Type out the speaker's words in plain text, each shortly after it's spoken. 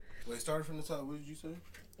Wait, started from the top. What did you say?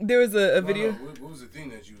 There was a video. No. What was the thing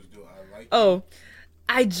that you was doing? I like. Oh,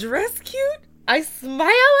 I dress cute. I smile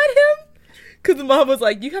at him. Because the mom was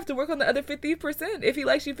like, you have to work on the other 50% if he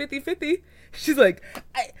likes you 50-50. She's like,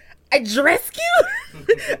 I dress cute.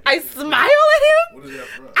 I smile at him. What is that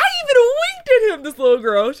from? I even winked at him, this little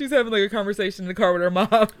girl. She's having like a conversation in the car with her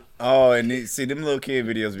mom. Oh, and see, them little kid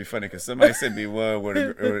videos be funny because somebody sent me one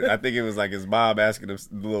where I think it was like his mom asking the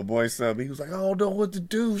little boy something. He was like, I don't know what to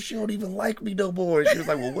do. She don't even like me no more. And she was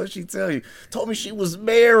like, well, what'd she tell you? Told me she was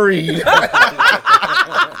married.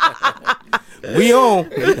 We on.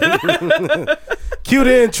 Cue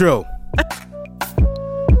the intro.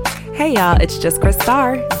 Hey y'all, it's just Chris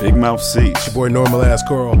Starr Big Mouth Seats. Your boy Normal Ass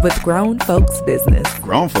Carl. with Grown Folks Business.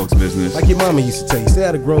 Grown folks business. Like your mama used to tell you, stay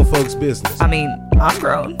out of grown folks' business. I mean, I'm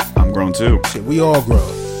grown. I'm grown too. Shit, we all grown.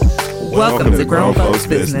 Welcome to Grown Folks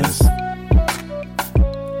Business.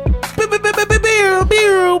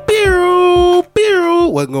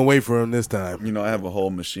 Wasn't gonna wait for him this time. You know, I have a whole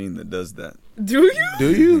machine that does that. Do you?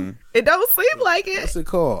 Do you? Mm-hmm. It don't seem like it. What's it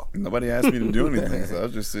called? Nobody asked me to do anything, so I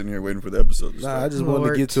was just sitting here waiting for the episode to Nah, I start. just wanted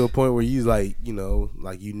to get to a point where you like, you know,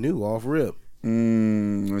 like you knew off rip.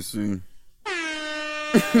 Let's see.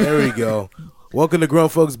 There we go. Welcome to Grown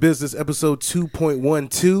Folks Business, episode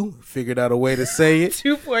 2.12. Figured out a way to say it.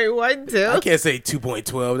 2.12. I can't say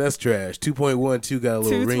 2.12. That's trash. 2.12 got a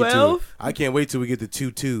little ring to it. 212? I can't wait till we get to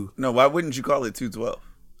 2.2. No, why wouldn't you call it 212?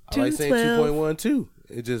 I like saying 212. 2.12.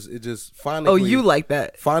 It just phonically. Oh, you like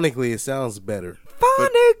that. Phonically, it sounds better.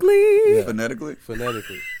 Phonically. Yeah. Phonetically?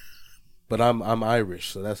 Phonetically. But I'm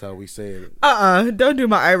Irish, so that's how we say it. Don't do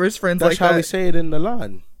my Irish friends That's like how we that. say it in the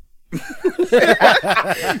line. You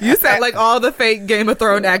sound like all the fake Game of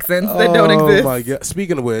Thrones accents that don't exist. Oh my god!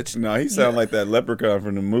 Speaking of which, No, he sounded like that leprechaun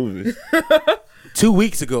from the movie. 2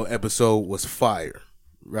 weeks ago episode was fire,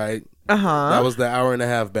 right? Uh-huh. That was the hour and a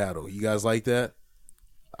half battle. You guys like that?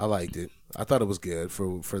 I liked it. I thought it was good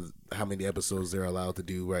for how many episodes they're allowed to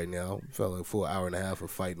do right now. Felt like a full hour and a half of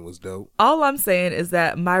fighting was dope. All I'm saying is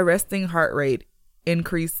that my resting heart rate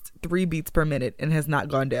increased 3 beats per minute and has not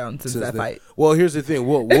gone down since that fight. Well, here's the thing.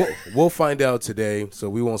 We'll find out today, so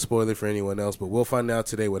we won't spoil it for anyone else. But we'll find out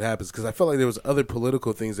today what happens because I felt like there was other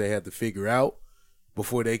political things they had to figure out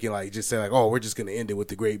before they can like just say like, oh, we're just gonna end it with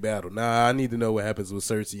the great battle. Nah, I need to know what happens with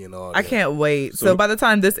Cersei and all. I that. can't wait. So by the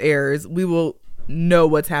time this airs, we will know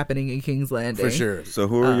what's happening in King's Landing. For sure. So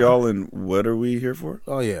who are y'all and what are we here for?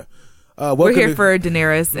 Oh yeah. We're here for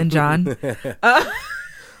Daenerys and Jon.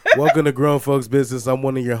 Welcome to Grown Folks Business. I'm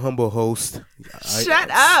one of your humble hosts. Shut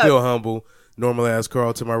up. Still humble. Normal ass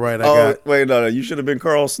Carl to my right. I got Wait, no, you should have been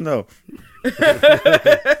Carl Snow.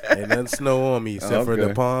 ain't nothing snow on me except for the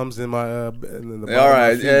Okay. palms in my. In the All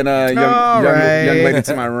right, and All right. young lady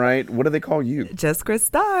to my right, what do they call you? Just Chris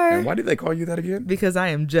Starr. And why do they call you that again? Because I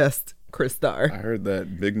am just Chris Starr. I heard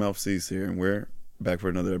that Big Mouth Cease here, and we're back for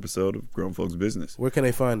another episode of Grown Folks Business. Where can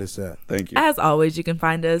they find us at? Thank you. As always, you can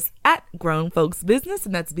find us at Grown Folks Business,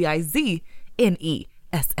 and that's BIZNESS.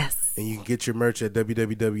 And you can get your merch at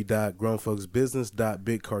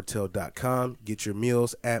www.grownfolksbusiness.bigcartel.com. Get your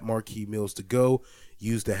meals at Marquee Meals to Go.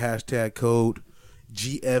 Use the hashtag code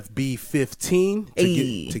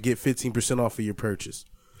GFB15 to get 15% off of your purchase.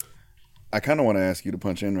 I kind of want to ask you to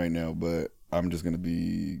punch in right now, but I'm just going to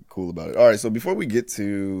be cool about it. All right, so before we get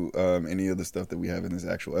to any of the stuff that we have in this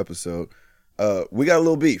actual episode, we got a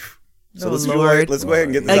little beef. So let's go ahead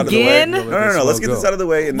and get this out of the way. Again? No. Let's get this out of the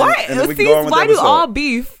way, and Why? then we can go on with the Why do episode. all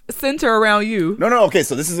beef center around you? No. Okay,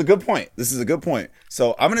 so this is a good point.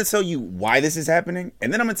 So I'm going to tell you why this is happening,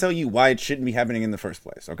 and then I'm going to tell you why it shouldn't be happening in the first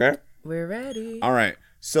place, okay? We're ready. All right.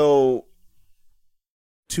 So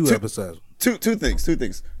Two episodes. two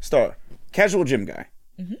things. Star, casual gym guy.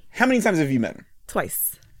 Mm-hmm. How many times have you met him?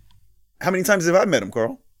 Twice. How many times have I met him,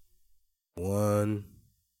 Carl? One.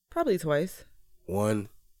 Probably twice.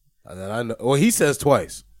 And then I know. Well, he says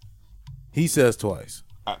twice. Well,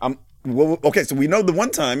 okay, so we know the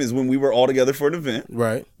one time is when we were all together for an event.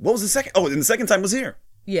 Right. What was the second? Oh, and the second time was here.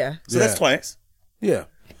 Yeah. So Yeah. that's twice. Yeah.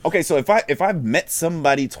 Okay, so if I've met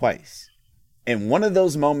somebody twice, and one of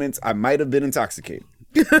those moments I might have been intoxicated,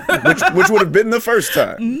 which would have been the first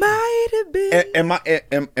time. Might have been.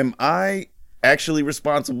 Am I actually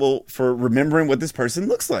responsible for remembering what this person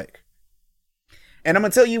looks like? And I'm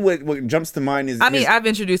gonna tell you what jumps to mind is. I've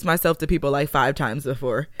introduced myself to people like 5 times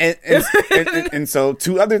before. And so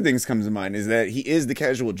 2 other things come to mind is that he is the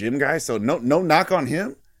casual gym guy. So no knock on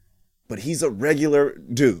him, but he's a regular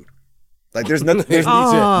dude. Like there's nothing. He There's,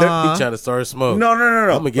 trying to start smoke. no. I'm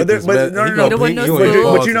gonna get this. But He no. gonna But ping no you school. and your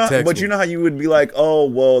But boss you know, and text but me. you know how you would be like, oh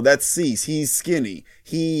well, that's Cease. He's skinny.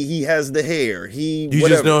 He has the hair. You whatever.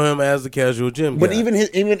 just know him as the casual gym guy. But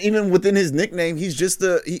even within his nickname, he's just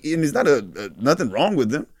and he's not nothing wrong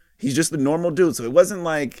with him. He's just a normal dude. So it wasn't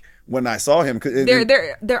like when I saw him.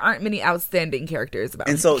 There aren't many outstanding characters about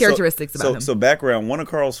him. Characteristics about him. So background, one of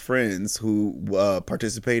Carl's friends who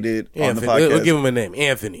participated on the Anthony. podcast. We'll give him a name.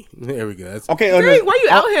 Anthony. There we go. That's, Okay, Greg, why you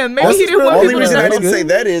out him? Maybe he didn't The want only people to reason I know. didn't That's say good.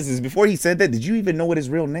 that is before he said that, did you even know what his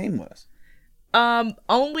real name was?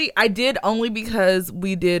 Only because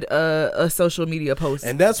we did a social media post.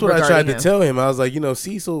 and that's what I tried regarding to him. tell him. I was like,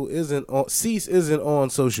 Cease isn't on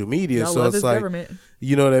social media, Y'all so love it's his like, government.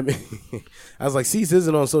 you know what I mean? I was like, Cease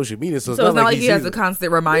isn't on social media, so So it's not like he has sees a it.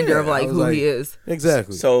 constant reminder of Yeah, I like was who like, he is.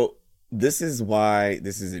 Exactly. So this is why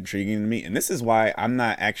this is intriguing to me, and this is why I'm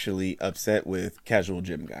not actually upset with Casual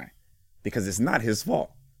Gym Guy, because it's not his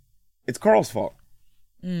fault. It's Carl's fault.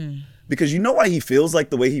 Because you know why he feels like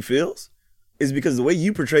the way he feels? Is because the way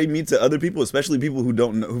you portrayed me to other people, especially people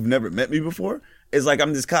who've never met me before, is like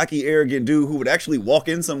I'm this cocky, arrogant dude who would actually walk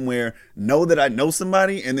in somewhere, know that I know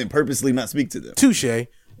somebody, and then purposely not speak to them. Touche.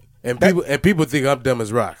 And people think I'm dumb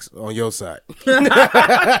as rocks on your side.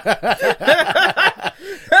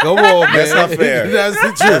 Come on, man. That's not fair. That's the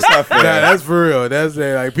truth. That's not fair. Nah, that's for real. That's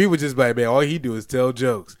like people just like, man, all he do is tell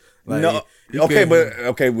jokes. Like, No, he okay,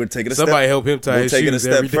 couldn't- we're taking a somebody step. help him tie We're his taking a shoes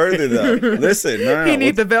step every day. further though. Listen, no. He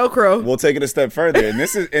needs the Velcro. We'll take it a step further, and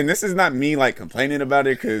this is not me like complaining about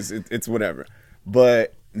it because it's whatever.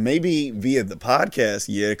 But maybe via the podcast,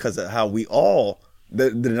 because of how we all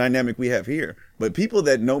the dynamic we have here. But people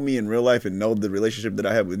that know me in real life and know the relationship that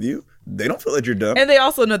I have with you, they don't feel that you're dumb. And they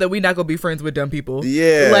also know that we're not gonna be friends with dumb people.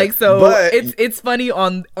 Yeah, like so but- it's funny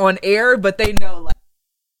on air, but they know like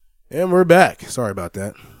And we're back. Sorry about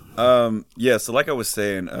that. Yeah, so like I was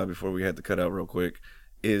saying before we had to cut out real quick,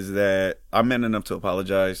 is that I'm man enough to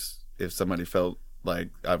apologize if somebody felt like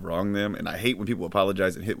I've wronged them, and I hate when people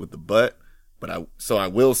apologize and hit with the butt. But I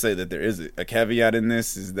will say that there is a caveat in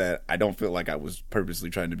this, is that I don't feel like I was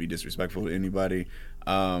purposely trying to be disrespectful to anybody.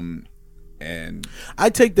 And I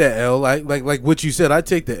take that L, like what you said. I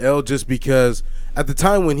take the L just because at the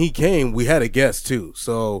time when he came, we had a guest too.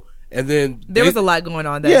 So and then there was a lot going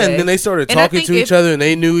on that yeah, day. and then they started And I talking think to each other, and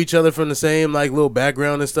they knew each other from the same like little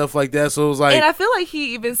background and stuff like that. So it was like, And I feel like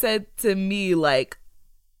he even said to me like,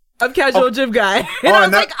 "I'm Casual Gym Guy," and Oh, I was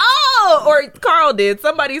and that- like, "Oh," or Carl did.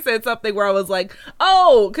 Somebody said something where I was like,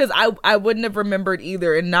 "Oh," because I wouldn't have remembered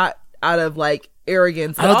either, and not out of like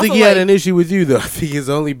arrogance. I don't think he had an issue with you though. I think his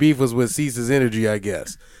only beef was with Cease's energy, I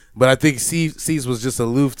guess. But I think Cease was just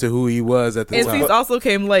aloof to who he was at the And time. Cease also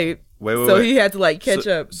came late, Wait, so wait. he had to like catch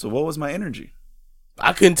up. So what was my energy?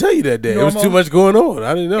 I couldn't tell you that day. It was Normal. too much going on.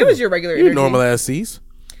 I didn't know. It was your regular You energy. normal ass Cease.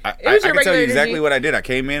 I was can your tell regular you exactly energy. what I did. I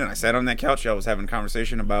came in and I sat on that couch. I was having a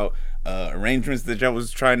conversation about arrangements that y'all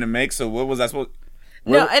was trying to make. So what was I supposed?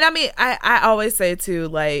 No, and I mean, I always say too,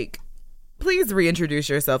 like, please reintroduce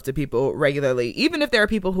yourself to people regularly, even if there are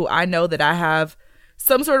people who I know that I have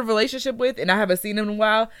some sort of relationship with and I haven't seen them in a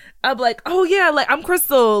while. I'm like, oh yeah, like I'm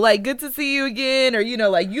Crystal, like good to see you again, or you know,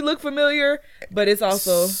 like you look familiar. But it's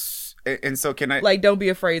also And so can I? like, don't be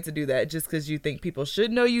afraid to do that. Just because you think people should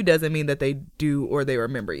know you doesn't mean that they do or they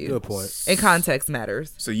remember you. Good point. And context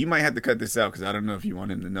matters. So you might have to cut this out because I don't know if you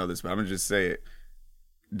want him to know this, but I'm gonna just say it.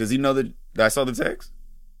 Does he know that I saw the text?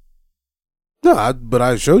 No, but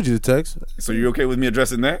I showed you the text. So you're okay with me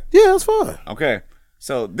addressing that? Yeah, that's fine. Okay.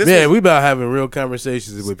 So this Man, was- we about having real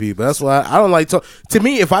conversations with people. That's why I don't like talk. To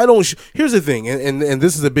me, if I don't, here's the thing, and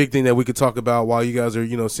this is a big thing that we could talk about while you guys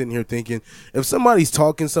are sitting here thinking. If somebody's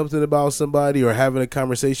talking something about somebody or having a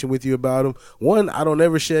conversation with you about them, one, I don't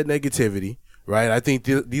ever shed negativity. Right? I think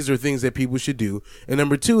these are things that people should do. And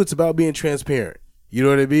number two, it's about being transparent. You know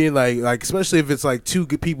what I mean? Like especially if it's like two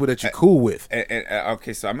good people that you're cool with.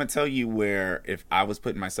 Okay, so I'm gonna tell you where, if I was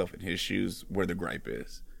putting myself in his shoes, where the gripe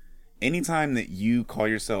is. Anytime that you call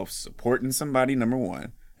yourself supporting somebody, number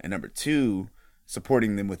one, and number two,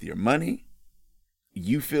 supporting them with your money,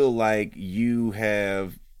 you feel like you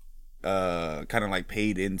have kind of like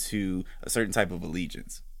paid into a certain type of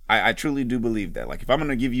allegiance. I truly do believe that. Like, if I'm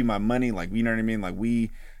gonna give you my money, like, you know what I mean? Like,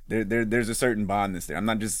 there's a certain bond that's there. I'm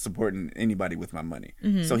not just supporting anybody with my money.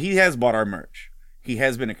 Mm-hmm. So he has bought our merch. He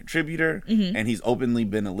has been a contributor, and he's openly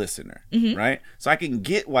been a listener, right? So I can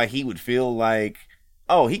get why he would feel like,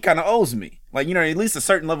 oh, he kind of owes me, like, at least a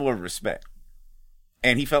certain level of respect.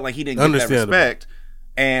 And he felt like he didn't get that Understandable. respect.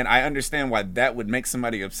 And I understand why that would make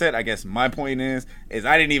somebody upset. I guess my point is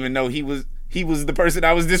I didn't even know he he was the person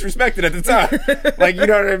I was disrespecting at the time. Like, you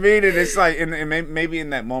know what I mean? And it's like, and maybe in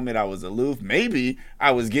that moment I was aloof. Maybe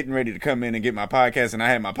I was getting ready to come in and get my podcast, and I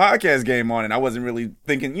had my podcast game on, and I wasn't really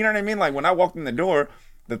thinking, you know what I mean? Like, when I walked in the door,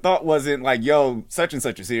 the thought wasn't like, yo, such and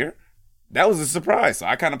such is here. That was a surprise. So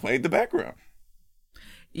I kind of played the background.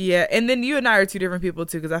 Yeah, and then you and I are two different people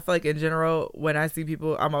too, because I feel like in general, when I see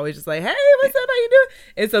people, I'm always just like, "Hey, what's up? How you doing?"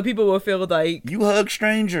 And so people will feel like You hug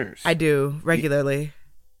strangers. I do regularly.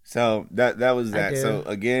 So that was that. do. So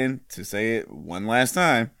again, to say it one last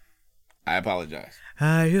time, I apologize.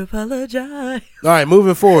 I apologize. All right,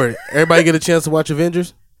 moving forward. Everybody get a chance to watch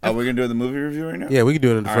Avengers? Oh, we're gonna do the movie review right now? Yeah, we can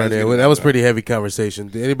do it in the All front right, end. let's get That was it. pretty heavy conversation.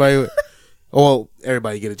 Did anybody? Well,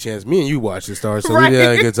 everybody get a chance. Me and you watched the Star, so Right. we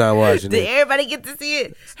had a good time watching Did it. everybody get to see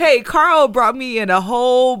it? Hey, Carl brought me in a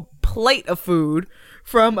whole plate of food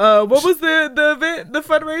from what was the event, the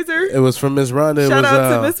fundraiser? It was from Miss Rhonda. Shout it was,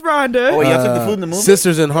 out to Miss Rhonda. Oh, y'all took the food in the movie?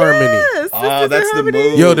 Sisters in Harmony. Yes, Oh, Sisters in that's the Harmony.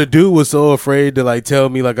 move. Yo, the dude was so afraid to like tell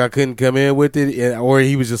me like I couldn't come in with it, or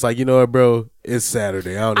he was just like, you know what, bro, it's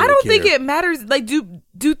Saturday. I don't think care. it matters. Like,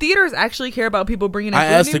 do theaters actually care about people bringing in I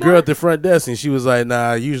food asked the anymore? girl at the front desk, and she was like,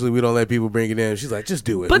 "Nah, usually we don't let people bring it in." She's like, "Just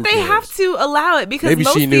do it." But Who they cares? have to allow it because Maybe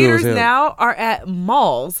most she knew it was theaters him. now are at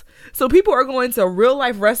malls. So people are going to real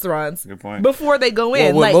life restaurants Good point. before they go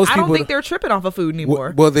in. Well, like, most I don't people- think they're tripping off of food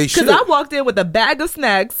anymore. well, they Because should. I walked in with a bag of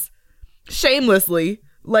snacks, shamelessly,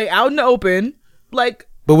 like out in the open. Like,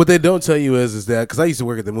 But what they don't tell you is that, because I used to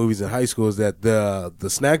work at the movies in high school, is that the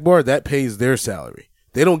snack bar that pays their salary.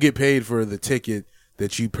 They don't get paid for the ticket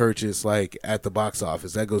that you purchase like at the box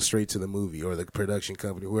office. That goes straight to the movie or the production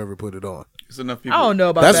company, whoever put it on. It's enough people. I don't know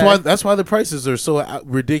about That's that. why the prices are so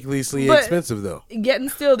ridiculously But- expensive though. Yet and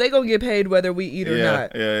still, they gonna get paid whether we eat or Yeah,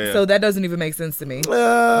 not. yeah. So that doesn't even make sense to me.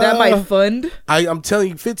 That might fund. I'm telling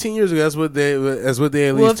you, 15 years ago, that's what they at Well,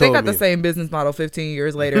 least if they told got me. the same business model 15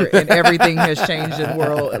 years later and everything has changed in the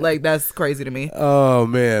world, like, that's crazy to me. Oh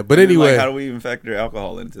man! But And then, anyway, like, how do we even factor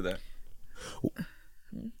alcohol into that?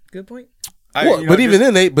 Good point. well, but even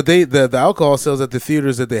then, the alcohol sales at the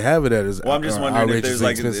theaters that they have it at is Well, I'm just are wondering if there's outrageously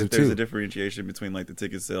like expensive if there's too. a differentiation between like the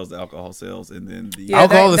ticket sales, the alcohol sales, and then the Yeah,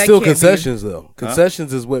 Alcohol is that still can't be. concessions though.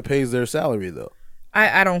 Concessions is what pays their salary though.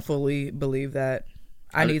 I don't fully believe that.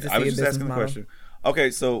 I need to see I a was just business asking the model. question.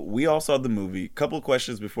 Okay, so we all saw the movie. Couple of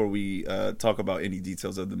questions before we talk about any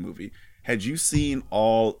details of the movie. Had you seen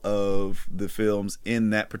all of the films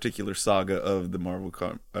in that particular saga of the Marvel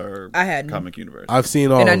I hadn't. comic universe? I've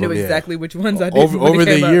seen all And I of knew them, yeah. exactly which ones I did. over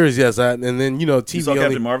the years. Yes, and then TV you saw only.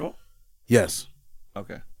 Captain Marvel? Yes,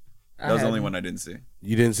 Okay, I that was the only hadn't. one I didn't see.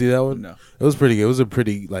 you didn't see that one. No. It was pretty good. It was a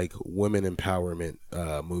pretty like women empowerment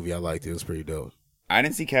movie. I liked it. It was pretty dope. I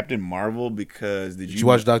didn't see Captain Marvel because Did you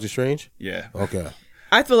watch Doctor Strange? Yeah. Okay.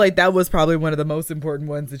 I feel like that was probably one of the most important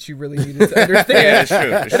ones that you really needed to understand. Yeah, it's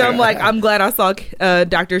true. It's And I'm true. like, I'm glad I saw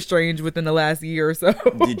Doctor Strange within the last year or so.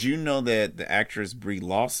 Did you know that the actress Brie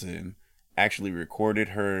Larson actually recorded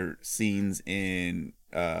her scenes in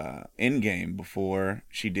Endgame before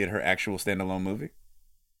she did her actual standalone movie?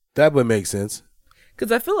 That would make sense.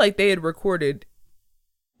 Because I feel like they had recorded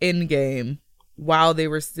Endgame while they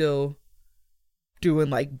were still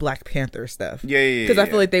doing like Black Panther stuff. Yeah. Because I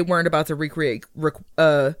feel like they weren't about to recreate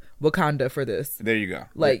Wakanda for this. There you go.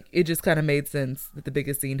 Like, it just kind of made sense that the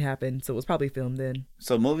biggest scene happened. So it was probably filmed then.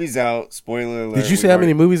 So movies out. Spoiler alert. Did you say how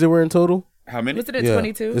many movies there were in total? How many? Was it at Yeah.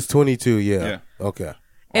 22? It's 22. Yeah. Yeah. Okay.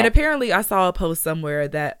 And apparently I saw a post somewhere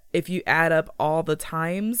that if you add up all the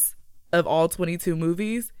times of all 22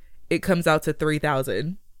 movies, it comes out to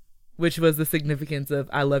 3,000, which was the significance of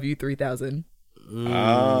I Love You 3,000,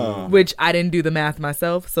 Oh. which I didn't do the math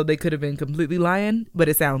myself, so they could have been completely lying, but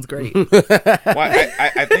it sounds great. Well,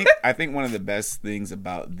 I think one of the best things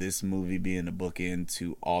about this movie being a bookend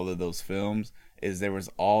to all of those films is there was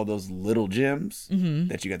all those little gems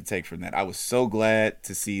that you got to take from that. I was so glad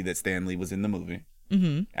to see that Stan Lee was in the movie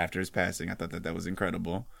after his passing. I thought that was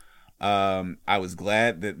incredible. I was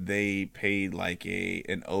glad that they paid like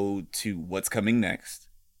an ode to what's coming next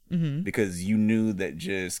because you knew that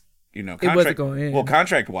just It wasn't going in. Well,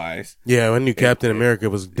 contract wise. Yeah, I knew Captain America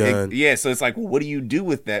was done. Yeah, so it's like, well, what do you do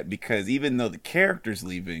with that? Because even though the character's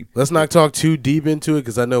leaving, Let's not talk too deep into it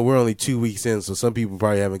because I know we're only 2 weeks in, so some people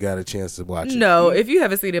probably haven't got a chance to watch it. No, if you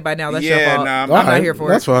haven't seen it by now, that's your Yeah, fault. nah, I'm All not right, here for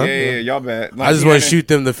that's it. fine. yeah, y'all bad. I just want to shoot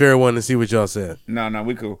them the fair one and see what y'all said. No,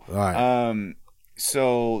 we cool. All right.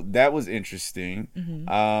 So that was interesting.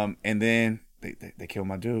 Mm-hmm. And then they killed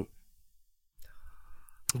my dude.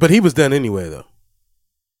 But he was done anyway, though.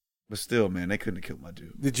 But still, man, they couldn't have killed my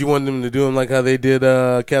dude. Did you want them to do him like how they did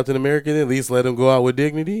Captain America? Then at least let him go out with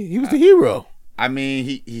dignity. He was the hero. I mean,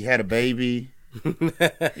 he had a baby. You know what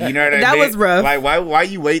I mean? That was rough. Like, why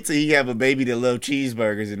you wait till you have a baby that love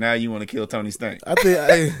cheeseburgers and now you want to kill Tony Stank? I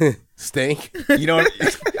think Stank. You don't. You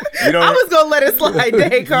I don't. was gonna let it slide.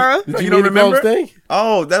 Hey, Carl. Did You mean don't to call him remember? Stank?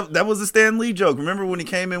 Oh, that was a Stan Lee joke. Remember when he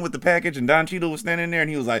came in with the package and Don Cheadle was standing there and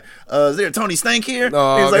he was like, "Is there a Tony Stank here?"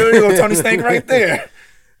 Oh, he was like, okay. "There you go, Tony Stank right there."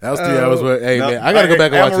 That was 3 hours. Hey, No, man, I gotta go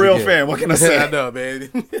back and watch I'm a real it again. fan. What can I say? I know, man.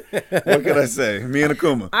 What can I say? Me and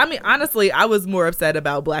Akuma. I mean, honestly, I was more upset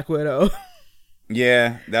about Black Widow.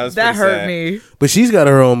 Yeah, that was That pretty hurt sad. me. But she's got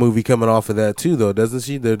her own movie coming off of that too, though, doesn't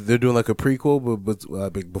she? They're doing like a prequel,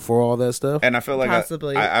 but before all that stuff. And I feel like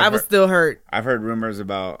Possibly. I've I was heard, still hurt. I've heard rumors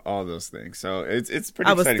about all those things, so it's pretty.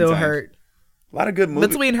 I was exciting still times. hurt. A lot of good movies.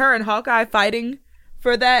 Between her and Hawkeye fighting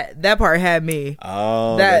for that part had me.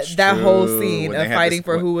 Oh, that that's that whole true. scene When they of had fighting to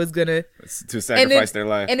for split- who was gonna to sacrifice their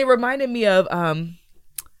life. And it reminded me of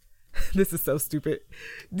this is so stupid.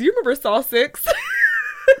 Do you remember Saw 6?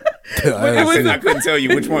 I couldn't tell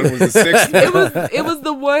you which one was the sixth. It was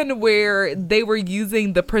the one where they were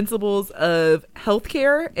using the principles of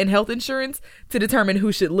healthcare and health insurance to determine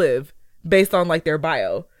who should live based on like their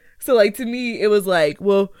bio. So like to me, it was like,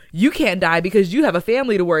 well, you can't die because you have a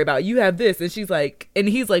family to worry about. You have this, and she's like, and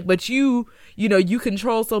he's like, but you know, you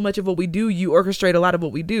control so much of what we do. You orchestrate a lot of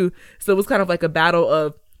what we do. So it was kind of like a battle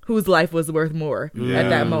of whose life was worth more at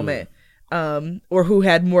that moment, or who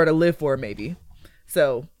had more to live for, maybe.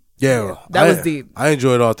 So. Yeah, that was deep. I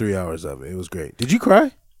enjoyed all 3 hours of it. It was great. Did you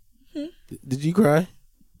cry? Did you cry?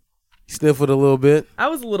 You sniffled a little bit. I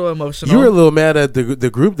was a little emotional. You were a little mad at the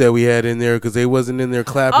group that we had in there because they wasn't in there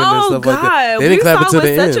clapping and Oh stuff God, like that. They we didn't clap saw until the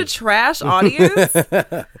with end. such a trash audience.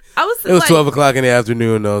 I was. It was like, 12 o'clock in the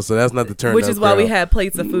afternoon though, so that's not the turn. which is why we had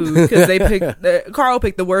plates of food because they picked. Carl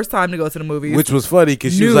picked the worst time to go to the movies. Which was funny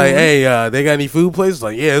because she was like, Noon. "Hey, they got any food places?"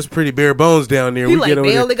 Like, yeah, it's pretty bare bones down there. he We like get over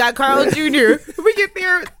they there. only got Carl Jr. We get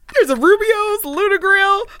there. There's a Rubio's,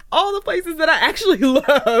 Ludagrill, all the places that I actually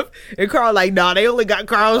love. And Carl like, nah, they only got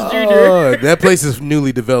Carl's Jr. Oh, that place is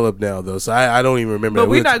newly developed now though, so I don't even remember. But that.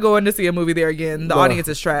 we're not going to see a movie there again. The audience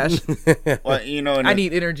is trash. Well, you know, I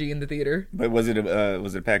need energy in the theater. But was it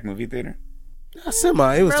a packed movie theater?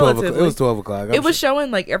 Semi. It was 12 o'clock. Relatively. It was 12 o'clock. It was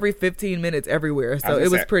showing like every 15 minutes everywhere, so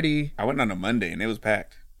it was pretty. I went on a Monday and it was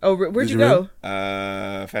packed. Oh, where'd you you go?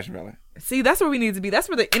 Fashion Valley. See, that's where we need to be. That's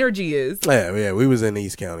where the energy is. Yeah, we was in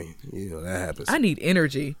East County. You know, that happens. I need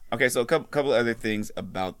energy. Okay, so a couple other things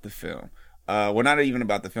about the film. Well, not even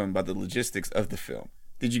about the film, about the logistics of the film.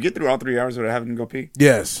 Did you get through all 3 hours without having to go pee?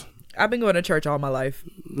 Yes. I've been going to church all my life.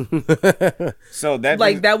 So that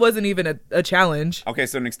Like that wasn't even a challenge. Okay,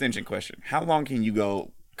 so an extension question: how long can you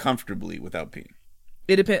go comfortably without peeing?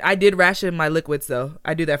 It depends. I did ration my liquids though.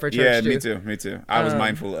 I do that for church Yeah, too. me too. I was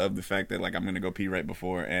mindful of the fact that like I'm gonna go pee right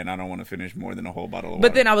before, and I don't want to finish more than a whole bottle of water.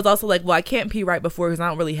 But then I was also like, well, I can't pee right before because I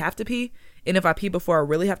don't really have to pee. And if I pee before I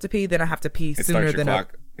really have to pee, then I have to pee it sooner starts your than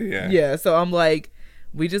clock. Yeah. Yeah. So I'm like,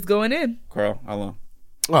 we just going in. Carl, how long?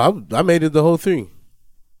 Oh, I made it the whole thing.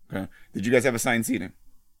 Okay. Did you guys have assigned seating?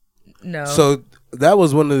 No. So that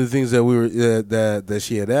was one of the things that we were that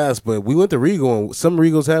she had asked. But we went to Regal, and some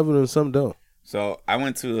Regals have it and some don't. So I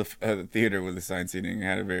went to a theater with assigned seating and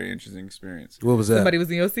had a very interesting experience. What was that? Somebody was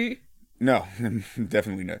in your seat. No,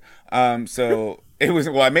 definitely not. So it was.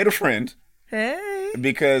 Well, I made a friend Hey.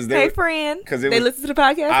 because Hey, friend. 'cause They it was- listen to the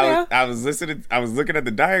podcast now. I was listening. I was looking at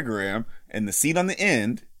the diagram, and the seat on the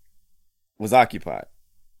end was occupied.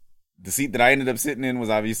 The seat that I ended up sitting in was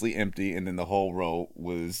obviously empty, and then the whole row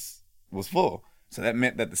was full. So that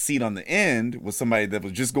meant that the seat on the end was somebody that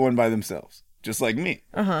was just going by themselves, just like me.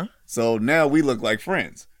 Uh-huh. So now we look like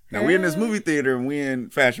friends. Now we're in this movie theater, and we're in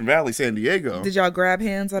Fashion Valley, San Diego. Did y'all grab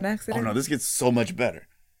hands on accident? Oh no, this gets so much better.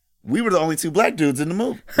 We were the only two black dudes in the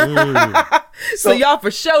movie. So y'all for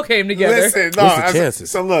sure came together. Listen, no, What's the chances?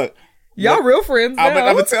 so look. Y'all real friends now. I'm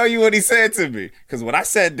gonna tell you what he said to me. Because when I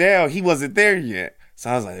sat down, he wasn't there yet. So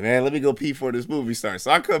I was like, man, let me go pee before this movie starts.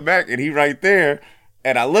 So I come back and he right there.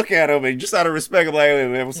 And I look at him and just out of respect, I'm like, hey,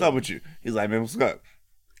 man, what's up with you? He's like, man, what's up?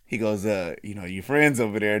 He goes, your friends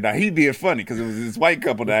over there. Now he being funny because it was this white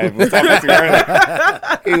couple that I was talking to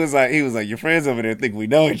earlier. He was like, your friends over there think we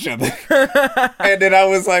know each other. And then I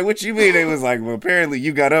was like, what you mean? They was like, well, apparently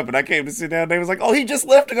you got up and I came to sit down. They was like, oh, he just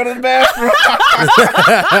left to go to the bathroom.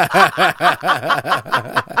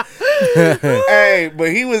 Hey,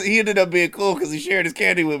 but he ended up being cool because he shared his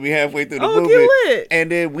candy with me halfway through the Oh, movie. get lit.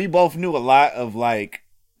 And then we both knew a lot of like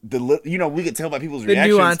we could tell by people's The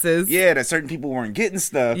reactions. nuances. Yeah, that certain people weren't getting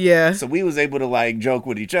stuff. Yeah. So we was able to like joke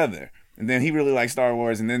with each other. And then he really liked Star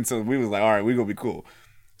Wars, and then so we was like, all right, we gonna be cool.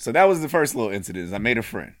 So that was the first little incident. I made a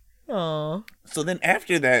friend. Aw. So then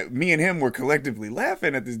after that, me and him were collectively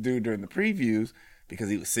laughing at this dude during the previews because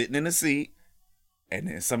he was sitting in a seat And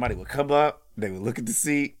then somebody would come up, they would look at the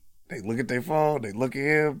seat, they look at their phone, they look at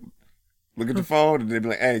him, look at the phone, and they'd be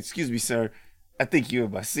like, hey, excuse me, sir, I think you're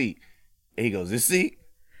in my seat. And he goes, this seat?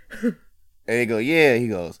 And they go, yeah. He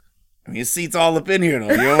goes, I mean, your seat's all up in here,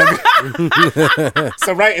 though. You know?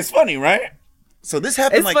 So, right, it's funny, right? So this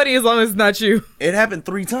happened It's funny as long as it's not you. it happened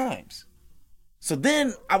 3 times. So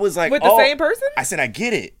then I was like, With the same person? I said, I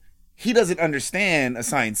get it. He doesn't understand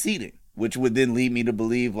assigned seating, which would then lead me to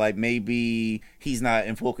believe like maybe he's not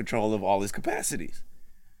in full control of all his capacities.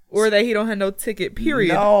 Or that he don't have no ticket,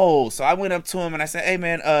 period. No. So I went up to him and I said, hey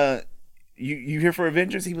man, you here for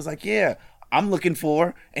Avengers? He was like, yeah, I'm looking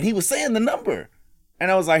for, and he was saying the number. And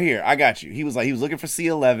I was like, here, I got you. He was looking for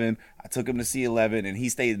C11. I took him to C11 and he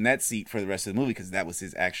stayed in that seat for the rest of the movie because that was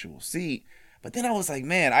his actual seat. But then I was like,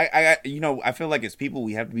 man, I feel like as people,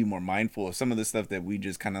 we have to be more mindful of some of the stuff that we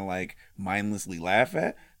just kind of like mindlessly laugh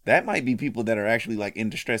at. That might be people that are actually like in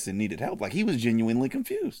distress and needed help. Like he was genuinely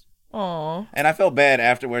confused. Aw. And I felt bad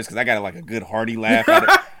afterwards because I got like a good hearty laugh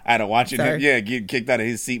out of watching him, get kicked out of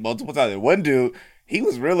his seat multiple times. And one dude, he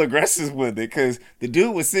was real aggressive with it because the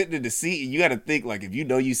dude was sitting in the seat, and you got to think like if you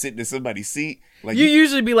know you sitting in somebody's seat, like You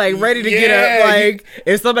usually be like ready to get up. Like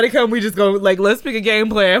if somebody come, we just go like, let's pick a game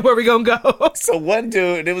plan. Where we gonna go? So one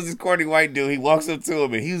dude, it was this corny white dude. He walks up to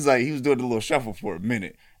him and he was doing a little shuffle for a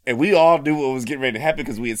minute, and we all knew what was getting ready to happen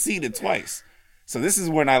because we had seen it twice. So this is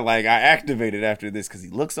when I activated after this because he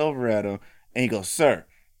looks over at him and he goes, "Sir,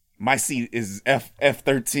 my seat is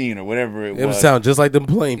F13 or whatever it was." It would sound just like them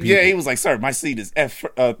plane people. Yeah, he was like, "Sir, my seat is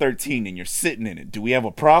F13 and you're sitting in it. Do we have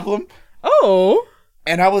a problem?" Oh.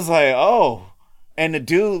 And I was like, "Oh." And the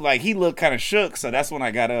dude, like, he looked kind of shook, so that's when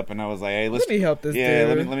I got up and I was like, "Hey, Let me help this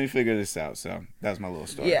yeah, dude. let me figure this out." So that was my little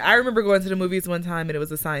story. Yeah, I remember going to the movies one time and it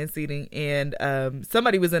was assigned seating, and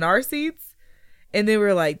somebody was in our seats, and they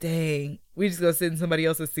were like, dang, we just go sit in somebody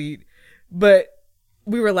else's seat. But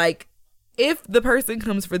we were like, if the person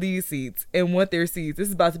comes for these seats and want their seats, this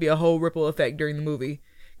is about to be a whole ripple effect during the movie.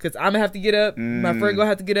 Because I'm going to have to get up, my friend going to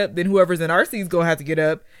have to get up, then whoever's in our seats going to have to get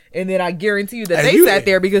up, and then I guarantee you that And they you- sat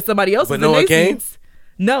there because somebody else But was no in one their came? seats.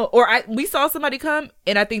 No, or we saw somebody come,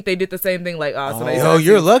 and I think they did the same thing. Like, somebody's in Oh, our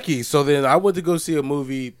you're seats. lucky. So then I went to go see a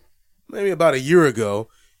movie maybe about a year ago,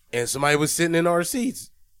 and somebody was sitting in our seats.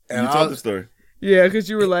 And You told the story. Yeah, because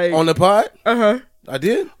you were like, on the pod. uh-huh. I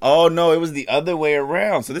did. Oh no, it was the other way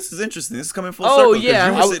around. So this is interesting. This is coming full Oh, circle. 'Cause yeah.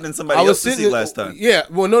 you were sitting in somebody else's seat last time. Yeah.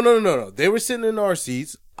 Well, no. They were sitting in our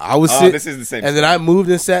seats. I was Oh, sitting. this is the same And then story. I moved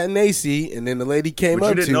and sat in a seat, and then the lady came But up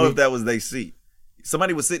you to didn't know me. if that was their seat.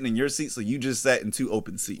 Somebody was sitting in your seat, so you just sat in 2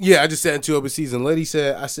 open seats. Yeah, I just sat in 2 open seats, and the lady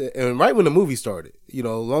said, and right when the movie started,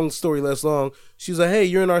 long story less long, she was like, "Hey,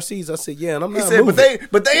 you're in our seats." I said, "Yeah," and I'm He not said, moving.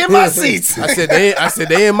 but they in my seats. I said,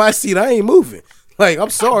 they in my seat. I ain't moving. Like,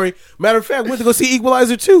 I'm sorry. Matter of fact, went to go see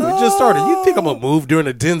Equalizer 2. It just started. You think I'm gonna move during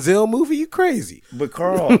a Denzel movie? You crazy? But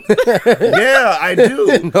Carl, yeah, I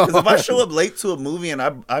do. Because if I show up late to a movie and I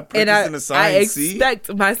purchase And an I assigned seat,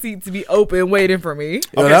 expect my seat to be open waiting for me.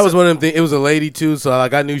 That was one of them things. It was a lady too, so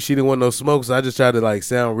like I knew she didn't want no smoke, so I just tried to like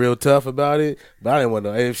sound real tough about it. But I didn't want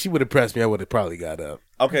no. If she would have pressed me, I would have probably got up.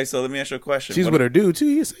 okay, so let me ask you a question. She's What with her dude too.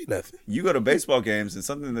 He didn't say nothing. You go to baseball games, and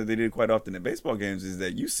something that they did quite often at baseball games is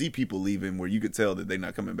that you see people leaving where you could tell that they're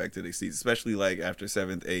not coming back to their seats, especially like after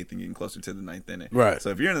 7th, 8th, and getting closer to the 9th inning. Right. So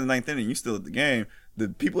if you're in the 9th inning, you still at the game. The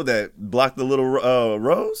people that block the little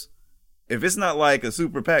rows, if it's not like a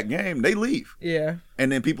super packed game, they leave, Yeah.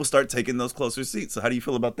 and then people start taking those closer seats. So how do you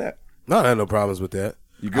feel about that? No, I had no problems with that.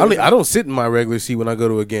 You good with I don't sit in my regular seat when I go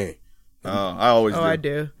to a game. I always do. I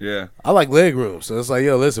do. Yeah. I like leg room, so it's like,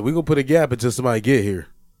 yo, listen, we gonna put a gap until somebody get here.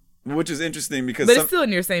 Which is interesting because But it's still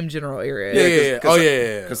in your same general area. Yeah. Oh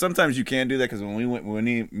yeah. Because sometimes you can do that. Because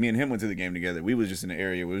me and him went to the game together, we was just in an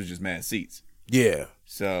area where it was just mad seats. Yeah.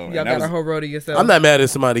 So Y'all and that got was- a whole row to yourself. I'm not mad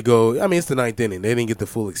at somebody go. I mean, it's the 9th inning. They didn't get the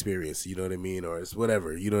full experience. You know what I mean? Or it's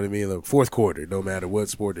whatever. You know what I mean? The 4th quarter, no matter what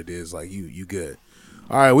sport it is, like you good.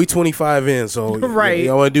 All right, we 25 in, so Right.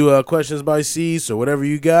 Y'all want to do questions by seats or whatever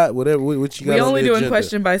you got, what you got. We on only the doing agenda.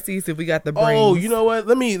 question by seats if we got the brains. Oh, you know what?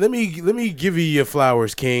 Let me give you your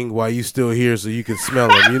flowers, King, while you still here, so you can smell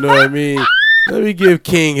them. You know what I mean? Let me give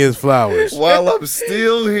King his flowers. While I'm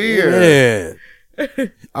still here. Man.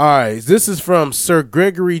 All right, this is from Sir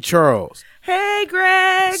Gregory Charles. Hey,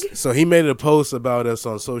 Greg. So he made a post about us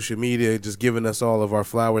on social media, just giving us all of our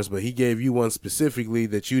flowers, but he gave you one specifically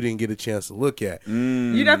that you didn't get a chance to look at.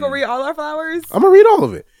 You not gonna read all our flowers? I'm going to read all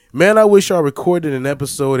of it. Man, I wish I recorded an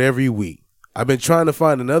episode every week. I've been trying to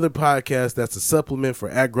find another podcast that's a supplement for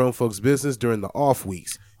At Grown Folks Business during the off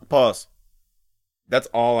weeks. Pause. That's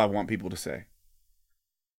all I want people to say.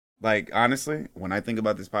 Like, honestly, when I think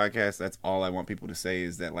about this podcast, that's all I want people to say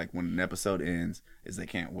is that, like, when an episode ends, is they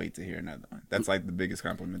can't wait to hear another one. That's, like, the biggest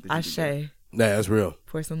compliment that you can Ashe. give. Nah, that's real.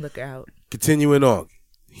 Pour some liquor out. Continuing on,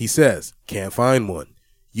 he says, can't find one.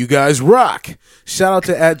 You guys rock. Shout out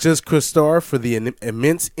to @JustChrisStar for the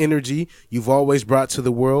immense energy you've always brought to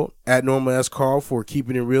the world. @NormalAsCarl for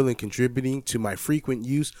keeping it real and contributing to my frequent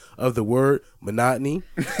use of the word monotony.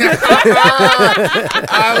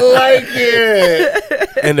 I like it.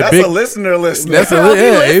 And the That's big a listener. That's Oh,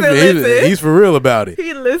 a, he's for real about it.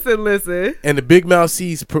 He listen. And the Big Mouth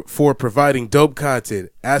C's for providing dope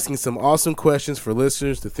content, asking some awesome questions for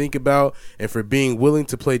listeners to think about, and for being willing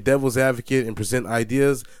to play devil's advocate and present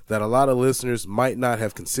ideas that a lot of listeners might not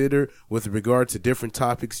have considered with regard to different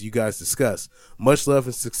topics you guys discuss. Much love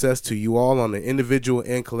and success to you all on an individual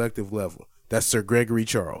and collective level. That's Sir Gregory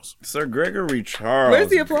Charles. Sir Gregory Charles. Where's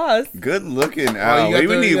the applause? Good looking out. you got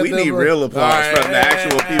we the- need real applause All right. from the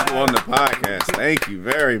actual people on the podcast. Thank you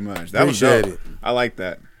very much. That was Appreciate dope. it. I like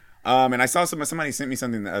that. And I saw somebody sent me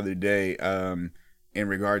something the other day in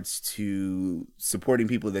regards to supporting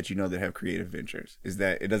people that you know that have creative ventures. Is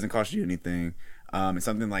that it doesn't cost you anything. And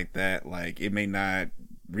something like that, like it may not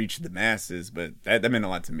reach the masses, but that meant a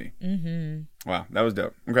lot to me. Mm-hmm. Wow, that was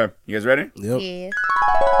dope. Okay, you guys ready? Yep. Yeah.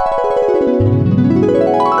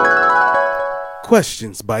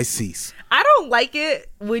 Questions by Cease. I don't like it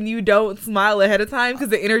when you don't smile ahead of time because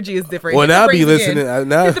the energy is different. Well, Hit the now I'll be brakes listening. again.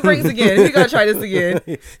 Now Hit the brakes again. We gotta try this again.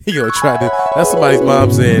 He gonna try to. That's somebody's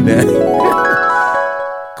mom saying that.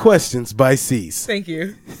 Questions by Cease. Thank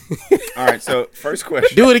you. All right, so first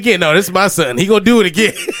question. Do it again. No, this is my son. He gonna do it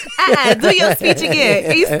again. Do your speech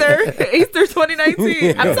again. Easter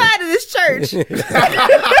 2019. I'm tired of this church.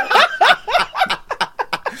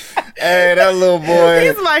 Hey, that little boy.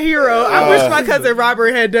 He's my hero. I wish my cousin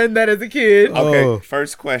Robert had done that as a kid. Okay, Oh.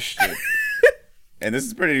 first question. And this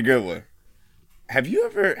is a pretty good one. Have you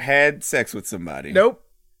ever had sex with somebody? Nope.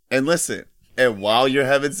 And listen, and while you're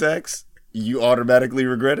having sex, you automatically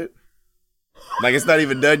regret it? Like it's not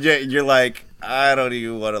even done yet, and you're like, I don't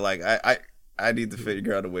even want to like I need to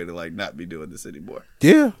figure out a way to like not be doing this anymore.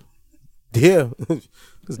 Yeah.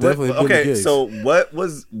 It's definitely been the okay, case. so what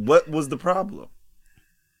was the problem?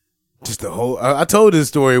 Just the whole. I told this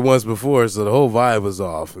story once before, so the whole vibe was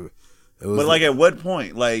off. It was But like at what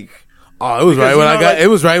point? Like oh, it was because right when you I know, got. like- It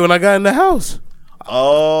was right when I got in the house.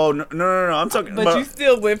 oh no, I'm talking But about you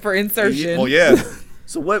still went for insertion. Oh yeah.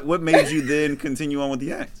 So what made you then continue on with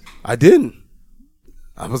the act? I didn't.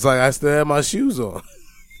 I was like, I still had my shoes on.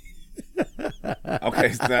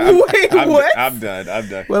 Okay, so What? I'm done.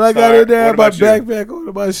 When I got Sorry, in there, I had what my about you? backpack on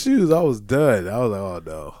and my shoes. I was done. I was like, oh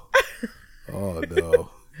no, oh no.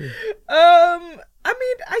 I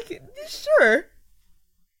mean, I can sure.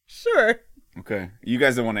 Okay, you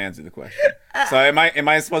guys don't want to answer the question. So am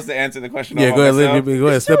I supposed to answer the question? Yeah, all go by ahead,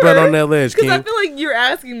 myself? Step out Sure. on that ledge, Because I King. feel like you're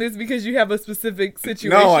asking this because you have a specific situation.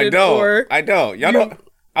 No, I don't. Or I don't. Y'all don't.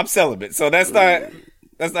 I'm celibate, so that's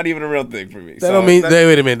not even a real thing for me. That So don't mean. that's-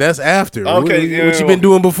 Wait a minute. That's after. Okay, what you been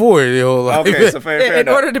doing before your whole life? Okay, so fair in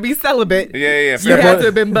enough. order to be celibate, Yeah. you fair have enough. to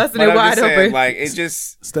have been busting But it I'm wide just saying, open. like it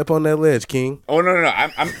just. Step on that ledge, King. Oh no.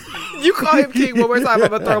 I'm You call him king one more time, I'm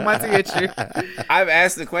gonna throw my tea at you. I've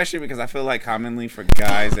asked the question because I feel like commonly for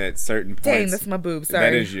guys at certain points. Dang, that's my boob. Sorry.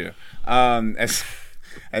 That is you.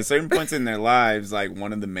 At certain points in their lives, like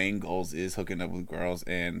one of the main goals is hooking up with girls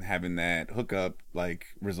and having that hookup like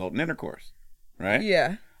result in intercourse, right?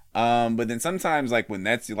 Yeah. But then sometimes like when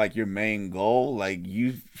that's like your main goal, like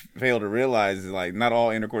you fail to realize like not all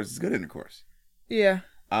intercourse is good intercourse. Yeah.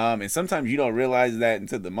 And sometimes you don't realize that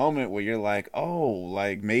until the moment where you're like, oh,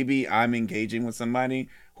 like maybe I'm engaging with somebody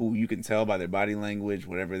who you can tell by their body language,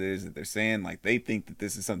 whatever it is that they're saying, like they think that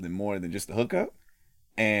this is something more than just a hookup.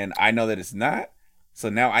 And I know that it's not. So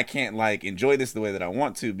now I can't like enjoy this the way that I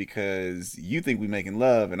want to because you think we making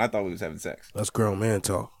love and I thought we was having sex. That's grown man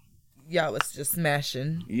talk. Y'all was just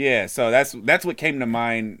smashing. Yeah, so that's what came to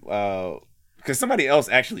mind because somebody else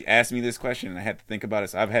actually asked me this question and I had to think about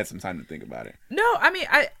it. So I've had some time to think about it. No, I mean,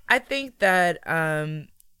 I think that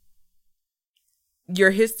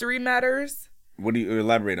your history matters. What do you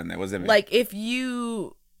elaborate on that? What does that mean? Like if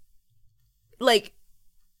you like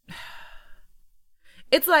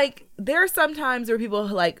it's like there are some times where people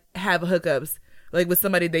like have hookups like with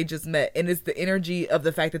somebody they just met and it's the energy of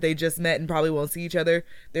the fact that they just met and probably won't see each other.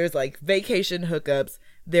 There's like vacation hookups.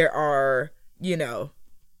 There are, you know,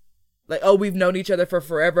 like, oh, we've known each other for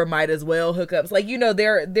forever, might as well hookups. Like, you know,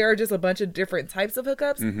 there are just a bunch of different types of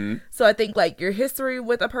hookups. Mm-hmm. So I think like your history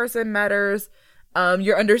with a person matters.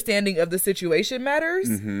 Your understanding of the situation matters.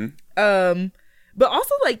 Mm-hmm. But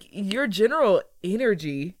also like your general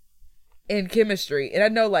energy and chemistry. And I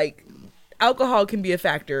know like alcohol can be a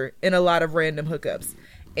factor in a lot of random hookups.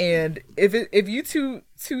 And if you two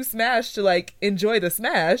smash to like enjoy the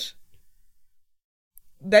smash,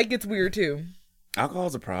 that gets weird too.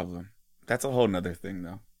 Alcohol's a problem. That's a whole nother thing,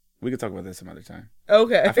 though. We could talk about this some other time.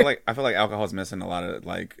 Okay. I feel like alcohol's messing a lot of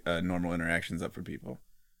like normal interactions up for people.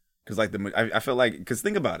 Because like I feel like, because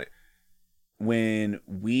think about it, when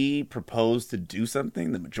we propose to do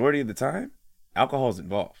something, the majority of the time, alcohol's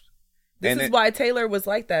involved. This is why Taylor was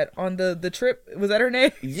like that on the trip. Was that her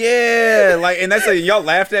name? Yeah, like, and that's like, y'all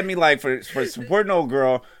laughed at me like for supporting old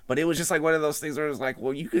girl, but it was just like one of those things where it was like,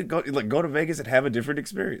 well, you could go to Vegas and have a different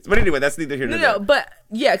experience. But anyway, that's neither here nor there. No, but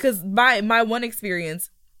yeah, because my one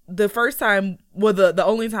experience, the first time, well, the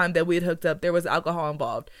only time that we had hooked up, there was alcohol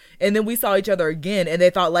involved, and then we saw each other again, and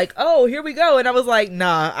they thought like, oh, here we go, and I was like,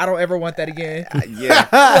 nah, I don't ever want that again. Yeah,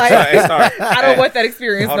 like, sorry. I don't want that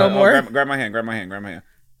experience Hold no on, more. Grab my hand.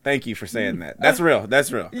 Thank you for saying that. That's real.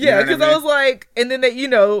 Yeah, because I was like, and then they,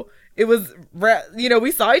 it was,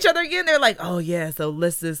 we saw each other again. They're like, oh yeah, so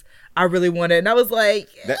let's just, I really want it, and I was like,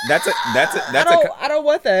 I don't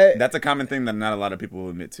want that. That's a common thing that not a lot of people will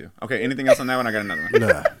admit to. Okay, anything else on that one? I got another one.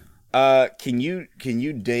 Nah. Can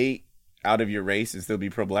you date out of your race and still be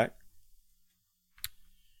pro-black?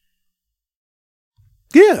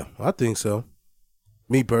 Yeah, I think so.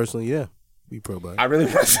 Me personally, yeah, be pro-black. I really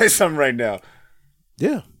want to say something right now.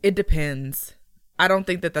 Yeah. It depends. I don't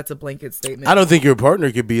think that that's a blanket statement. I don't think your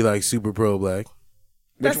partner could be like super pro-black.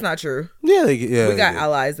 That's not true. Yeah, we got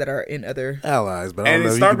allies that are in other allies, but I don't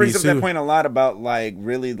know. Star brings up that point a lot about like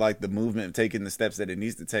really like the movement taking the steps that it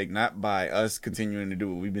needs to take, not by us continuing to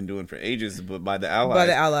do what we've been doing for ages, but by the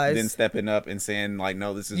allies. Then stepping up and saying like,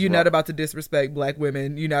 no, this is you're not about to disrespect black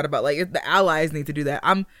women. You're not about like the allies need to do that.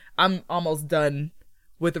 I'm almost done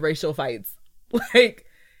with the racial fights.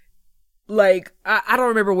 Like I don't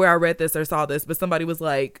remember where I read this or saw this, but somebody was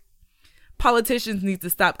like, politicians need to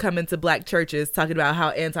stop coming to black churches talking about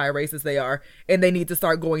how anti-racist they are, and they need to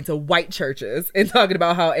start going to white churches and talking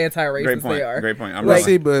about how anti-racist they are. Great point.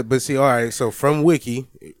 But see, all right. So from Wiki,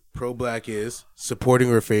 pro-black is supporting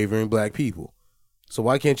or favoring black people. So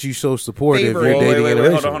why can't you show support if you're dating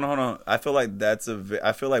interracial? Hold on. I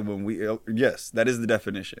feel like when we yes, that is the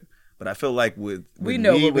definition. But I feel like within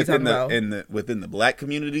the black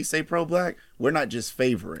community, say pro-black, we're not just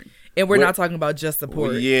favoring, and we're not talking about just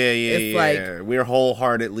support. It's like we're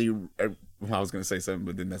wholeheartedly. I was going to say something,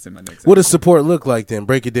 but then that's in my next. What does support look like? Then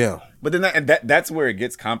break it down. But then that's where it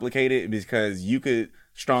gets complicated because you could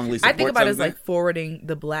strongly support. I think about it as like forwarding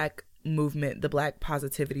the black movement, the black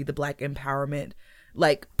positivity, the black empowerment,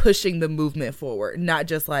 like pushing the movement forward, not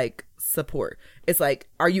just like support. It's like,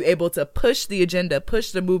 are you able to push the agenda,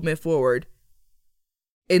 push the movement forward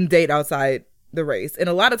and date outside the race? And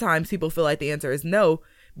a lot of times people feel like the answer is no,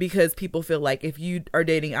 because people feel like if you are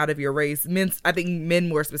dating out of your race, I think men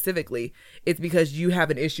more specifically, it's because you have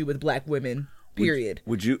an issue with black women, period.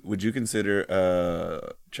 Would you consider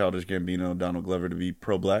Childish Gambino, Donald Glover to be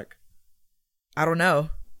pro-black? I don't know.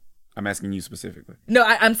 I'm asking you specifically. No,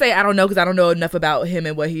 I'm saying I don't know because I don't know enough about him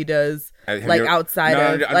and what he does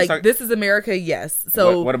outside of This Is America. Yes.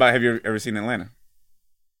 So what about, have you ever seen Atlanta?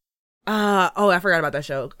 I forgot about that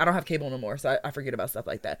show. I don't have cable no more, so I forget about stuff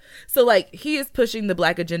like that. So like he is pushing the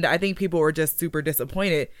black agenda. I think people were just super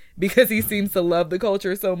disappointed because he seems to love the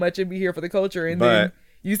culture so much and be here for the culture, and then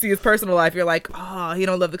you see his personal life, you're like, oh, he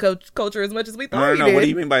don't love the culture as much as we thought. No. What do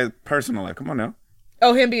you mean by personal life? Come on now.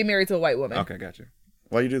 Oh, him being married to a white woman. Okay, gotcha.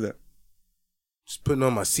 Why you do that? Just putting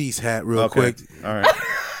on my Cease hat real quick. All right.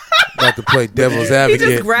 About to play devil's advocate.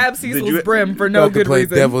 He just grabbed Cecil's brim for no good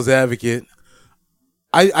reason. Devil's advocate.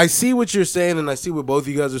 I see what you're saying, and I see what both of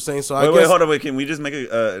you guys are saying. So wait, hold on. Can we just make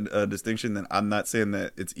a distinction? That I'm not saying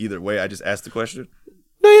that it's either way. I just asked the question.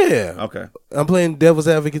 No, yeah. Okay. I'm playing devil's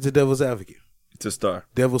advocate to devil's advocate. To star.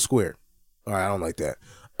 Devil squared. All right, I don't like that.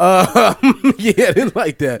 Yeah, I didn't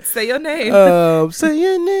like that. Say your name. Say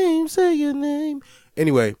your name. Say your name.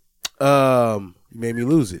 Anyway, you made me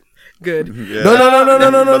lose it. Good. Yeah.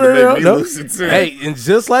 No. Hey, and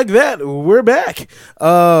just like that, we're back.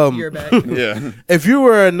 You're back. Yeah. If you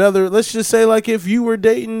were let's just say, like, if you were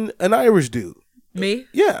dating an Irish dude. Me?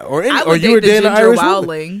 Yeah, or you were dating an Irish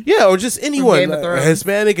woman. Yeah, or just anyone, a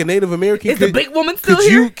Hispanic, a Native American. Is the big woman still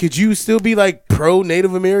here? Could you still be like pro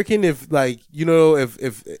Native American if, like,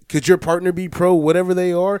 if could your partner be pro whatever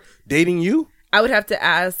they are dating you? I would have to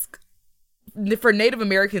ask for Native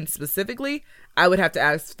Americans specifically. I would have to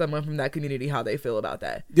ask someone from that community how they feel about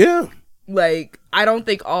that. Yeah. Like, I don't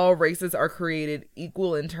think all races are created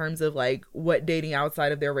equal in terms of like what dating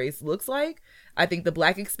outside of their race looks like. I think the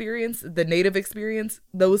black experience, the Native experience,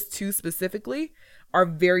 those two specifically are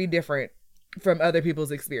very different from other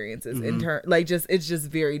people's experiences in turn. Like, it's just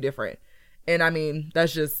very different. And I mean,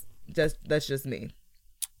 that's just me.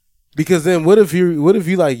 Because then what if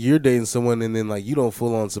you like you're dating someone and then like you don't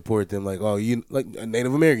full on support them, like, oh, you like a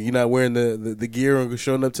Native American, you're not wearing the gear or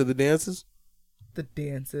showing up to the dances? The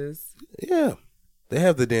dances. Yeah. They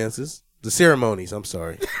have the dances. The ceremonies, I'm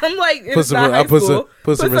sorry. I'm like, it's not high school.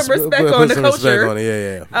 Put some respect on the culture. On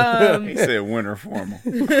it. Yeah. He said winter formal.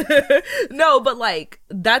 No, but like,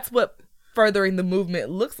 that's what furthering the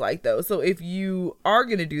movement looks like, though. So if you are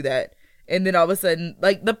going to do that, and then all of a sudden,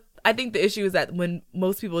 like, I think the issue is that when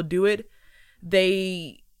most people do it,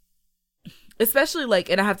 they, especially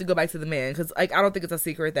like, and I have to go back to the man, because like, I don't think it's a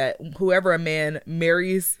secret that whoever a man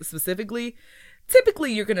marries specifically,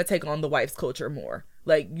 typically you're going to take on the wife's culture more.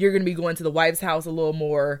 Like, you're going to be going to the wife's house a little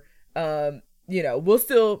more. We'll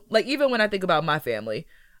still, like, even when I think about my family,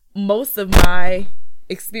 most of my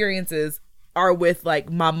experiences are with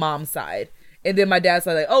like my mom's side. And then my dad's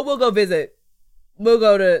side, like, oh, we'll go visit. We'll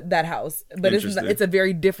go to that house. But it's a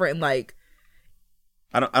very different, like,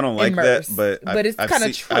 I don't like immerse. that, but it's kind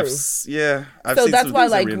of true. I've so seen that's some why,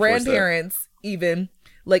 things that like, reinforce grandparents, even,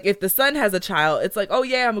 like, if the son has a child, it's like, oh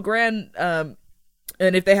yeah, I'm a grand, and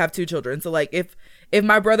if they have two children. So like, if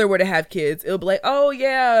my brother were to have kids, it'll be like, oh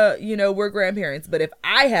yeah, we're grandparents. But if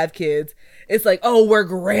I have kids, it's like, oh, we're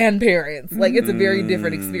grandparents. Like, it's a very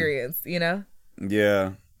different experience,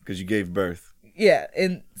 Yeah, because you gave birth. Yeah,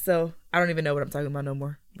 and so I don't even know what I'm talking about no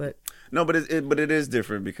more. But no, but it is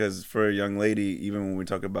different, because for a young lady, even when we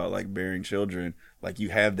talk about like bearing children, like, you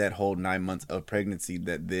have that whole 9 months of pregnancy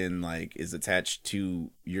that then like is attached to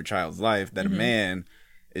your child's life that a man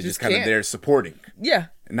is just kind of there supporting. Yeah.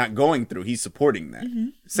 Not going through, he's supporting that.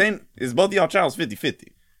 Same is both of y'all child's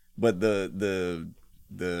 50-50. But the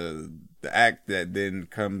act that then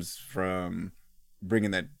comes from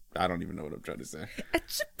bringing that, I don't even know what I'm trying to say.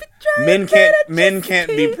 Men can't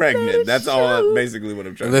be pregnant. That's all basically what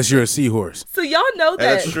I'm trying Unless to say. you're a seahorse. So y'all know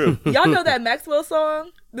that. That's true. Y'all know that Maxwell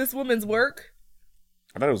song, This Woman's Work?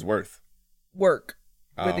 I thought it was Worth. Work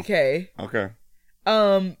with the K. Okay.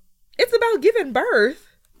 It's about giving birth.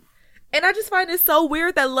 And I just find it so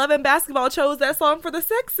weird that Love and Basketball chose that song for the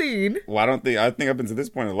sex scene. Well, I think up until this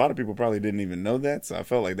point, a lot of people probably didn't even know that. So I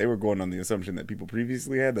felt like they were going on the assumption that people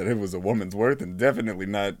previously had, that it was a woman's worth, and definitely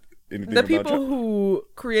not anything The about people who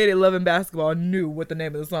created Love and Basketball knew what the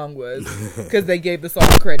name of the song was because they gave the song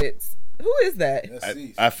credits. Who is that?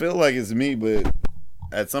 I feel like it's me, but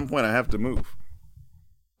at some point I have to move.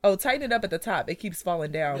 Oh, tighten it up at the top. It keeps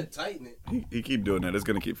falling down. Tighten it. You keep doing that. It's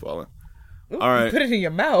going to keep falling. Ooh, all right. Put it in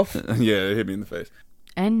your mouth. Yeah, it hit me in the face.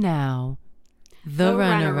 And now, the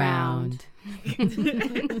runaround.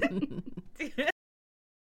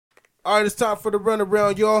 All right, it's time for the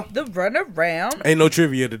runaround, y'all. The runaround. Ain't no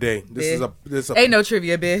trivia today. Ain't no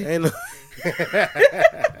trivia, bitch. Ain't no.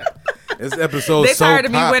 This episode They so tired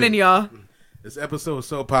of me poppin'. winning, y'all. This episode is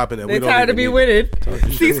so popping that They we don't tired of even me need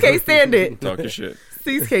winning. Cease can't stand it. Talk your shit.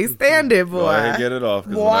 Cease can't stand it, boy. Go ahead, get it off.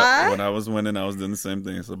 'Cause Why? when I was winning, I was doing the same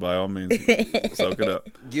thing. So by all means, soak it up.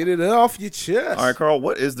 Get it off your chest. All right, Carl,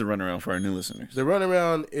 what is the runaround for our new listeners? The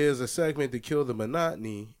runaround is a segment to kill the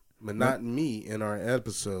monotony in our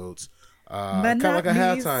episodes. Kind of like a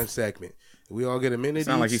halftime segment. We all get a minute.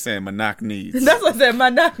 Sound each. like he's saying my knock knees. That's what I said, my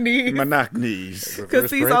knock knees. My knock knees. Because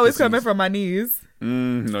Cease always coming from my knees.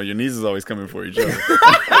 No, your knees is always coming for each other.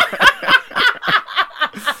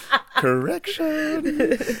 Correction.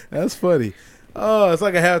 That's funny. Oh, it's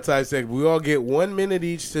like a halftime segment. We all get 1 minute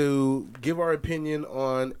each to give our opinion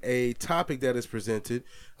on a topic that is presented.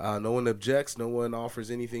 No one objects. No one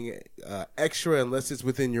offers anything extra unless it's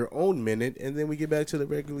within your own minute. And then we get back to the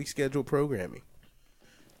regularly scheduled programming.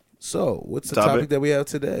 So, what's the topic that we have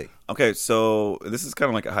today? Okay, so this is kind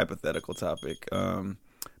of like a hypothetical topic.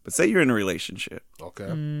 But say you're in a relationship. Okay.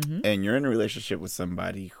 And you're in a relationship with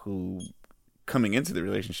somebody who, coming into the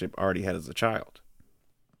relationship, already has a child.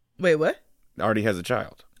 Wait, what? Already has a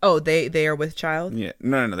child. Oh, they are with child? Yeah.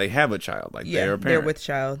 No. They have a child. Like, they're a parent. They're with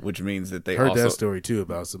child. Which means that they Heard also... that story, too,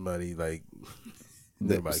 about somebody, like...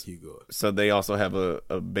 Everybody keep going. So they also have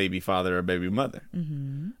a baby father or baby mother,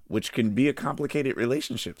 which can be a complicated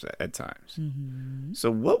relationships at times. So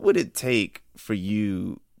what would it take for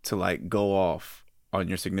you to, like, go off on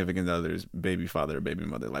your significant other's baby father or baby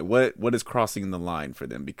mother? Like, what is crossing the line for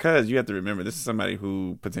them? Because you have to remember, this is somebody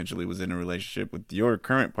who potentially was in a relationship with your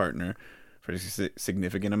current partner for a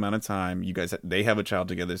significant amount of time. You guys, they have a child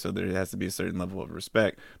together, so there has to be a certain level of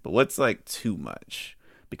respect. But what's, like, too much?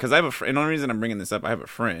 Because I have a friend, and the only reason I'm bringing this up, I have a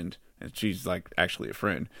friend, and she's, like, actually a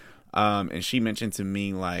friend. And she mentioned to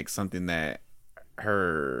me, like, something that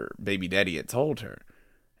her baby daddy had told her.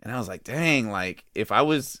 And I was like, dang, like if I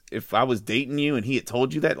was dating you and he had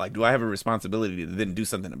told you that, like, do I have a responsibility to then do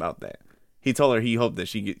something about that? He told her he hoped that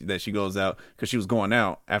she goes out because she was going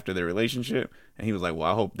out after their relationship, and he was like,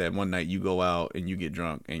 well, I hope that one night you go out and you get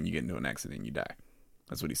drunk and you get into an accident and you die.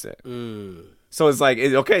 That's what he said. So it's like,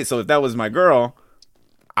 okay, so if that was my girl,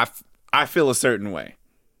 I feel a certain way,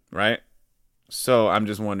 right? So I'm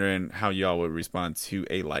just wondering how y'all would respond to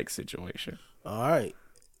a like situation. All right.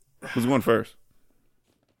 Who's going first?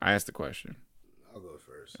 I asked the question. I'll go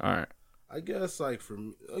first. All right. I guess like for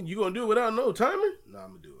me, you gonna do it without no timer? No,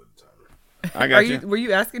 I'm gonna do it with a timer. I got you. Were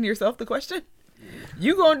you asking yourself the question?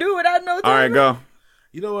 You gonna do it without no time? All right, go.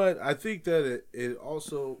 You know what? I think that it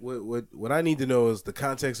also what I need to know is the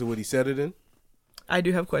context of what he said it in. I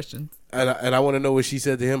do have questions. And I want to know what she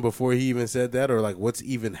said to him before he even said that, or like what's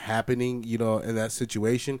even happening, you know, in that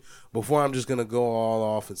situation before I'm just going to go all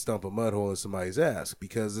off and stump a mud hole in somebody's ass.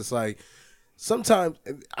 Because it's like sometimes,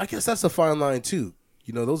 I guess that's a fine line too.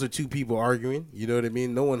 You know, those are two people arguing. You know what I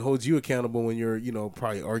mean? No one holds you accountable when you're, you know,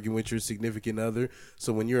 probably arguing with your significant other.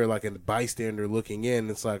 So when you're like a bystander looking in,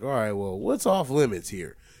 it's like, all right, well, what's off limits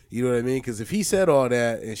here? You know what I mean? Because if he said all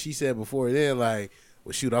that and she said before then, like,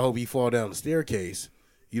 well, shoot, I hope he fall down the staircase.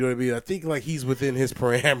 You know what I mean? I think like he's within his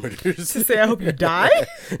parameters. To say, I hope you die?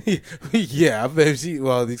 Yeah, I bet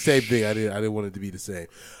well, the same thing. I didn't want it to be the same.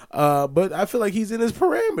 But I feel like he's in his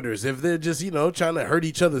parameters. If they're just, you know, trying to hurt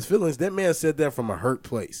each other's feelings, that man said that from a hurt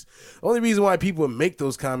place. Only reason why people make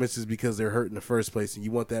those comments is because they're hurt in the first place, and you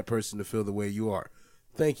want that person to feel the way you are.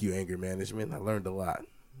 Thank you, anger management. I learned a lot.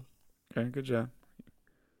 Okay, good job.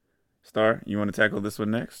 Star, you want to tackle this one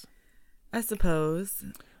next? I suppose.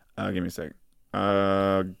 Give me a second.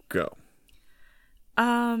 Go.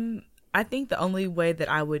 I think the only way that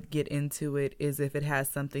I would get into it is if it has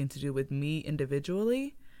something to do with me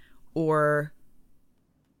individually, or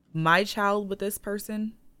my child with this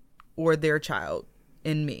person, or their child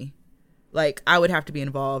in me. Like, I would have to be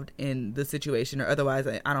involved in the situation, or otherwise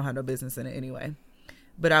I don't have no business in it anyway.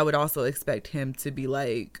 But I would also expect him to be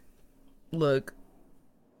like, look,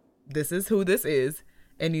 this is who this is,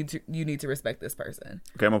 and you need to respect this person.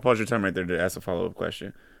 Okay, I'm going to pause your time right there to ask a follow-up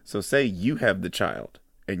question. So say you have the child,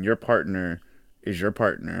 and your partner is your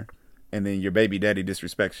partner, and then your baby daddy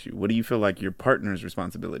disrespects you. What do you feel like your partner's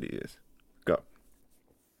responsibility is? Go.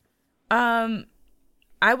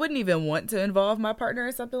 I wouldn't even want to involve my partner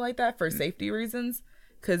in something like that for safety reasons.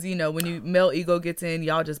 Because, you know, when you male ego gets in,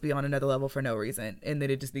 y'all just be on another level for no reason. And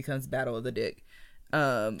then it just becomes battle of the dick.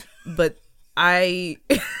 But I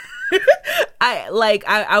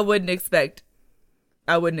wouldn't expect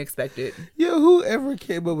it. Yo, whoever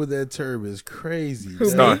came up with that term is crazy.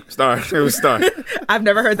 Star. It was Star. I've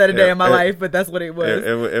never heard that a day in my life, but that's what it was.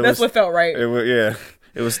 That's what felt right.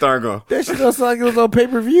 It was Stargo. That shit don't sound like it was on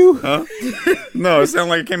pay-per-view. Huh? No, it sounded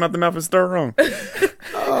like it came out the mouth of Star wrong. It's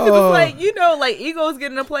like, you know, like egos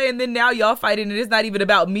getting to play, and then now y'all fighting, and it's not even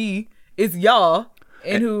about me. It's y'all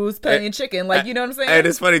and who's playing chicken. Like, you know what I'm saying? And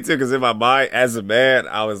it's funny, too, because in my mind, as a man,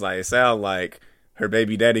 I was like, it sounds like her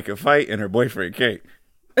baby daddy could fight and her boyfriend can't.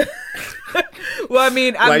 Well, I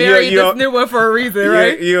mean, I like, married this new one for a reason,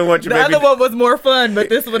 right? You don't want your the baby other one was more fun, but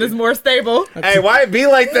this one is more stable. Hey, why it be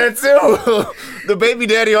like that, too? The baby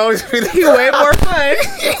daddy always be He way more fun.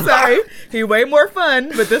 Sorry. He way more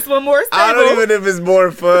fun, but this one more stable. I don't even know if it's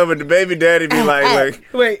more fun, but the baby daddy be like,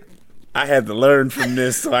 wait. I had to learn from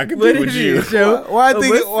this so I could be with you. Why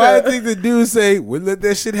I think the dude say, wouldn't let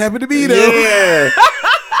that shit happen to me, though? Yeah.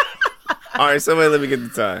 All right, somebody let me get the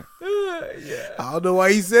time. I don't know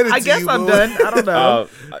why he said it I to guess you, I'm boy. done. I don't know.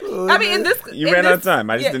 I mean, in this... You ran out of time.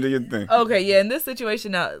 I just didn't do your thing. Okay, yeah, in this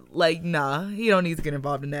situation, nah, he don't need to get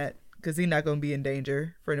involved in that because he's not going to be in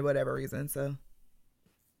danger for whatever reason, so...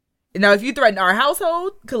 Now, if you threaten our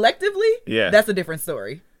household collectively, that's a different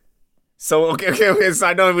story. So, okay, so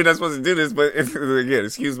I know we're not supposed to do this, but again,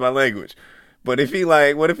 excuse my language. But if he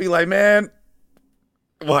like, what if he like, man...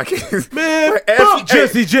 Well, I can't... Man, fuck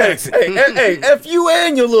Jesse Jackson. Hey, F you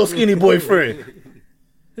and your little skinny boyfriend.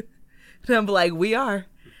 And I'm like, we are.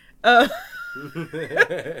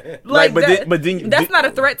 Like, but then that's not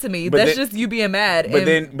a threat to me. That's just you being mad. But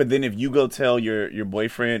then if you go tell your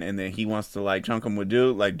boyfriend and then he wants to like chunk him with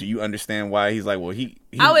dude, like, do you understand why he's like, well, he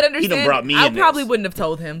I would understand. He done brought me I in probably this. wouldn't have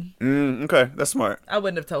told him. Okay, that's smart. I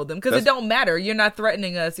wouldn't have told him because it don't matter. You're not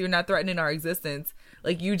threatening us. You're not threatening our existence.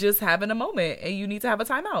 Like, you just having a moment and you need to have a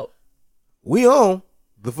timeout. We on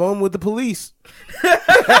the phone with the police.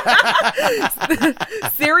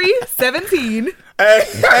 Siri 17. Hey,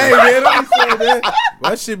 man, don't be saying that.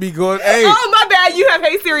 My shit be going. Hey. Oh, my bad. You have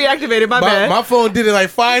Hey Siri activated. My bad. My phone did it like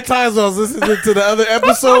 5 times. I was listening to the other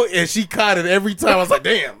episode and she caught it every time. I was like,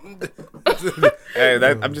 damn. Hey,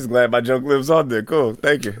 I'm just glad my joke lives on there. Cool.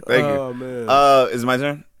 Thank you. Oh man. Is it my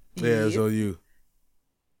turn? Yeah, it's on you.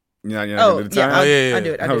 Yeah, yeah. Oh, Give me the time. yeah, I'll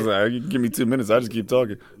do it. I was like, you can give me 2 minutes. I just keep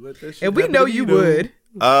talking. And we know you would.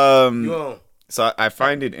 You on. So I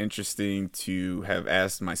find it interesting to have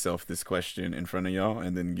asked myself this question in front of y'all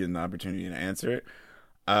and then get an opportunity to answer it.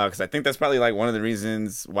 Because I think that's probably like one of the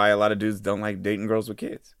reasons why a lot of dudes don't like dating girls with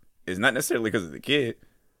kids. It's not necessarily because of the kid.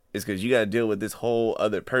 It's because you got to deal with this whole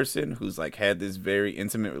other person who's like had this very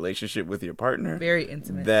intimate relationship with your partner. Very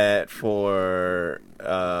intimate. That for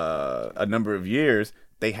a number of years,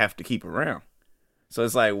 they have to keep around. So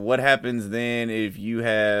it's like, what happens then if you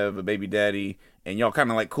have a baby daddy and y'all kind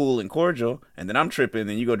of like cool and cordial, and then I'm tripping,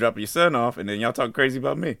 and you go drop your son off, and then y'all talk crazy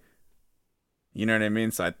about me? You know what I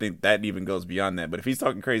mean? So I think that even goes beyond that. But if he's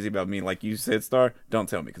talking crazy about me, like you said, Star, don't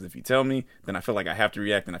tell me. Because if you tell me, then I feel like I have to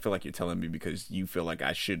react, and I feel like you're telling me because you feel like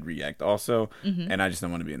I should react also. And I just don't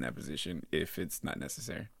want to be in that position if it's not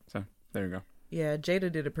necessary. So there you go. Yeah, Jada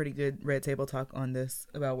did a pretty good Red Table Talk on this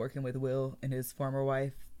about working with Will and his former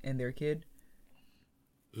wife and their kid.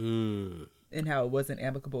 And how it wasn't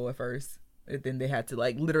amicable at first. And then they had to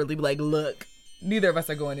like literally be like, look, neither of us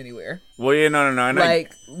are going anywhere. Well, yeah, no. And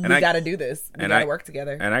like, we got to do this. We got to work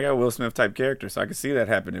together. And I got Will Smith type character, so I could see that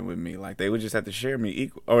happening with me. Like, they would just have to share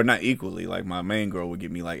me or not equally. Like, my main girl would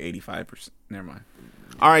give me like 85%. Never mind.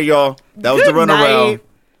 All right, y'all. That was the runaround.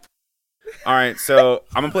 All right, so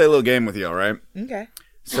I'm going to play a little game with y'all, right? Okay.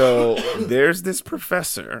 So there's this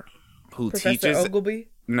professor who Professor Ogilvy?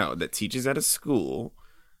 that teaches at a school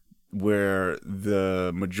where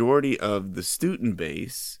the majority of the student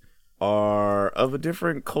base are of a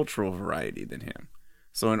different cultural variety than him.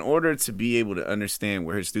 So in order to be able to understand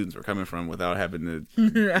where his students were coming from without having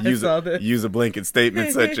to use a blanket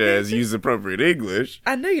statement such as use appropriate English.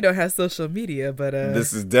 I know you don't have social media, but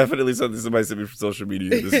this is definitely something somebody sent me from social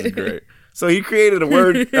media. This is great. So he created a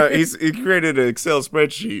word. He created an Excel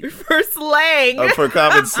spreadsheet for slang, for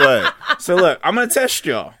common slang. So look, I'm gonna test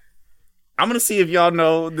y'all. I'm gonna see if y'all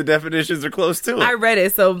know the definitions are close to it. I read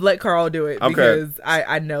it, so let Carl do it because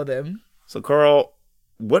I know them. So Carl,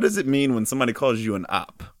 what does it mean when somebody calls you an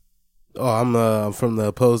op? Oh, I'm from the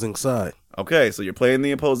opposing side. Okay, so you're playing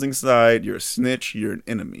the opposing side. You're a snitch. You're an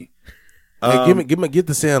enemy. Hey, get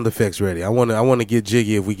the sound effects ready. I want to get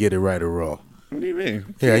jiggy if we get it right or wrong. What do you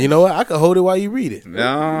mean? Yeah, you know what? I can hold it while you read it.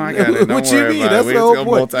 No, I got it. What you mean? That's the whole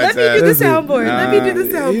point. Let me do the soundboard. Let me do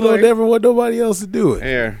the soundboard. You don't never want nobody else to do it.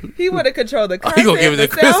 Here. He want to control the content. You gonna give it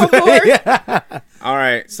the soundboard? All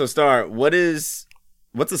right. So, Star,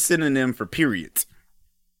 what's a synonym for period?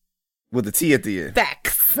 With a T at the end.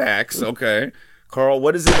 Facts. Okay. Carl,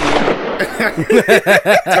 what does it mean?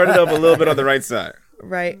 Turn it up a little bit on the right side.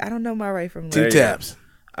 Right. I don't know my right from left. 2 taps.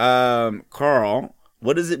 Carl,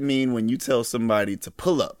 what does it mean when you tell somebody to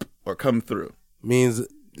pull up or come through? Means,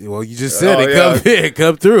 well, you just said it.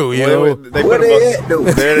 Come through. You know what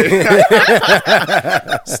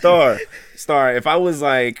Star. If I was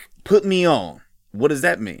like, put me on, what does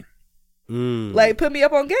that mean? Like put me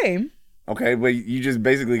up on game. Okay, but you just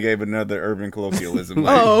basically gave another urban colloquialism.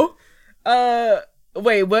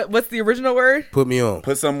 Wait, what's the original word? Put me on.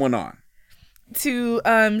 Put someone on. To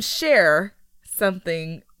share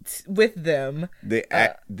something with them. The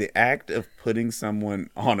act of putting someone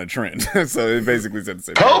on a trend. So it basically said the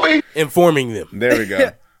same thing. Informing them. There we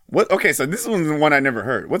go. Okay, so this one's the one I never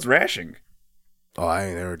heard. What's rashing? Oh, I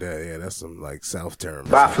ain't heard that. Yeah, that's some like South term.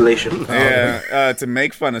 Violation. Yeah, to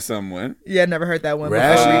make fun of someone. Yeah, never heard that one.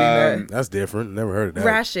 Rashing. That's different. Never heard of that.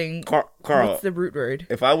 Rashing. Carl, what's the root word?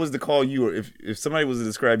 If I was to call you, or if somebody was to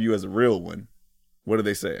describe you as a real one, what are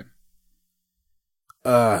they saying?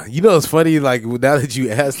 You know, it's funny. Like now that you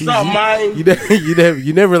asked, you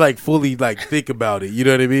never like fully like think about it. You know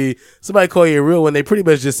what I mean? Somebody call you a real one, they pretty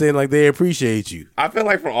much just saying like they appreciate you. I feel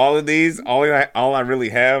like for all of these, all I really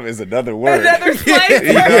have is another word. Another flavor.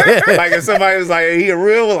 You know? Like if somebody was like, he a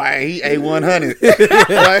real one, like he A100.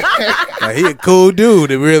 Like, he a cool dude.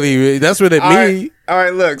 It really that's what it means. All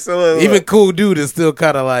right, look. So look. Even cool dude is still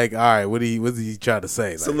kind of like, all right, what's he trying to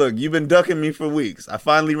say? Like, so look, you've been ducking me for weeks. I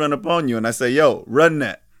finally run up on you and I say, yo, run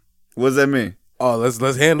that. What does that mean? Oh, let's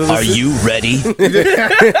handle this. Are you ready?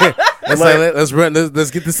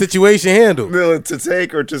 Let's get the situation handled. To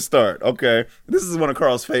take or to start. Okay. This is one of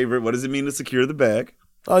Carl's favorite. What does it mean to secure the bag?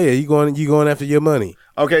 Oh yeah, you going after your money.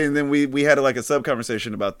 Okay, and then we had like a sub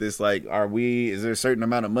conversation about this. Like, is there a certain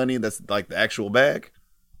amount of money that's like the actual bag?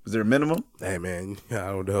 Is there a minimum? Hey man, I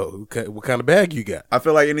don't know. What kind of bag you got? I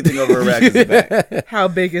feel like anything over a rack is a bag. How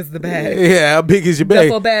big is the bag? Yeah, how big is your bag?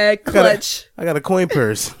 Duffel bag, clutch. I got a coin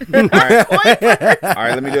purse. All right. All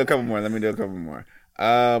right, let me do a couple more.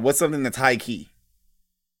 What's something that's high key?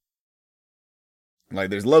 Like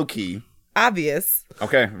there's low key. Obvious.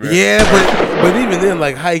 Okay. Yeah, but even then,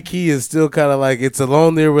 like high key is still kind of like it's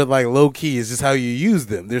along there with like low key. It's just how you use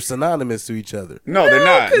them. They're synonymous to each other. No, they're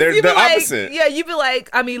not. 'Cause They're you be the like, opposite. Yeah, you be like,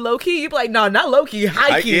 I mean, low key. You be like, no, not low key,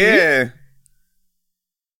 high key. Yeah.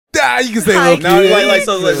 You can say High low key. key. No, like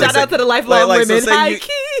so. Shout out to the lifelong women. High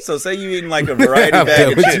key. So say you eating like a variety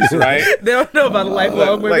bag of chips, right? They don't know about the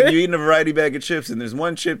lifelong women. Like you eating a variety bag of chips, and there's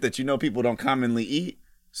one chip that you know people don't commonly eat.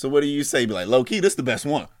 So what do you say? Be like, low key, this the best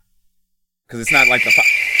one. Because it's not like the.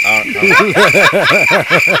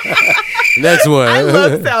 Next one. I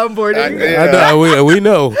love soundboarding. I know. We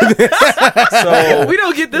know. So We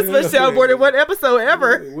don't get this much soundboard in one episode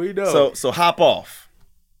ever. We know. so hop off.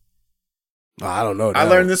 I don't know. I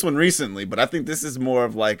learned this one recently, but I think this is more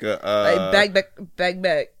of like a Like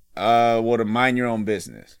back. well, to mind your own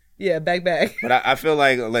business. Yeah, back. But I feel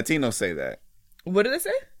like Latinos say that. What did it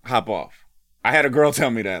say? Hop off. I had a girl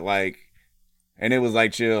tell me that, like, and it was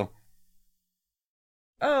like chill.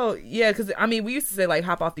 Oh, yeah, because, I mean, we used to say, like,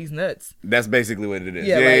 hop off these nuts. That's basically what it is.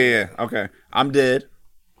 Yeah, Yeah. Okay. I'm dead.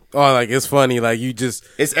 Oh, like it's funny. Like you just.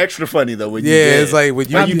 It's extra funny though when you Yeah, dead. it's like when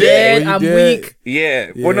you. I'm you dead, when you I'm dead. weak.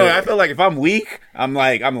 Yeah. Yeah. Well, no, I feel like if I'm weak, I'm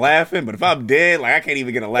laughing, but if I'm dead, like I can't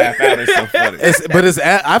even get a laugh out. It's so funny.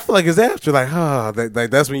 I feel like it's after like,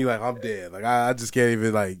 that's when you like I'm dead. Like I just can't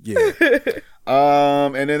even like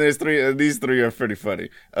And then there's three. These three are pretty funny.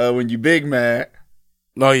 When you big mad.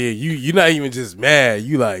 No, yeah, you're not even just mad.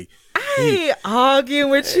 You like. I ain't arguing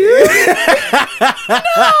with you.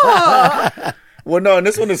 No. Well, no, and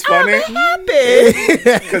this one is funny I'm happy.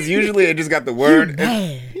 because usually it just got the word.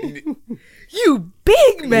 You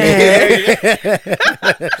big man.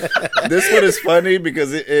 This one is funny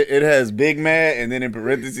because it has big mad, and then in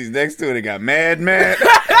parentheses next to it got mad.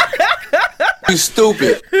 You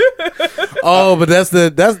stupid. Oh, but that's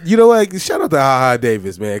you know what? Shout out to Ha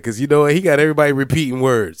Davis, man, because you know what? He got everybody repeating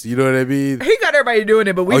words. You know what I mean? He got everybody doing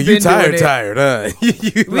it, but we've you been doing it. tired, huh?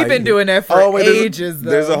 We've been doing that for ages, though.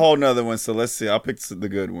 There's a whole nother one, so let's see. I'll pick the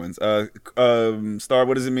good ones. Star,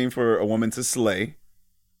 what does it mean for a woman to slay?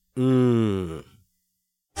 Are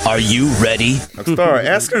you ready? Star,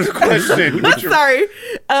 ask her the question. I'm sorry.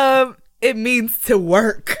 It means to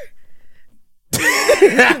work.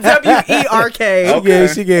 W-E-R-K. Okay.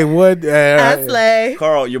 She gave one. I slay.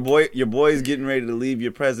 Carl, your boy is getting ready to leave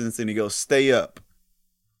your presence, and he goes, "Stay up."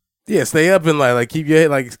 Yeah, stay up and like keep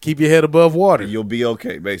your head above water. You'll be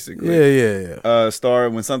okay, basically. Yeah. Star,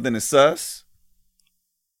 when something is sus,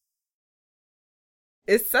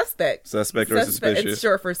 It's suspect. Suspect or suspicious. It's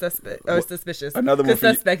short for suspect or suspicious. Another one Because for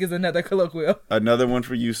you. suspect is another colloquial. Another one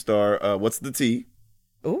for you, Star. What's the T?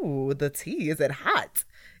 Ooh, the T. Is it hot?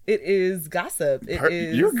 It is gossip.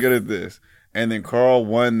 You're good at this. And then Carl,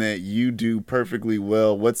 one that you do perfectly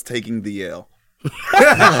well. What's taking the L?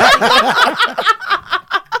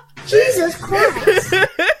 Jesus Christ.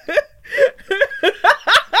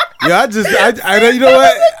 Yeah, I know. You know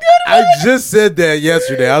what? I just said that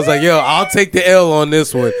yesterday. I was like, "Yo, I'll take the L on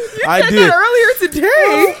this one." I did earlier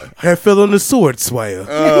today. I fell on the sword, Swire.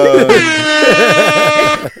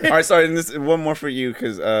 All right, sorry. And this one more for you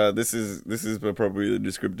because this is appropriately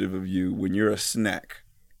descriptive of you. When you're a snack,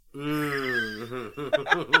 what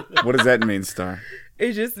does that mean, Star?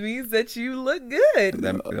 It just means that you look good.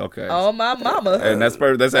 Okay. On my mama. And that's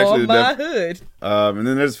perfect. That's actually on my hood. And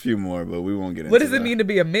then there's a few more, but we won't get into. What does it mean to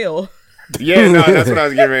be a meal? Yeah, no, that's what I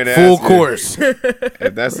was getting ready to Full ask. course.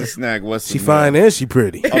 If that's a snack, what's She the fine meal? and she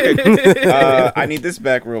pretty. Okay. I need this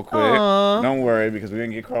back real quick. Aw. Don't worry because we're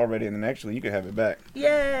gonna get Carl ready, and then actually you can have it back.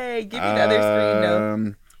 Yay! Give me the other screen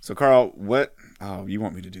though. So Carl, what? Oh, you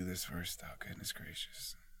want me to do this first? Oh, goodness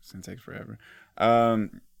gracious! It's gonna take forever.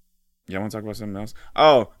 Y'all want to talk about something else?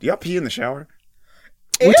 Oh, do y'all pee in the shower?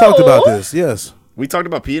 We talked about this. Yes. We talked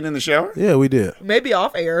about peeing in the shower. Yeah, we did. Maybe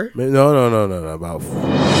off air. No. About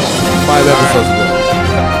 5 episodes ago.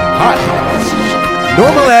 Hot.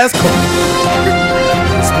 Normal ass Carl.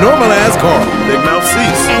 It's normal ass Carl. Big mouth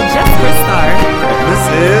seats. And just for Star. This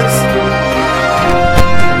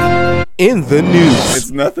is In the news.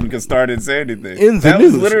 It's nothing because Star didn't say anything. In the that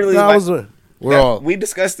news. Was literally That like, was we're all. we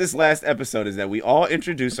discussed this last episode. Is that we all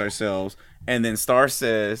introduce ourselves and then Star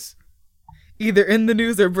says. Either in the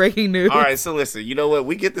news or breaking news. All right, so listen, you know what?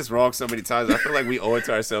 We get this wrong so many times. I feel like we owe it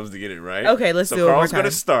to ourselves to get it right. Okay, let's so do it one more Carl's time.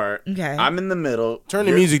 gonna start. Okay. I'm in the middle. Turn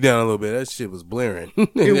the music down a little bit. That shit was blaring.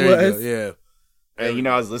 It There you go. was. Yeah. And you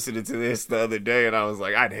know, I was listening to this the other day, and I was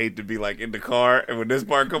like, I'd hate to be like in the car, and when this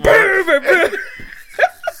part come on,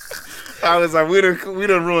 I was like, we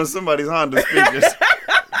done ruined somebody's Honda speakers.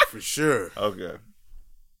 For sure. Okay.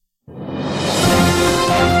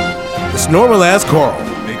 It's normal ass Carl.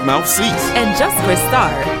 Big mouth seats. And just for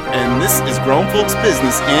Star. And and this is Grown Folks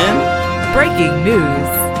Business in Breaking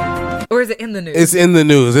news. Or is it in the news? It's in the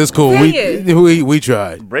news. It's cool. Dang We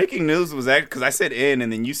tried. Breaking News was actually because I said in,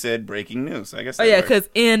 and then you said breaking news. So I guess. Oh yeah, because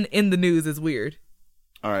in the news is weird.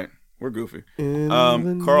 All right, we're goofy.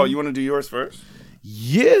 Carl, you want to do yours first?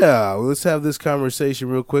 Yeah, let's have this conversation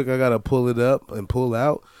real quick. I gotta pull it up and pull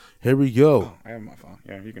out. Here we go. Oh, I have my phone.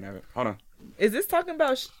 Yeah, you can have it. Hold on. Is this talking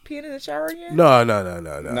about peeing in the shower again? No.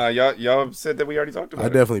 No, y'all said that we already talked about I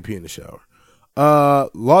it. definitely pee in the shower.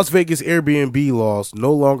 Las Vegas Airbnb laws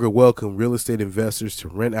no longer welcome real estate investors to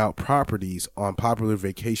rent out properties on popular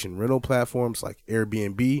vacation rental platforms like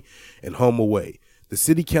Airbnb and HomeAway. The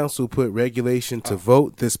city council put regulation to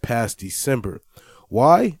vote this past December.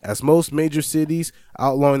 Why? As most major cities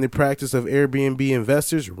outlawing the practice of Airbnb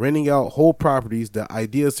investors renting out whole properties, the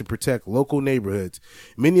idea is to protect local neighborhoods.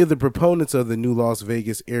 Many of the proponents of the new Las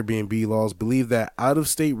Vegas Airbnb laws believe that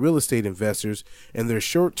out-of-state real estate investors and their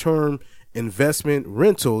short-term investment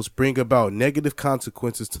rentals bring about negative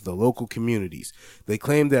consequences to the local communities. They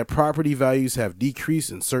claim that property values have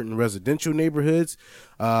decreased in certain residential neighborhoods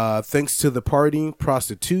thanks to the partying,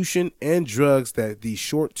 prostitution, and drugs that these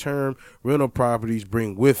short-term rental properties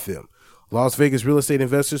bring with them. Las Vegas real estate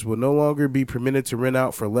investors will no longer be permitted to rent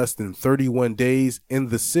out for less than 31 days in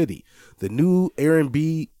the city. The new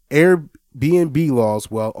Airbnb laws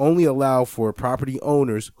will only allow for property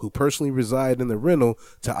owners who personally reside in the rental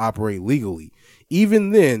to operate legally.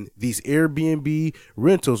 Even then, these Airbnb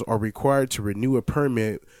rentals are required to renew a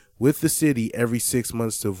permit with the city every 6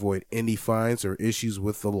 months to avoid any fines or issues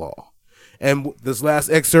with the law. And this last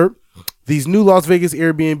excerpt, these new Las Vegas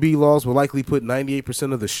Airbnb laws will likely put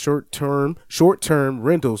 98% of the short-term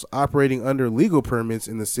rentals operating under legal permits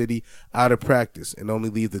in the city out of practice and only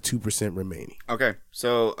leave the 2% remaining. Okay,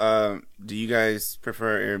 so do you guys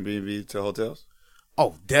prefer Airbnb to hotels?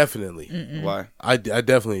 Oh, definitely. Why? I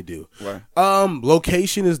definitely do. Why?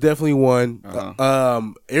 Location is definitely one.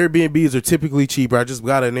 Airbnbs are typically cheaper. I just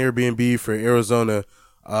got an Airbnb for Arizona.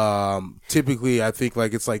 Typically I think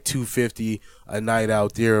like it's like $250 a night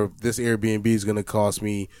out there. This Airbnb is going to cost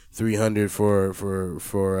me $300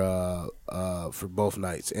 for both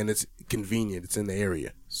nights, and it's convenient. It's in the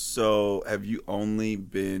area. So have you only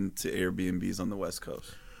been to Airbnbs on the West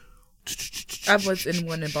Coast? I was in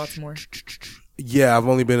one in Baltimore. Yeah, I've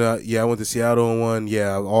only been. I went to Seattle on one.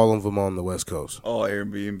 Yeah, all of them on the West Coast. All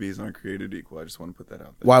Airbnbs aren't created equal. I just want to put that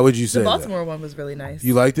out there. Why would you say The Baltimore one was really nice.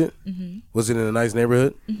 You liked it? Mm-hmm. Was it in a nice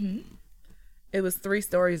neighborhood? Mm-hmm. It was 3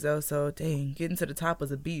 stories though, so dang, getting to the top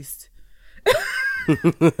was a beast.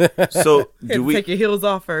 So do we take your heels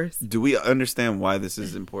off first? Do we understand why this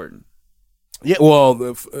is important? Yeah,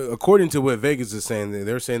 well, according to what Vegas is saying,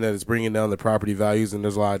 they're saying that it's bringing down the property values, and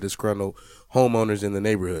there's a lot of disgruntled homeowners in the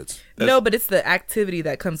neighborhoods. No, but it's the activity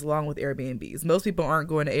that comes along with Airbnbs. Most people aren't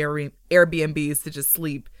going to Airbnbs to just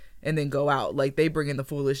sleep and then go out. Like, they bring in the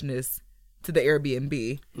foolishness to the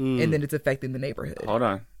Airbnb, and then it's affecting the neighborhood. Hold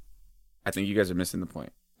on. I think you guys are missing the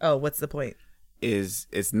point. Oh, what's the point?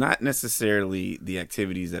 It's not necessarily the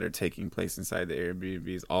activities that are taking place inside the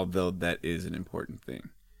Airbnbs, although that is an important thing.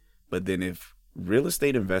 But then if real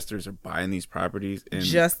estate investors are buying these properties and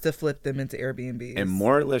just to flip them into Airbnbs and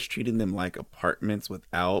more or less treating them like apartments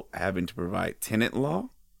without having to provide tenant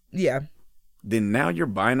law, yeah, then now you're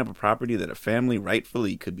buying up a property that a family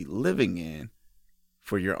rightfully could be living in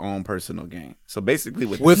for your own personal gain. So basically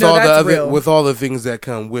with all the things that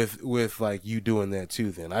come with like you doing that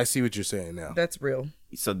too, then I see what you're saying now. That's real.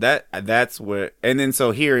 So that's where, and then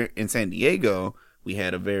so here in San Diego, we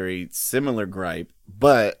had a very similar gripe,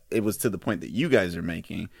 but it was to the point that you guys are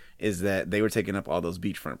making, is that they were taking up all those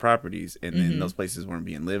beachfront properties, and then those places weren't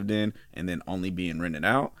being lived in, and then only being rented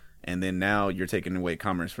out, and then now you're taking away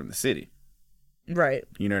commerce from the city. Right.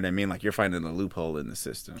 You know what I mean? Like, you're finding a loophole in the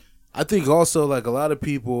system. I think also, like, a lot of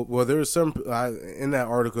people, well, there was some, in that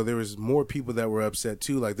article, there was more people that were upset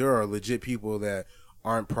too. Like, there are legit people that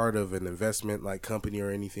aren't part of an investment like company or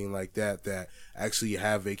anything like that actually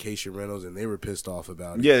have vacation rentals, and they were pissed off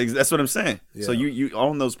about it. Yeah, that's what I'm saying. Yeah. So you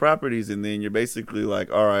own those properties, and then you're basically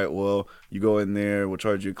like, all right, well, you go in there, we'll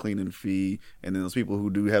charge you a cleaning fee, and then those people who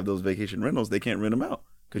do have those vacation rentals, they can't rent them out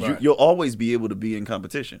because you'll always be able to be in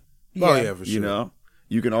competition. Yeah. Oh yeah, for sure. You know,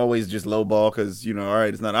 you can always just lowball because all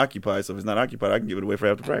right, it's not occupied. So if it's not occupied, I can give it away for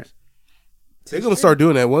half the price. They're gonna start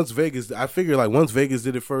doing that once Vegas. I figure like once Vegas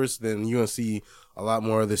did it first, then you're gonna see a lot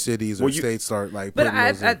more other cities or states start like. But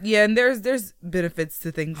and there's benefits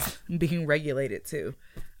to things being regulated too,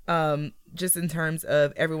 just in terms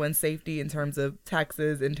of everyone's safety, in terms of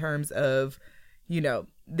taxes, in terms of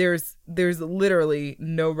there's literally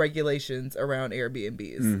no regulations around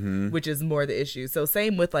Airbnbs, which is more the issue. So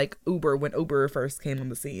same with like Uber, when Uber first came on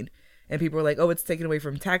the scene. And people were like, oh, it's taken away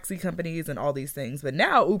from taxi companies and all these things. But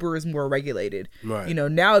now Uber is more regulated. Right. You know,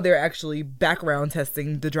 now they're actually background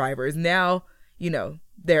testing the drivers. Now, you know,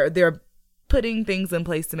 they're putting things in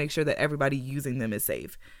place to make sure that everybody using them is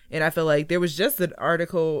safe. And I feel like there was just an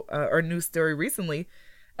article or news story recently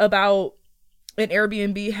about an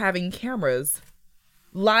Airbnb having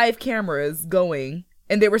live cameras going.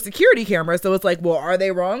 And they were security cameras, so it's like, well, are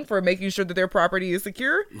they wrong for making sure that their property is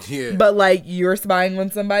secure? Yeah. But like, you're spying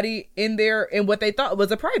on somebody in there in what they thought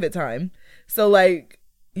was a private time. So like,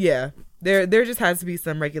 yeah, there just has to be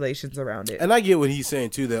some regulations around it. And I get what he's saying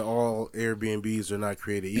too, that all Airbnbs are not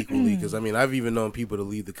created equally. Because I mean, I've even known people to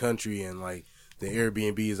leave the country and like the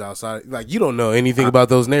Airbnb is outside. Like, you don't know anything about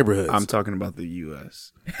those neighborhoods. I'm talking about the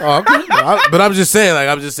U.S. Oh, okay. But I'm just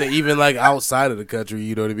saying, even like outside of the country,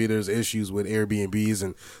 you know what I mean? There's issues with Airbnbs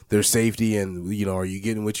and their safety, and you know, are you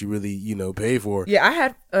getting what you really, you know, pay for? Yeah, I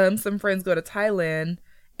had some friends go to Thailand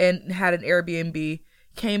and had an Airbnb,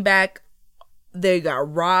 came back, they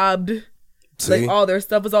got robbed. See? Like all their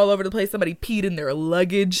stuff was all over the place. Somebody peed in their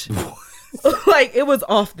luggage. Like it was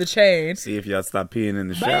off the chain. See if y'all stop peeing in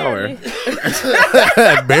the shower.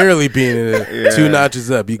 Barely being in it. Yeah. 2 notches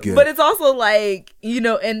up, you good. But it's also like, you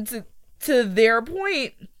know, and to their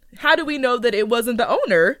point, how do we know that it wasn't the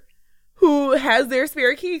owner who has their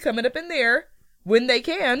spare key coming up in there when they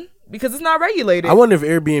can? Because it's not regulated. I wonder if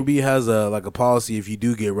Airbnb has a policy if you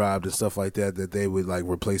do get robbed and stuff like that they would like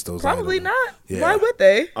replace those. Probably items. not. Yeah. Why would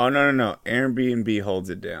they? Oh no! Airbnb holds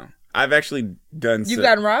it down. I've actually done. You've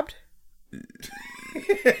gotten robbed?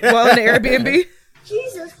 Well, in the Airbnb.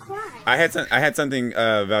 Jesus Christ. I had something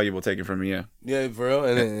valuable taken from me. Yeah, for real.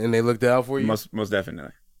 And they looked out for you. Most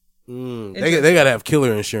definitely. They gotta have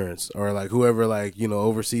killer insurance, or like whoever like, you know,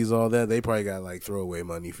 oversees all that. They probably got like throwaway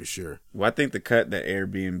money for sure. Well, I think the cut that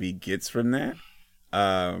Airbnb gets from that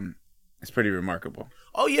is pretty remarkable.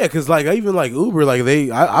 Oh yeah, because like even like Uber, like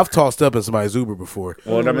I've tossed up in somebody's Uber before.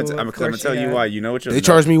 Well, I'm gonna tell you why. You know what? They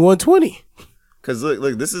charged me $120. Because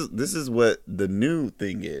look, this is what the new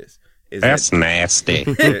thing is. That's nasty.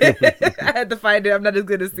 I had to find it. I'm not as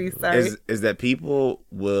good as these. Sorry. Is that people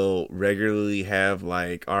will regularly have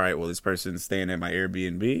like, all right, well, this person's staying at my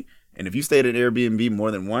Airbnb, and if you stayed at Airbnb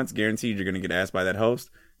more than once, guaranteed you're gonna get asked by that host.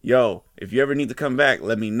 Yo, if you ever need to come back,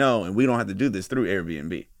 let me know, and we don't have to do this through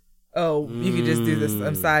Airbnb. Oh, you can just do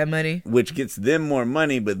this side money, which gets them more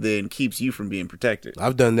money, but then keeps you from being protected.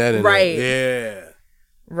 I've done that in right.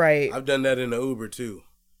 Right. I've done that in the Uber too.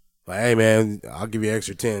 Like, hey man, I'll give you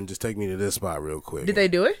extra 10. Just take me to this spot real quick. Did they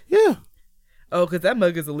do it? Yeah. Oh, because that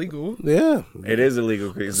mug is illegal. Yeah. It is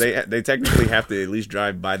illegal because they technically have to at least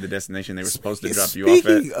drive by the destination they were supposed to drop you off at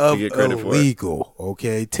to get credit for it. Illegal,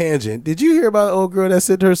 okay. Tangent. Did you hear about the old girl that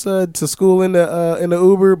sent her son to school in the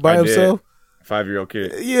Uber by himself? 5-year-old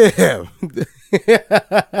kid. Yeah.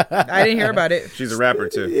 I didn't hear about it. She's a rapper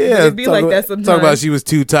too. Yeah. It'd be like that sometimes. Talk about she was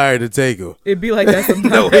too tired to take him. It'd be like that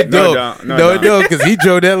sometimes. No, it don't. Because he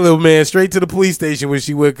drove that little man straight to the police station when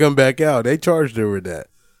she would come back out. They charged her with that.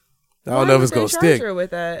 I don't know if it's gonna stick. Her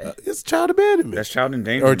with that? It's child abandonment. That's child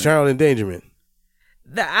endangerment. Or child endangerment.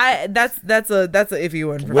 That's a iffy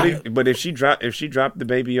one for me. But if she dropped the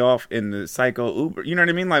baby off in the psycho Uber, you know what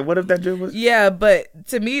I mean? Like, what if that dude was? Yeah, but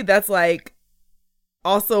to me, that's like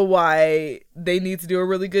also why they need to do a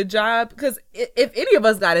really good job. Because if any of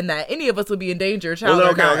us got in that, any of us would be in danger. Child well,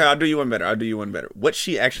 or okay, not. I'll do you one better. What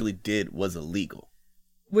she actually did was illegal.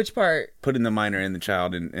 Which part? Putting the minor and the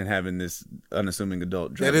child and having this unassuming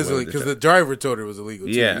adult drive. That is illegal because the driver told her it was illegal.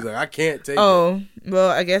 Too. Yeah, he's like, I can't take. Oh, well,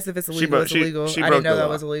 I guess if it's illegal, it's illegal. I didn't know that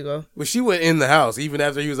was illegal. Well, she went in the house even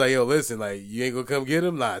after he was like, "Yo, listen, like you ain't gonna come get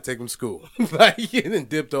him. Nah, take him to school." Like he then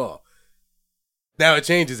dipped off. Now it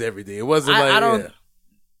changes everything. It wasn't like I don't.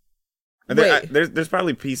 Yeah. There's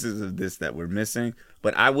probably pieces of this that we're missing,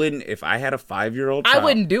 but I wouldn't if I had a 5-year-old child. I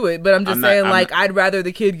wouldn't do it, but I'm just saying, I'd rather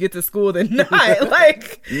the kid get to school than not.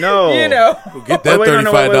 Like, no, you know, get that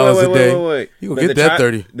 $35 a day. You gonna get that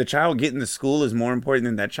 $30. The child getting to school is more important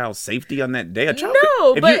than that child's safety on that day. A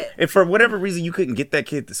child if for whatever reason you couldn't get that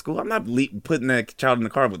kid to school, I'm not putting that child in the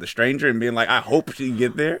car with a stranger and being like, I hope she can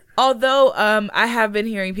get there. Although, I have been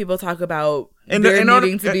hearing people talk about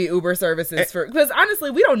needing to be Uber services for, because honestly,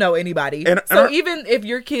 we don't know anybody. So even if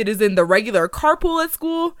your kid is in the regular carpool at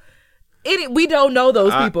school, we don't know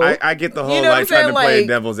those people. I get the whole trying to play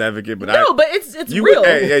devil's advocate, but but it's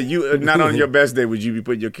real. You not on your best day would you be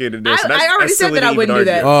putting your kid in there? So I already said that I wouldn't do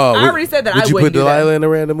that. I already said that I wouldn't do that. Would you put Delilah in a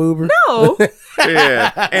random Uber? No.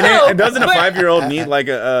 Yeah, and doesn't a 5-year-old need like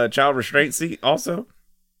a child restraint seat also?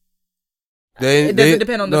 It doesn't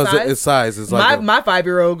depend on the size. It's size. It's like my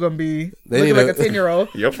 5-year-old gonna be looking like a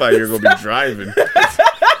 10-year-old. Your 5-year-old gonna be driving.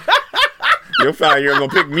 Your 5-year-old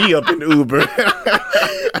gonna pick me up in Uber.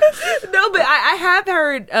 No, but I have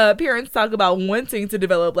heard parents talk about wanting to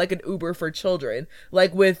develop like an Uber for children,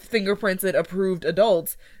 like with fingerprinted approved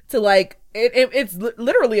adults. To like it's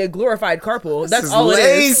literally a glorified carpool. That's all it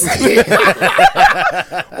is.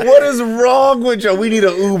 What is wrong with you? We need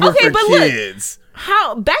an Uber for kids. Look,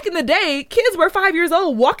 how back in the day, kids were 5 years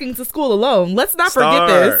old walking to school alone. Let's not forget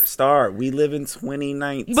this. We live in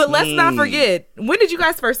 2019. But let's not forget. When did you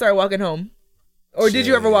guys first start walking home? Or did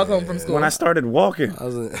you ever walk home from school? When I started walking. I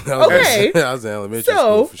was in elementary So,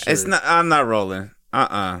 school for sure. It's not. I'm not rolling.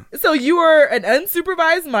 So you were an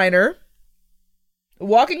unsupervised minor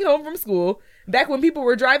walking home from school back when people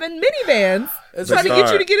were driving minivans trying to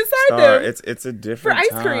get you to get inside them. It's a different for ice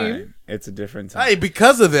time. cream. It's a different time. Hey,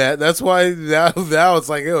 because of that, that's why now it's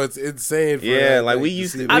like, it's insane. For like we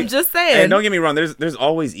used to. I'm just saying. And don't get me wrong. There's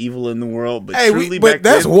always evil in the world, but Hey, back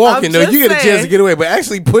that's then, walking though. You get a chance to get away, but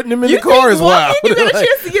actually putting them in the car is wild. You get a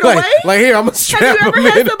chance to get away. Like here, I'm gonna strap Have you them ever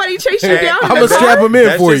had in. somebody chase you down? I'm gonna strap them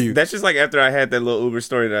in for you. That's just like after I had that little Uber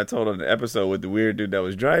story that I told on the episode with the weird dude that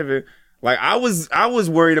was driving. Like I was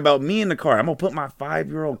worried about me in the car. I'm gonna put my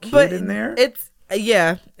 5-year-old kid in there.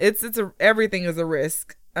 Everything is a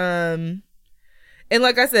risk. And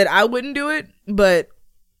like I said, I wouldn't do it, but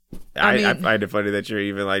I find it funny that you're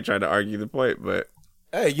even like trying to argue the point, but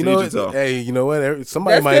hey, you know what?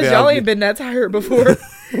 Somebody that's might because y'all ain't been that tired before.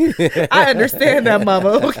 I understand that,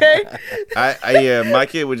 mama. Okay. My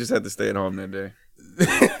kid would just have to stay at home that day.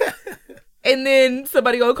 And then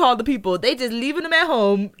somebody gonna call the people. They just leaving them at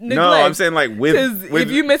home. Neglect. No, I'm saying like because if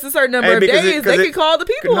you miss a certain number of days, they can call the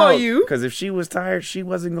people on you. Because if she was tired, she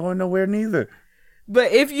wasn't going nowhere neither.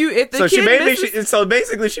 But if the kid so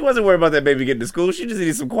basically she wasn't worried about that baby getting to school. She just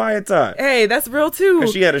needed some quiet time. Hey, that's real too.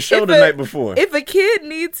 Because she had a show the night before. If a kid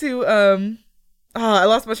needs to I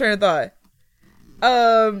lost my train of thought.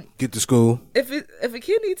 Get to school. If a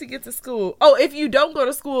kid needs to get to school, if you don't go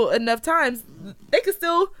to school enough times, they can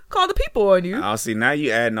still call the people on you. I'll see. Now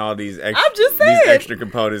you adding all these extra, I'm just saying. these extra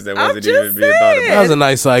components that wasn't even being thought about. That was a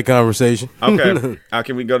nice side conversation. Okay,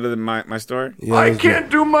 can we go to my story? Yeah, I can't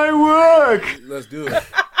do my work. Let's do it.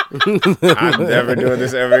 I'm never doing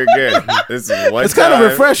this ever again. This is one It's kind of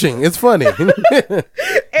refreshing. It's funny.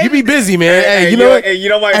 You be busy, man. Hey, you know what? You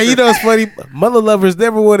know why? You know what's funny? Mother lovers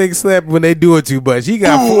never want to accept when they do it too much. He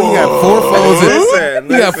got four phones.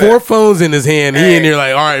 He got 4 phones in his hand. He in there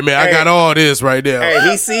like, all right, man, I got all this right now.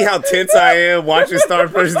 Hey, he see how tense I am watching Star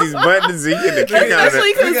push these buttons. He get the kick out of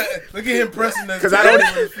it. Look at him pressing that. Because I don't.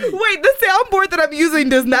 Wait, the soundboard that I'm using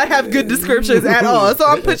does not have good descriptions at all. So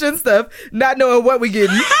I'm pushing stuff, not knowing what we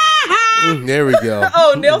getting. There we go.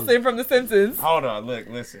 Oh, Nelson from The Simpsons. Hold on,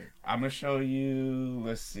 listen. I'm gonna show you.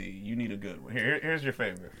 Let's see. You need a good one. Here's your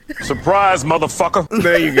favorite. Surprise, motherfucker.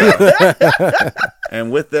 There you go.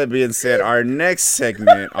 And with that being said, our next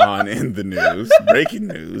segment on In the News, breaking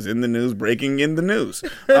news, in the news, breaking in the news.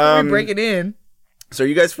 We break it in. So are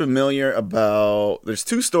you guys familiar about? There's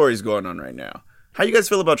 2 stories going on right now. How you guys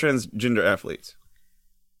feel about transgender athletes?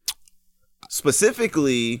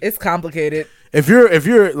 Specifically, it's complicated. If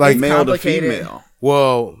you're like male to female.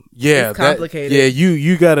 Well, yeah, it's complicated.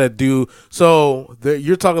 You gotta do. So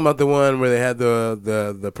you're talking about the one where they had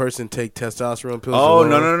the person take testosterone pills. Oh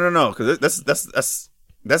no, because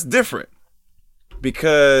that's different.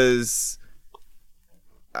 Because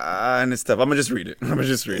and it's tough. I'm gonna just read it.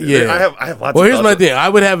 Yeah, I have lots. Well, of here's my thing. I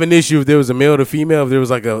would have an issue if there was a male to female. If there was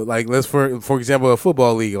let's for example a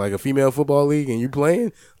football league, like a female football league, and you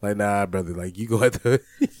playing, like, nah, brother, like you have to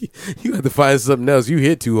find something else. You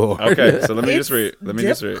hit too hard. Okay, so let me just read.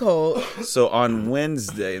 Difficult. So on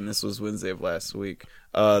Wednesday, and this was Wednesday of last week,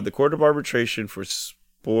 the Court of Arbitration for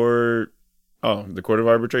Sport. The Court of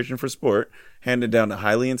Arbitration for Sport handed down a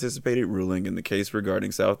highly anticipated ruling in the case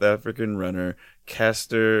regarding South African runner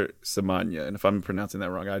Caster Semenya. And if I'm pronouncing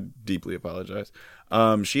that wrong, I deeply apologize.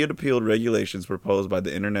 She had appealed regulations proposed by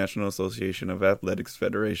the International Association of Athletics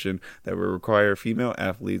Federation that would require female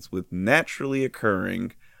athletes with naturally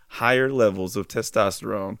occurring higher levels of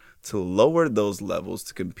testosterone to lower those levels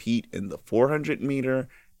to compete in the 400 meter,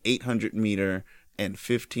 800 meter, and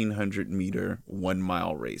 1500 meter 1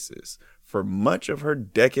 mile races. For much of her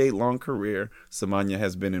decade-long career, Semenya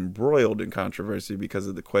has been embroiled in controversy because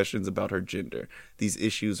of the questions about her gender. These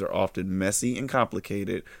issues are often messy and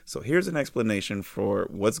complicated, so here's an explanation for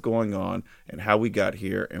what's going on and how we got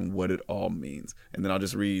here and what it all means. And then I'll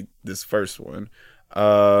just read this first one.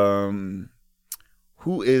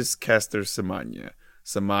 Who is Caster Semenya?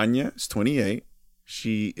 Semenya is 28.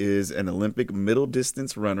 She is an Olympic middle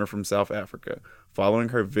distance runner from South Africa. Following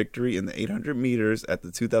her victory in the 800 meters at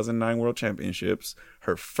the 2009 World Championships,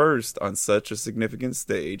 her first on such a significant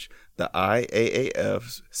stage, the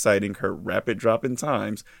IAAF, citing her rapid drop in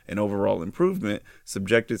times and overall improvement,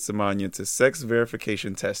 subjected Semenya to sex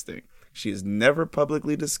verification testing. She has never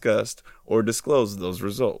publicly discussed or disclosed those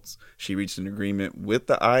results. She reached an agreement with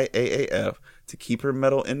the IAAF to keep her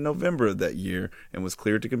medal in November of that year and was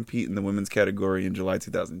cleared to compete in the women's category in July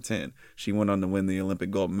 2010. She went on to win the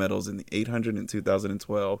Olympic gold medals in the 800 in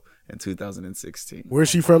 2012 and 2016. Where's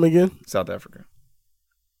she from again? South Africa.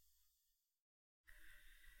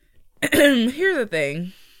 Here's the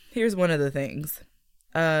thing. Here's one of the things.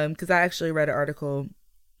 Because I actually read an article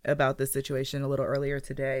about this situation a little earlier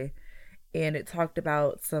today. And it talked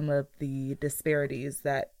about some of the disparities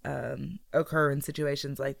that occur in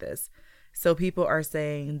situations like this. So people are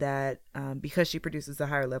saying that because she produces a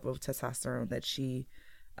higher level of testosterone, that she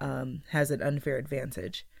has an unfair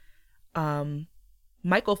advantage.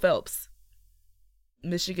 Michael Phelps,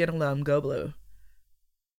 Michigan alum, go Blue.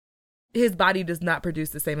 His body does not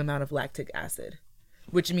produce the same amount of lactic acid,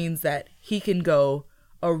 which means that he can go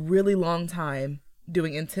a really long time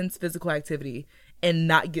doing intense physical activity and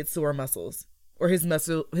not get sore muscles, or his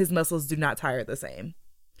muscles do not tire the same.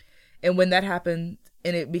 And when that happened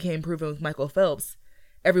and it became proven with Michael Phelps,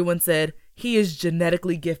 everyone said he is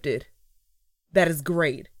genetically gifted. That is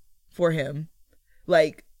great for him.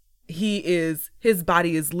 Like, his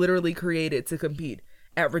body is literally created to compete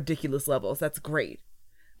at ridiculous levels. That's great.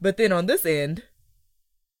 But then on this end,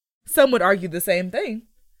 some would argue the same thing,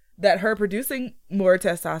 that her producing more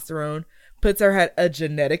testosterone puts her at a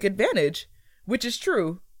genetic advantage, which is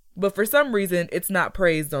true, but for some reason it's not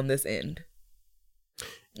praised on this end,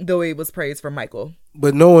 though it was praised for Michael.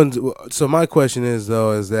 But no one's. So my question is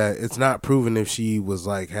though, is that it's not proven if she was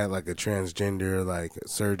like had like a transgender like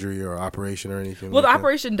surgery or operation or anything. Well, like the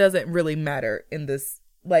operation doesn't really matter in this.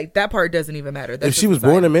 Like, that part doesn't even matter. That's if she was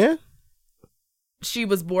born a man, she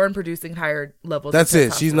was born producing higher levels. That's of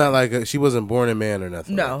it. She's not like she wasn't born a man or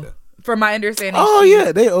nothing. No. Like that. From my understanding. Oh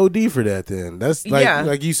yeah, they OD for that. Then that's like Yeah.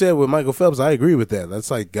 like you said with Michael Phelps. I agree with that. That's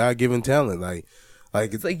like God-given talent. Like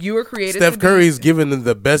It's like you were created. Steph Curry's given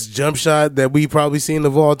the best jump shot that we probably seen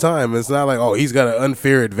of all time. It's not like, oh, he's got an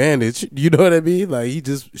unfair advantage. You know what I mean? Like, he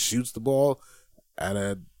just shoots the ball at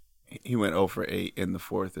a. He went 0 for 8 in the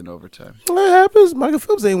fourth in overtime. What happens? Michael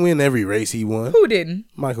Phelps ain't win every race he won. Who didn't?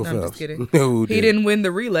 Michael No, Phelps. I'm just kidding. Who He did? didn't win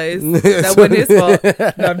the relays. That wasn't his fault.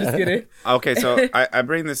 No, I'm just kidding. Okay, so I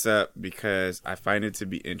bring this up because I find it to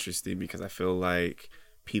be interesting because I feel like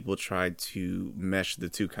people try to mesh the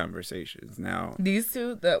two conversations. Now, These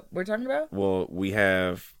two that we're talking about? well, we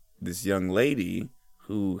have this young lady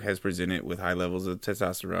who has presented with high levels of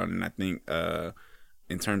testosterone, and I think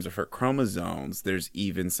in terms of her chromosomes, there's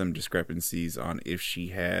even some discrepancies on if she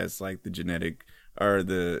has like the genetic or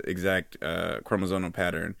the exact chromosomal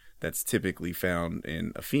pattern that's typically found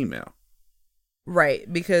in a female.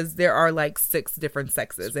 Right, because there are like 6 different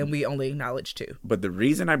sexes and we only acknowledge 2. But the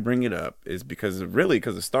reason I bring it up is because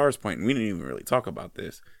of Star's point, and we didn't even really talk about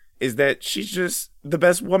this, is that she's just the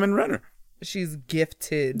best woman runner. She's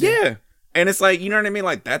gifted. Yeah. And it's like, you know what I mean?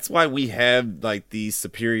 Like, that's why we have like these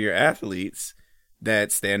superior athletes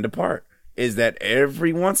that stand apart. Is that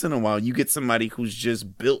every once in a while you get somebody who's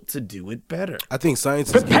just built to do it better. I think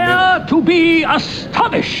science is Prepare to be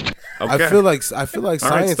astonished. Okay. I feel like All right,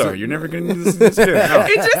 science. Star, you're never going to do this again. No.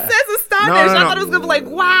 It just says astonished. No. I thought it was going to be like, I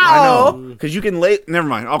wow. know. Because you can never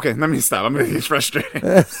mind. Okay, let me stop. I'm going to get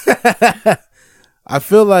frustrated. I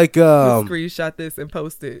feel like Screenshot this and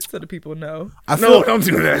post it so the people know. No, don't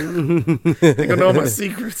do that. They gonna know my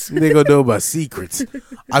secrets. They gonna know my secrets.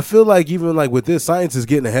 I feel like even like with this, science is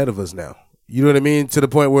getting ahead of us now. You know what I mean? To the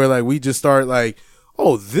point where like we just start like,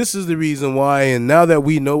 oh, this is the reason why, and now that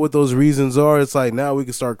we know what those reasons are, it's like now we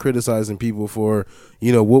can start criticizing people for,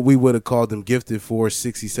 you know, what we would have called them gifted for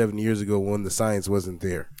 60, 70 years ago when the science wasn't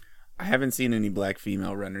there. I haven't seen any black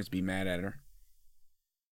female runners be mad at her.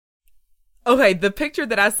 Okay, the picture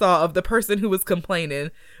that I saw of the person who was complaining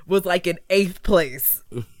was like in 8th place.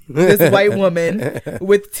 This white woman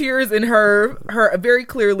with tears in her very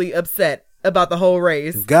clearly upset about the whole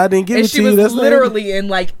race. God didn't give and it she to was you. That's literally in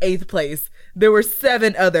like 8th place. There were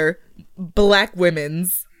 7 other black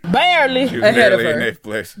women's Barely. She was ahead of barely her. in 8th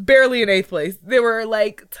place. Barely in 8th place. There were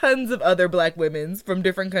like tons of other black women's from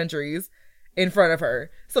different countries in front of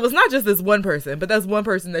her. So it's not just this one person, but that's one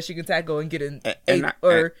person that she can tackle and get in 8th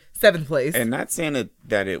or 7th place. And not saying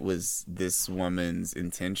that it was this woman's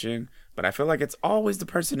intention, but I feel like it's always the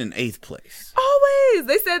person in 8th place. Always. plays.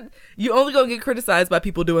 They said you only gonna get criticized by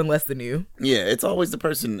people doing less than you. Yeah, it's always the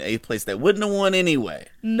person in 8th place that wouldn't have won anyway.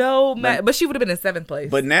 No, but she would have been in 7th place.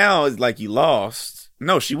 But now it's like you lost.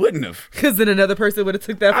 No, she wouldn't have. Because then another person would have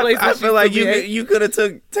took that place. I feel like you could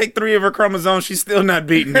have take 3 of her chromosomes. She's still not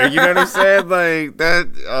beating her. You know what I'm saying? Like that.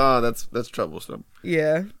 Oh, that's troublesome.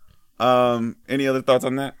 Yeah. Any other thoughts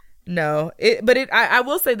on that? No. I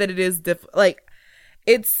will say that it is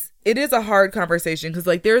it is a hard conversation because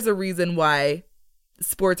like there's a reason why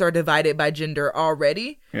sports are divided by gender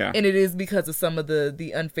already. Yeah. And it is because of some of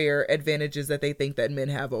the unfair advantages that they think that men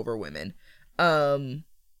have over women.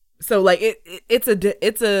 So like it's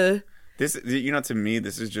a this, you know, to me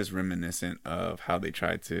this is just reminiscent of how they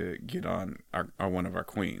tried to get on our one of our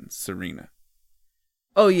queens, Serena.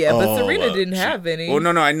 Oh yeah, but Serena didn't have any. Well,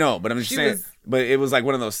 no, I know, but I'm just saying. But it was like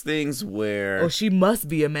one of those things where she must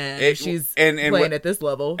be a man if she's playing at this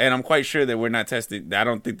level. And I'm quite sure that we're not testing. I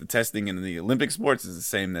don't think the testing in the Olympic sports is the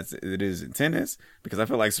same as it is in tennis, because I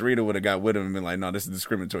feel like Serena would have got with him and been like, "No, this is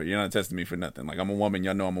discriminatory. You're not testing me for nothing. Like I'm a woman.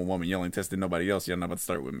 Y'all know I'm a woman. Y'all ain't testing nobody else. Y'all not about to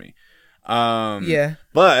start with me." Yeah.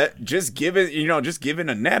 But just given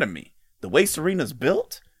anatomy, the way Serena's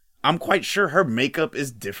built, I'm quite sure her makeup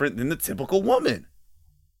is different than the typical woman.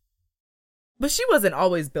 But she wasn't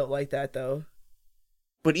always built like that, though.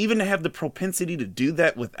 But even to have the propensity to do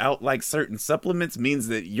that without like certain supplements means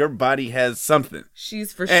that your body has something.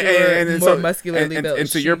 She's for sure more muscularly built. And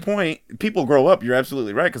to your point, people grow up. You're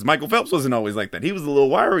absolutely right, because Michael Phelps wasn't always like that. He was a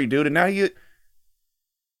little wiry dude, and now he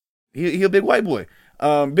a big white boy,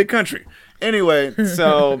 big country. Anyway,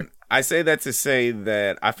 so I say that to say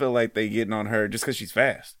that I feel like they getting on her just because she's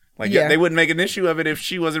fast. Like they wouldn't make an issue of it if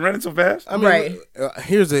she wasn't running so fast. I mean, right.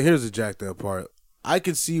 Here's a jacked up part. I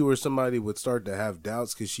could see where somebody would start to have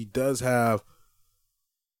doubts because she does have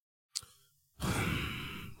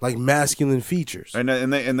like masculine features, and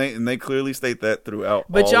they clearly state that throughout.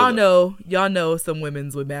 But y'all know some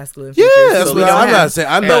women's with masculine features. Yeah, that's what I'm not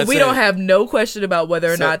saying. But we don't have no question about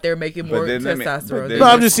whether or not they're making more testosterone. No,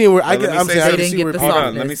 I'm just seeing where I'm saying they didn't get the softness. Hold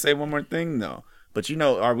on, let me say one more thing though. But you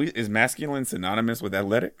know, is masculine synonymous with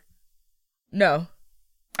athletic? No.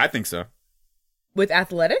 I think so. With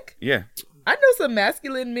athletic? Yeah. I know some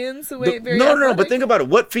masculine men who ain't very athletic. No, but think about it.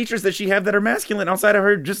 What features does she have that are masculine outside of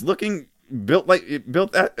her just looking built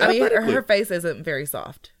athletically? I mean, her face isn't very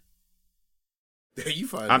soft. You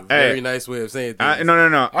find a very nice way of saying things.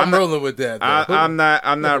 No. I'm rolling with that. I'm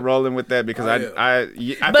not rolling with that because I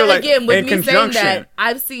feel but like again, with in me conjunction, saying that,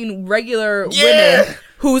 I've seen regular women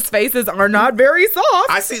whose faces are not very soft.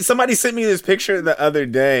 I see somebody sent me this picture the other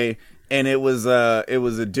day. And it was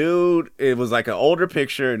a dude. It was like an older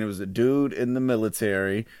picture, and it was a dude in the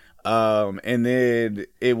military. And then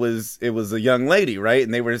it was a young lady, right?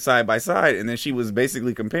 And they were side by side. And then she was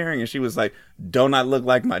basically comparing, and she was like, "Don't I look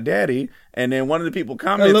like my daddy?" And then one of the people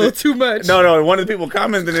commented, "A little too much." No. One of the people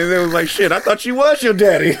commented, and they was like, "Shit, I thought she was your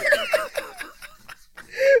daddy."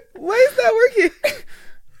 Why is that working?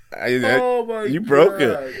 Oh my you broke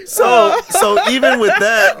God. It. So even with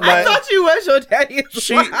that, like, I thought you was your daddy.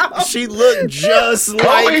 She looked just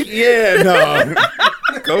like no.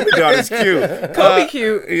 Kobe daughter is cute. Kobe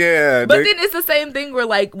cute. Yeah. But then it's the same thing where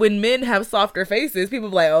like when men have softer faces, people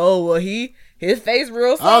be like, "Oh, well his face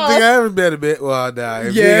real soft." I don't think I ever been a bit. Well,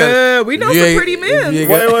 nah. We know some pretty men.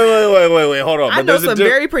 Wait, hold on. I know some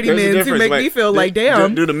very pretty men who make me feel like,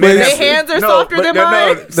 damn, do the men their hands are softer than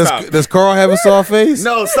mine. Does Carl have a soft face?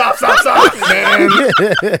 No, stop, man.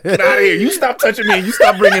 Get out of here. You stop touching me and you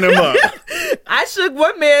stop bringing him up. I shook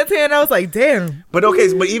one man's hand. I was like, damn. But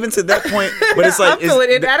even to that point, but it's like I'm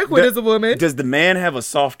feeling inadequate as a woman. Does the man have a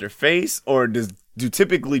softer face, or do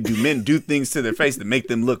men do things to their face that make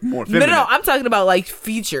them look more feminine? No, I'm talking about like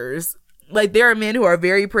features. Like there are men who are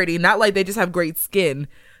very pretty, not like they just have great skin.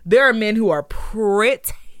 There are men who are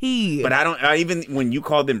pretty. But even when you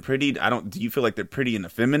call them pretty, do you feel like they're pretty in a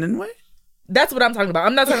feminine way? That's what I'm talking about.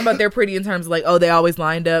 I'm not talking about they're pretty in terms of like, oh, they always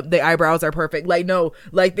lined up, their eyebrows are perfect. Like, no,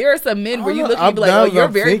 like there are some men where you look and be like, oh, you're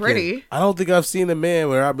very pretty. I don't think I've seen a man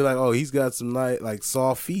where I'd be like, oh, he's got some nice, like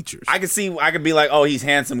soft features. I could be like, oh, he's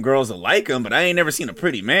handsome, girls will like him, but I ain't never seen a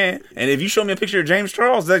pretty man. And if you show me a picture of James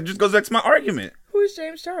Charles, that just goes back to my argument. Who is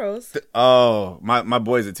James Charles? My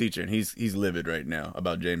boy's a teacher, and he's livid right now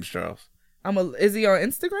about James Charles. Is he on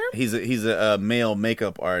Instagram? He's a male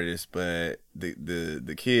makeup artist, but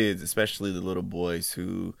the kids, especially the little boys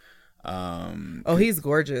who he's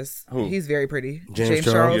gorgeous. Who? He's very pretty. James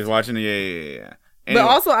Charles. You're watching it? Yeah. Anyway, but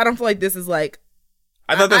also, I don't feel like this is like.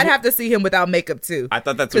 I'd have to see him without makeup too. I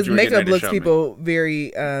thought that's what you were makeup looks to people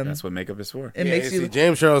very. That's what makeup is for. It makes you.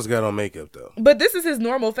 James Charles got on makeup though. But this is his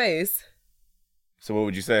normal face. So what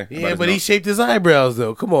would you say? Yeah, but he shaped his eyebrows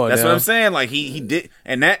though. Come on, That's now. what I'm saying. Like he did,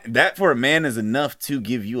 and that for a man is enough to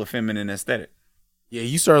give you a feminine aesthetic. Yeah,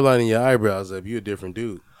 you start lining your eyebrows up, you're a different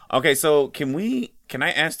dude. Okay, so can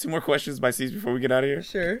I ask 2 more questions by C's before we get out of here?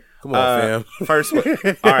 Sure. Come on, fam. First one.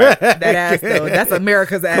 All right. That ass though. That's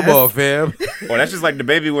America's ass. Come on, fam. Well, that's just like the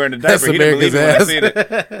baby wearing the diaper. That's He didn't believe America's it when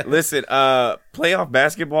I seen it. Listen, playoff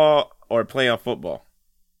basketball or playoff football?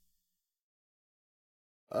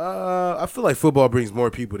 I feel like football brings more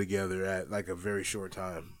people together at like a very short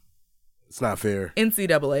time. It's not fair.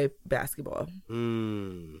 NCAA basketball.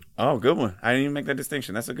 Oh, good one. I didn't even make that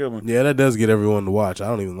distinction. That's a good one. Yeah, that does get everyone to watch. I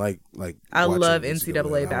don't even like. I watching love NCAA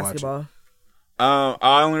I watch basketball.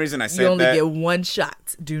 Only reason I You said only that get one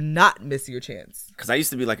shot. Do not miss your chance. because I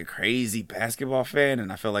used to be like a crazy basketball fan, and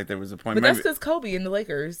I felt like there was a point. But that's because Kobe and the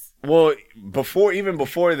Lakers. Well, even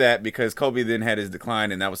before that, because Kobe then had his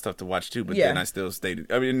decline, and that was tough to watch too. But Yeah. then I still stayed.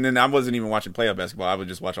 I mean, then I wasn't even watching playoff basketball. I would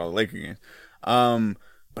just watch all the Laker games.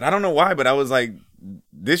 But I don't know why. But I was like,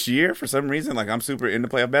 this year for some reason, like I'm super into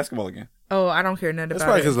playoff basketball again. Oh, I don't care nothing That's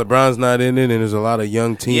about probably it. because LeBron's not in it, and there's a lot of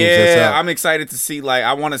young teams. That's Yeah, out. I'm excited to see. Like,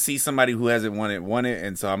 I want to see somebody who hasn't won it,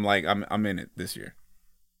 and so I'm like, I'm in it this year.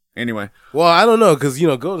 Anyway, Well, I don't know because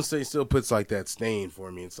Golden State still puts like that stain for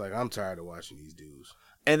me. It's like I'm tired of watching these dudes.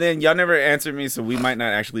 and then y'all never answered me, so we might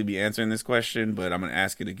not actually be answering this question, but I'm gonna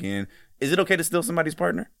ask it again. Is it okay to steal somebody's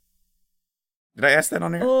partner? Did I ask that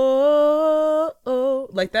on there? Oh,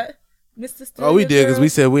 like that, Mr. Oh, we did because we Girl?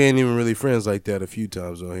 said we ain't even really friends like that a few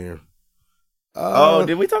times on here. Oh,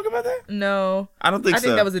 did we talk about that? No, I don't think I so.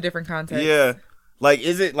 think that was a different context. Yeah. Like,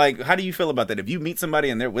 is it like, how do you feel about that? If you meet somebody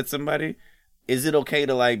and they're with somebody, is it okay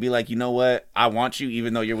to like be like, you know what? I want you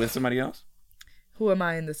even though you're with somebody else? Who am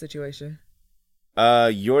I in this situation?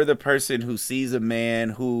 You're the person who sees a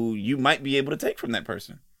man who you might be able to take from that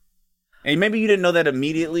person. And maybe you didn't know that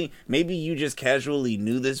immediately. Maybe you just casually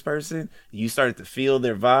knew this person. You started to feel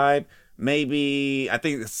their vibe. Maybe, I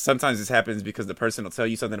think sometimes this happens because the person will tell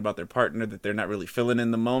you something about their partner that they're not really feeling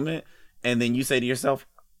in the moment. And then you say to yourself,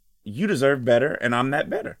 you deserve better and I'm not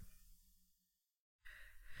better.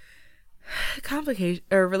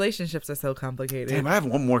 Relationships are so complicated. Damn, I have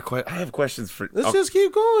one more question. I have questions for... Let's just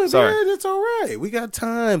keep going, Sorry. man. It's all right. We got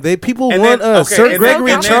time. People And want then- us. okay, Sir and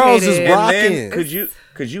Gregory then- Charles is and And rocking. then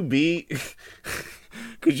could you be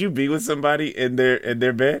could you be with somebody in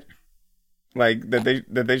their bed? Like that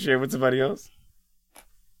they share with somebody else?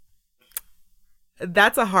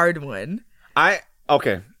 That's a hard one.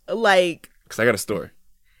 Okay. Like, Cuz I got a story.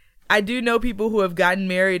 I do know people who have gotten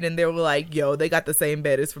married and they were like, yo, they got the same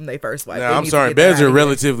bed as from their first wife. Now, They I'm need to sorry. get that Beds out are of here.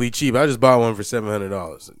 relatively cheap. I just bought one for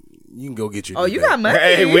 $700. You can go get your. Oh, new you bed. got money.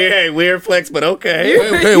 Hey, weird flex, but okay.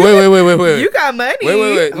 Wait. You got money.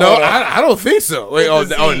 Wait. No, I don't think so. Wait. Oh,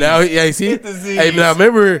 now, yeah. You see? Hit the Z's. Hey, now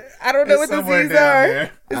remember, I don't know what the somewhere Z's down are.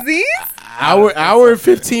 there. Z's? hour and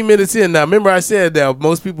 15 minutes in. Now, remember I said that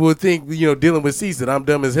most people would think, dealing with Cease that I'm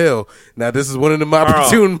dumb as hell. Now, this is one of them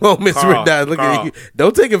opportune moments where now look at you.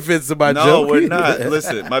 Don't take offense to my No, joke. we're not.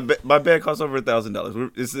 Listen, my bed costs over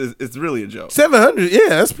 $1,000. It's really a joke. $700. Yeah,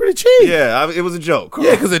 that's pretty cheap. Yeah, it was a joke.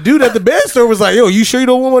 Yeah, because the dude at the bed store was like, "Yo, you sure you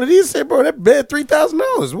don't want one of these?" I said, "Bro, that bed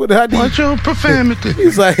 $3,000. What? How do you?" Watch your profanity. He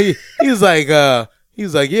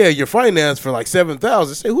was like, "Yeah, you're financed for like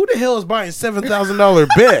 $7,000." Say, who the hell is buying $7,000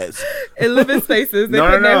 beds? In living spaces. They No,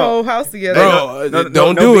 put their no. whole house together. Bro,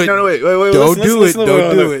 don't do it. No, wait. Don't do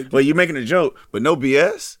it. Wait, you're making a joke, but no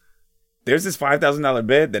BS. There's this $5,000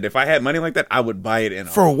 bed that if I had money like that, I would buy it in.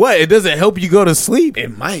 For what? It doesn't help you go to sleep.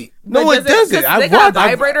 It might. No, But it doesn't. They got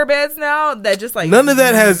vibrator beds now that just like None of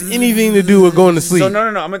that has anything to do with going to sleep. So no.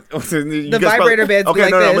 I'm the vibrator beds Okay, be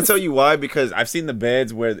like no. I'm gonna this. tell you why, because I've seen the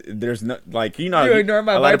beds where there's no like You ignore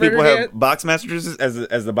my a lot of people vibrator have bed? box mattresses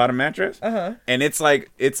as the bottom mattress, and it's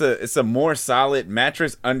like it's a more solid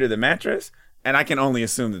mattress under the mattress, and I can only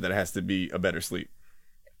assume that has to be a better sleep.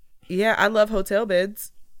 Yeah, I love hotel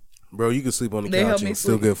beds. Bro, you can sleep on the They help couch me and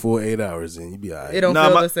still sleep. get full 8 hours and you be all right. It don't No,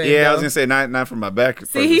 feel the same. yeah, I though. was gonna say not for my back.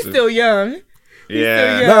 See, he's purposes. still young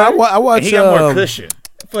Yeah. still No, I And watched. he got more cushion.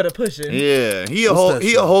 for the pushing. Yeah, he What's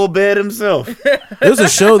that a whole bed himself. There's a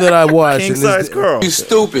show that I watched. King and size Carl.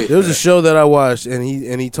 Stupid. There's a show that I watched, and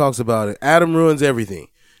he talks about it. Adam ruins everything,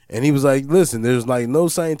 and he was like, "Listen, there's like no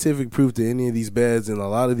scientific proof to any of these beds, and a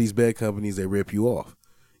lot of these bed companies they rip you off.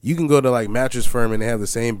 You can go to like Mattress Firm and they have the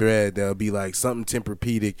same bed that'll be like something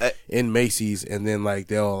Tempur-Pedic in Macy's, and then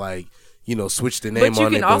they'll switch the name But you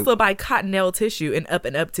on it. can also buy Cottonelle tissue and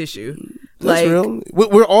up tissue. That's real.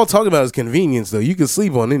 What we're all talking about is convenience, though. You can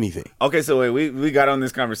sleep on anything. Okay, so wait, we got on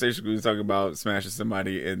this conversation. We were talking about smashing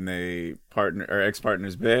somebody in a partner or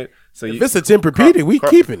ex-partner's bed. So if it's a Tempur-Pedic, we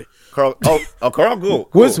keeping it. Carl, Carl, cool.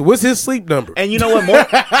 What's his sleep number? And you know what?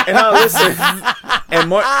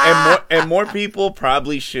 More people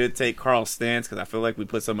probably should take Carl's stance because I feel like we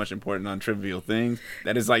put so much importance on trivial things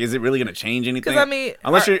that is like, is it really going to change anything? Because I mean,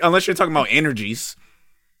 unless you're talking about energies.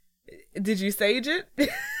 Did you sage it?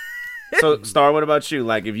 So, Star, what about you?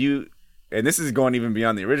 Like, if you, and this is going even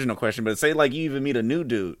beyond the original question, but say like you even meet a new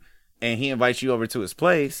dude and he invites you over to his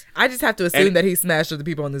place. I just have to assume that he smashed other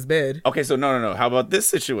people on this bed. Okay, so no. How about this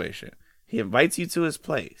situation? He invites you to his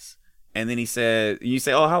place, and then you say,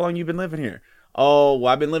 "Oh, how long you been living here?" "Oh,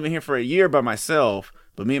 well, I've been living here for a year by myself,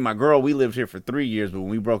 but me and my girl, we lived here for 3 years. But when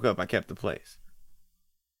we broke up, I kept the place."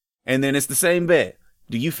 And then it's the same bed.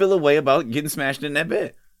 Do you feel a way about getting smashed in that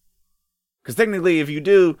bed? Because technically, if you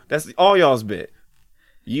do, that's all y'all's bed.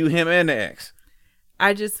 You, him, and the ex.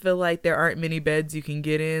 I just feel like there aren't many beds you can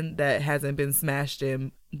get in that hasn't been smashed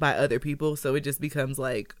in by other people. So it just becomes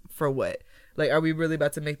like, for what? Like, are we really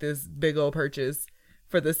about to make this big old purchase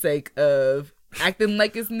for the sake of acting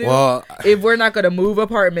like it's new? Well, if we're not going to move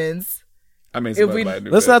apartments. I mean,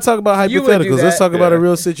 let's not talk about hypotheticals. Let's talk about a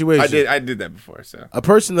real situation. I did that before. So a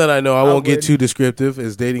person that I know, I won't get too descriptive,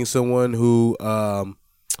 is dating someone who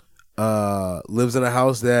lives in a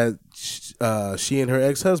house that she and her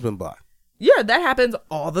ex-husband bought. Yeah, that happens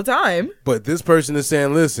all the time. But this person is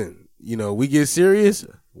saying, listen, we get serious,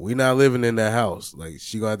 we not living in that house. Like,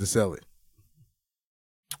 she gonna have to sell it.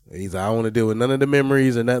 He's like, I don't want to deal with none of the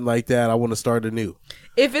memories or nothing like that. I want to start anew.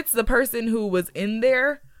 If it's the person who was in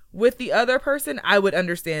there with the other person, I would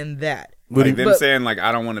understand that. Like them saying, like,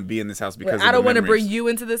 I don't want to be in this house because I don't want to bring you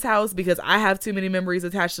into this house because I have too many memories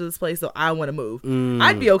attached to this place, so I want to move.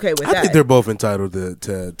 I'd be okay with that. I think they're both entitled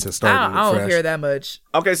to start. I don't care that much.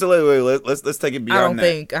 Okay, so wait. Let's take it beyond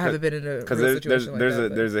that. I haven't been in a real situation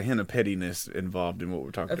there's a hint of pettiness involved in what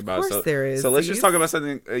we're talking about. Of course there is. So let's just talk about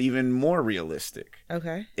something even more realistic.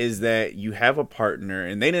 Okay. Is that you have a partner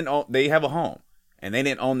and they have a home and they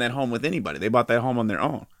didn't own that home with anybody. They bought that home on their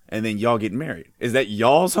own, and then y'all get married. Is that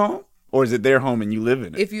y'all's home? Or is it their home and you live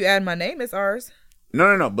in it? If you add my name, it's ours.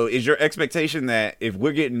 No. But is your expectation that if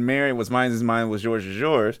we're getting married, what's mine is mine, what's yours is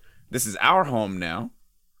yours, this is our home now,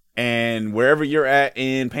 and wherever you're at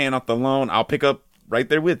in paying off the loan, I'll pick up right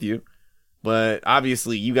there with you. But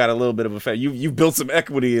obviously, you got a little bit of a fact. You've built some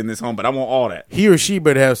equity in this home, but I want all that. He or she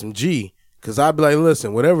better have some G, because I'd be like,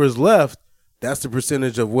 listen, whatever is left, that's the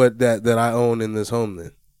percentage of what that I own in this home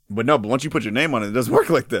then. But once you put your name on it, it doesn't work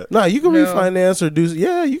like that. No, you can refinance or do.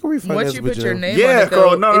 Yeah, you can refinance. Once you put your name on it,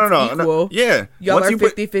 girl, it's equal. Yeah. Y'all once are you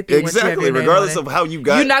 50-50. Exactly, regardless of how you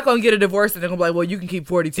got. You're not going to get a divorce and they're going to be like, well, you can keep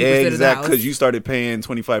 42% of the house. Exactly, because you started paying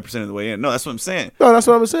 25% of the way in. No, that's what I'm saying. No, that's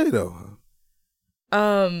what I'm going to say, though.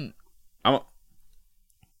 I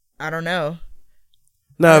don't know.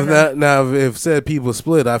 Now, if said people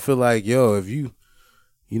split, I feel like, if you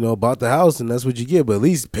bought the house and that's what you get, but at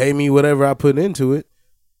least pay me whatever I put into it.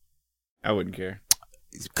 I wouldn't care.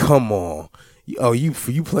 Come on. Oh, you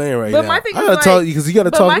playing right now. But my thing I gotta talk because you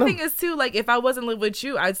gotta talk. But my thing is too, like, if I wasn't living with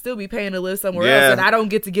you, I'd still be paying to live somewhere else, and I don't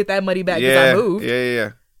get to get that money back because I moved.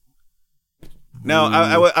 Yeah. No,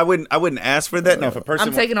 I wouldn't ask for that. No, if a person,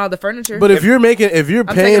 I'm taking all the furniture. But if you're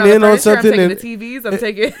paying in on something, I'm taking the TVs. I'm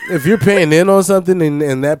taking. If you're paying in on something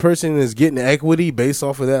and that person is getting equity based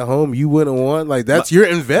off of that home, you wouldn't want you're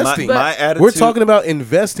investing. My attitude, we're talking about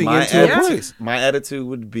investing into a place. My attitude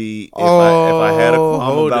would be if I had a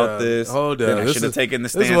qualm about this, then I should have taken the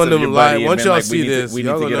stance of your buddy. Once y'all see this, we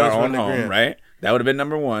need to get our own home, right? That would have been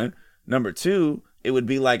number one. Number two. It would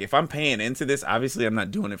be like, if I'm paying into this, obviously I'm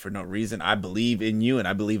not doing it for no reason. I believe in you and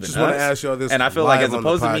I believe in us. Want to ask y'all this, and I feel like as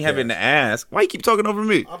opposed to me having to ask, why you keep talking over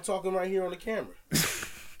me? I'm talking right here on the camera.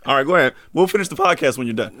 All right, go ahead. We'll finish the podcast when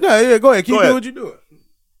you're done. Yeah, go ahead. Keep doing what you're doing.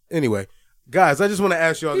 Anyway, guys, I just want to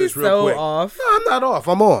ask y'all this real quick. Off. No, I'm not off.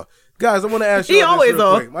 I'm on. Guys, I want to ask y'all this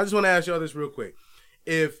real quick. I just want to ask y'all this real quick.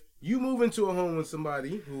 If you move into a home with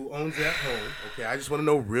somebody who owns that home. Okay, I just want to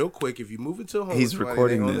know real quick, if you move into a home He's with somebody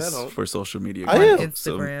recording that this that home, for social media. On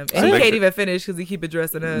Instagram. And he can't even finish because he keep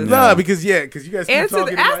addressing us. Nah, because you guys keep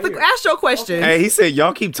talking ask your question. Hey, he said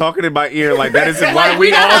y'all keep talking in my ear like that isn't why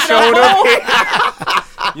we all showed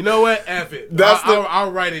up. You know what? F it.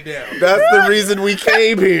 I'll write it down. That's the reason we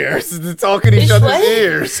came here, to talk in each other's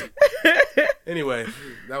ears. Anyway,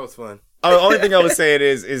 that was fun. The only thing I would say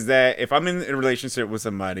is that if I'm in a relationship with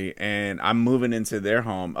somebody and I'm moving into their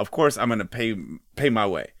home, of course I'm going to pay my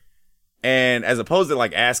way. And as opposed to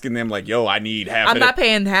like asking them like, yo, I need half. I'm not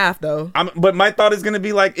paying half though. But my thought is going to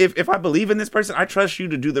be like, if I believe in this person, I trust you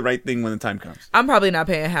to do the right thing when the time comes. I'm probably not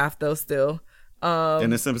paying half though still.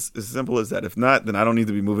 And it's as simple as that. If not, then I don't need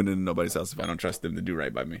to be moving into nobody's house if I don't trust them to do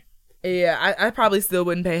right by me. Yeah, I probably still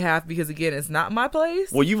wouldn't pay half because again, it's not my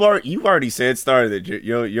place. Well, you've already said, Star, that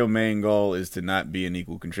your main goal is to not be an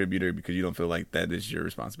equal contributor because you don't feel like that is your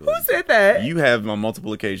responsibility. Who said that? You have on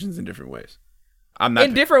multiple occasions in different ways. I'm not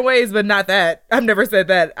in different ways, but not that. I've never said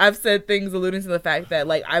that. I've said things alluding to the fact that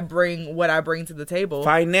like I bring what I bring to the table.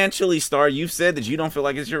 Financially, Star, you've said that you don't feel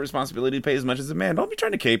like it's your responsibility to pay as much as a man. Don't be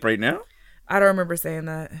trying to cape right now. I don't remember saying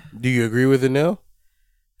that. Do you agree with it now?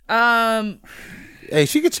 Hey,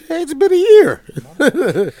 she could change a bit a year.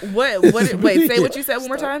 Wait, say what you said one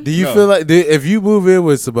more time. Do you feel like if you move in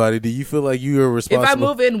with somebody, do you feel like you are responsible? If I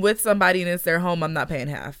move in with somebody and it's their home, I'm not paying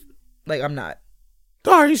half. Like I'm not.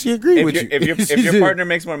 Sorry, she agreed with you. If your partner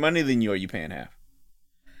makes more money than you, are you paying half?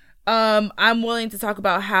 I'm willing to talk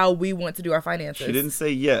about how we want to do our finances. She didn't say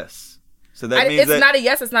yes. So that means it's not a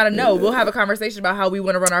yes, it's not a no. We'll have a conversation about how we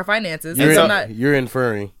want to run our finances. You're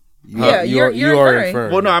inferring. You're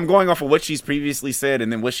inferring. Well, no, I'm going off of what she's previously said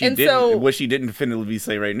and then what she didn't definitively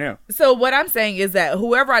say right now. So what I'm saying is that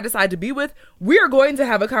whoever I decide to be with, we are going to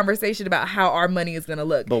have a conversation about how our money is going to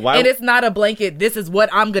look. But why? And it's not a blanket. This is what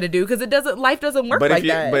I'm going to do because life doesn't work like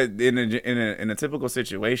that. But in a typical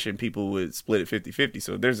situation, people would split it 50-50.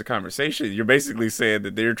 So if there's a conversation, you're basically saying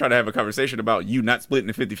that they're trying to have a conversation about you not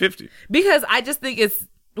splitting it 50-50. Because I just think it's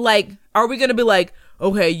like, are we going to be like,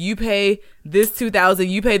 okay, you pay this $2,000,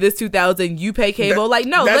 you pay this $2,000, you pay cable?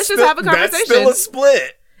 Let's just have a conversation. That's still a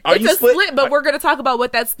split. It's a split, but we're going to talk about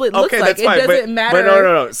what that split looks like. It doesn't matter. But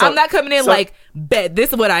no. I'm not coming in bet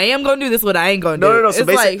this is what I am going to do, this is what I ain't going to do. No. So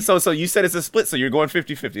basically, so you said it's a split, so you're going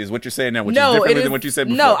 50-50 is what you're saying now, which is different than what you said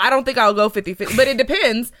before. No, I don't think I'll go 50-50, but it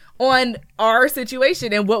depends on our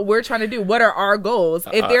situation and what we're trying to do. What are our goals?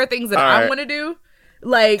 If there are things that I want to do,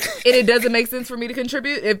 and it doesn't make sense for me to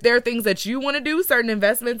contribute. If there are things that you want to do, certain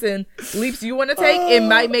investments and leaps you want to take, it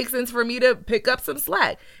might make sense for me to pick up some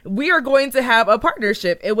slack. We are going to have a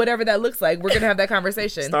partnership, and whatever that looks like, we're going to have that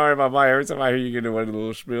conversation. Sorry about my every time I hear you get into one of the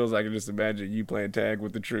little spills, I can just imagine you playing tag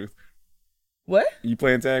with the truth. What? You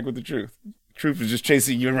playing tag with the truth. Truth is just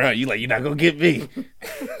chasing you around. You like, you're not gonna get me.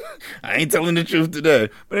 I ain't telling the truth today.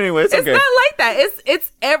 But anyway, it's okay. It's not like that.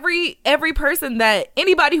 It's every person that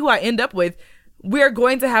anybody who I end up with. We're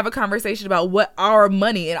going to have a conversation about what our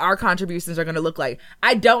money and our contributions are going to look like.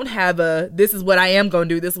 I don't have this is what I am going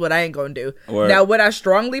to do, this is what I ain't going to do. Word. Now, would I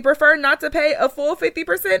strongly prefer not to pay a full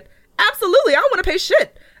 50%? Absolutely. I don't want to pay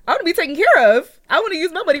shit. I want to be taken care of. I want to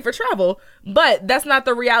use my money for travel. But that's not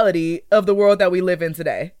the reality of the world that we live in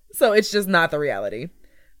today. So it's just not the reality.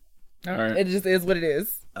 All right. It just is what it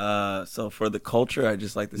is. So for the culture, I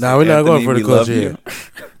just like to say, we're not going for the culture yet.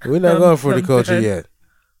 We're not going for the culture yet.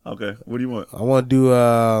 Okay, what do you want? I want to do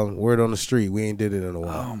word on the street. We ain't did it in a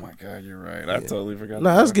while. Oh my god, you're right. I totally forgot.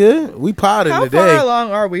 No, that's good. We potted today. How far along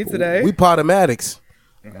are we today? We potomatics.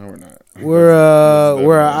 No, we're not.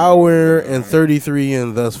 We're an hour and 33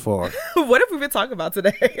 in thus far. What have we been talking about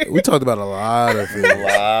today? We talked about a lot of things. A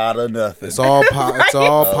lot of nothing. It's all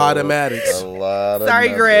potomatics. A lot of Sorry,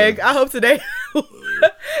 nothing. Greg. I hope today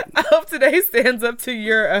stands up to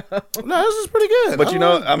your. No, this is pretty good. But I'm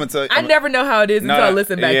gonna tell you, I never know how it is until I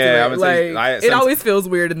listen back to it. It always feels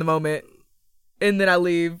weird in the moment, and then I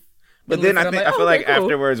leave. But then I feel like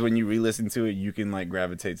afterwards, when you re-listen to it, you can like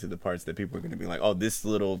gravitate to the parts that people are going to be like, "Oh, this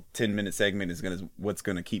little 10-minute segment is what's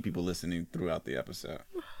going to keep people listening throughout the episode."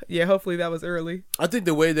 Yeah, hopefully that was early. I think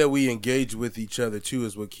the way that we engage with each other too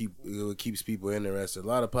is what keeps people interested. A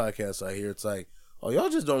lot of podcasts I hear, it's like, oh, y'all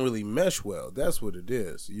just don't really mesh well. That's what it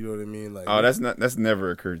is. You know what I mean? Like, oh, that's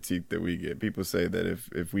never a critique that we get. People say that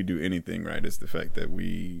if we do anything right, it's the fact that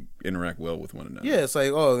we interact well with one another. Yeah, it's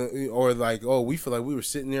like, we feel like we were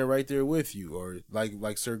sitting there right there with you, or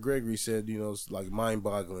like Sir Gregory said, it's like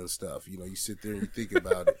mind-boggling stuff. You sit there and you think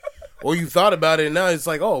about it, or you thought about it, and now it's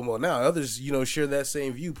like, oh, well, now others, share that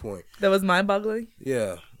same viewpoint. That was mind-boggling.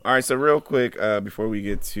 Yeah. All right, so real quick, before we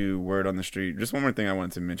get to word on the street, just one more thing I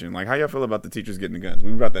wanted to mention. Like, how y'all feel about the teachers getting the guns?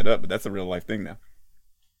 We brought that up, but that's a real life thing now.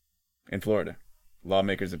 In Florida,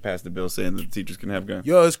 lawmakers have passed a bill saying that the teachers can have guns.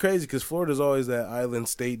 Yo, it's crazy because Florida's always that island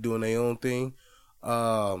state doing their own thing.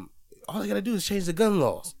 All they gotta do is change the gun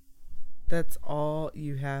laws. That's all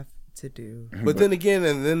you have to do. But then again,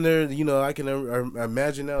 and then there, I can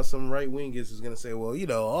imagine now some right wingers is gonna say, well,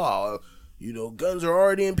 guns are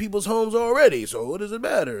already in people's homes already, so what does it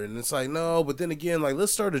matter? And it's like, no, but then again,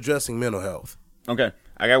 let's start addressing mental health. Okay,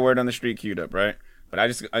 I got word on the street queued up, right? But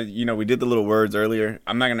we did the little words earlier.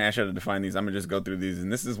 I'm not going to ask you to define these. I'm going to just go through these.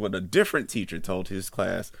 And this is what a different teacher told his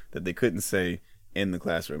class that they couldn't say in the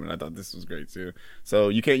classroom. And I thought this was great, too. So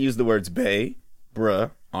you can't use the words bae,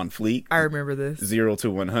 bruh, on fleek. I remember this. 0 to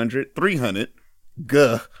 100, 300,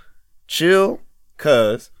 guh, chill,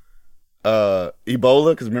 cuz,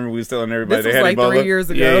 Ebola, because remember we was telling everybody this they had was like Ebola. 3 years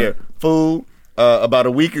ago. Yeah. Food, about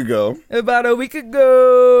a week ago. About a week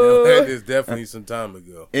ago. That is definitely some time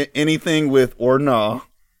ago. Anything with or nah,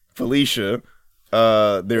 Felicia.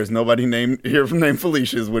 There's nobody named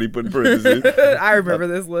Felicia is what he put in parentheses. I remember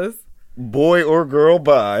this list. Boy or girl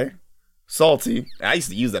by Salty. I used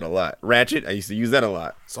to use that a lot. Ratchet. I used to use that a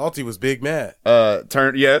lot. Salty was big mad.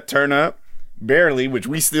 Turn up. Barely, which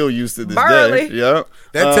we still use to this Barely. day. Yep.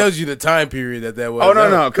 That tells you the time period that was. Oh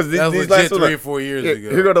no, because that was these legit last 3 or 4 years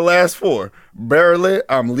ago. Here go the last 4. Barely,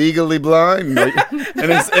 I'm legally blind.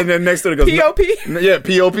 and then next to it goes P.O.P. Yeah,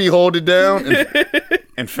 P.O.P. hold it down.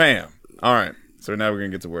 And fam. All right. So now we're gonna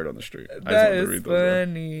get to word on the street. That is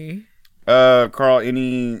funny. Carl,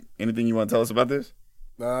 anything you want to tell us about this?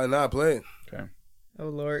 Nah, play it. Okay. Oh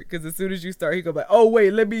Lord, because as soon as you start, he go back. Oh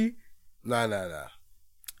wait, let me. Nah.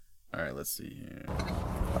 All right, let's see here.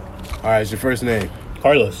 All right, it's your first name.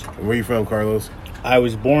 Carlos. Where you from, Carlos? I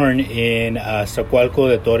was born in Zacualco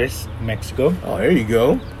de Torres, Mexico. Oh, there you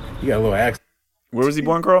go. You got a little accent. Where was he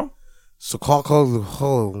born, Carl?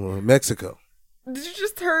 Zacualco, Mexico. Did you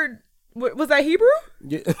just heard? Was that Hebrew?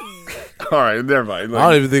 Yeah. All right, never mind. I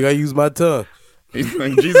don't even think I used my tongue.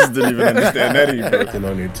 Jesus didn't even understand that either.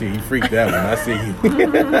 On there too. You freaked out when I see you.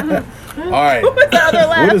 All right. What was the other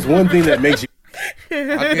laugh? What is one thing that makes you? All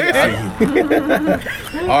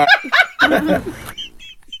right.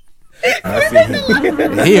 I see.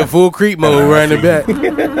 He in full creep mode right in the back. All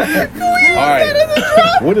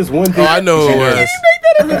right. What is one thing? Oh, I know who it was.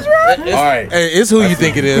 All right. Hey, it's who you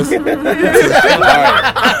think it is. All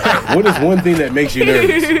right. What is one thing that makes you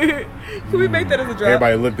nervous? Can we make that as a drop?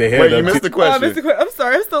 Everybody look their head Wait, up. you missed the question. I'm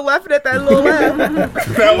sorry. I'm still laughing at that little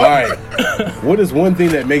laugh. All right. What is one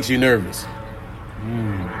thing that makes you nervous?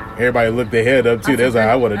 Everybody look their head up too. That's like,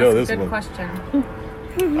 I want to know this one. Question.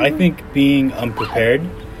 I think being unprepared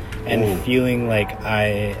and feeling like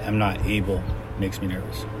I am not able makes me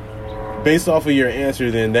nervous. Based off of your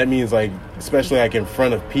answer, then that means like, especially like in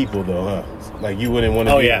front of people, though, huh? Like you wouldn't want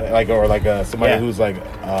to be like, or like somebody who's like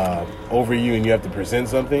over you, and you have to present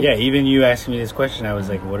something. Yeah, even you asking me this question, I was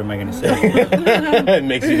like, what am I going to say? It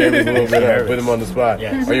makes you nervous a little bit. Put him on the spot.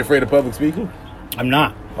 Yes. Are you afraid of public speaking? I'm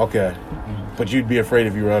not. Okay. But you'd be afraid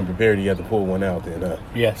if you were unprepared, you had to pull one out then, huh?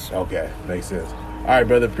 Yes. Okay, makes sense. All right,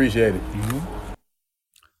 brother, appreciate it. Mm-hmm.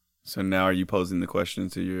 So now are you posing the question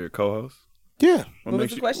to your co-host? Yeah. What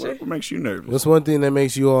was the question? What makes you nervous? What's one thing that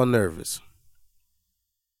makes you all nervous?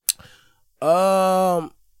 I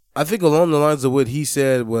think along the lines of what he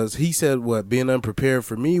said what being unprepared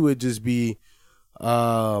for me would just be,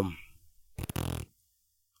 I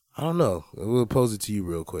don't know. We'll pose it to you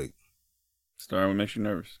real quick. Star, what makes you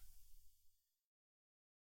nervous?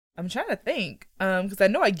 I'm trying to think, because I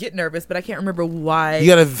know I get nervous, but I can't remember why. You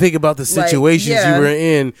got to think about the situations you were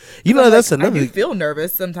in. You know, that's another. I do feel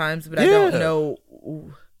nervous sometimes, but I don't know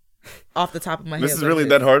off the top of my head. This is really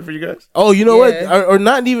that hard for you guys? Oh, you know what? Or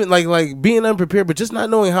not even like being unprepared, but just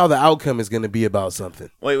not knowing how the outcome is going to be about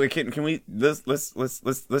something. Wait, can we let's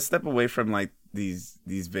step away from like these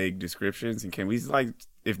vague descriptions, and can we like,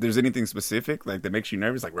 if there's anything specific like that makes you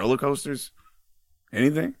nervous, like roller coasters?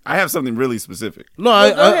 Anything? I have something really specific. No,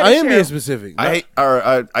 I am being specific. I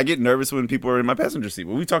get nervous when people are in my passenger seat.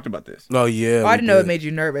 Well, we talked about this. Oh, yeah. Well, I didn't know it made you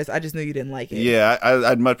nervous. I just knew you didn't like it. Yeah,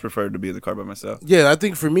 I'd much prefer to be in the car by myself. Yeah, I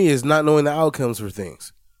think for me, it's not knowing the outcomes for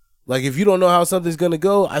things. Like, if you don't know how something's gonna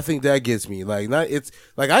go, I think that gets me. Like, it's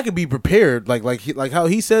like I could be prepared. Like how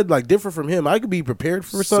he said, like different from him. I could be prepared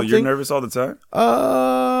for something. So you're nervous all the time?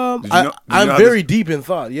 I'm very deep in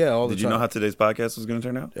thought. Yeah, all the time. Did you know how today's podcast was going to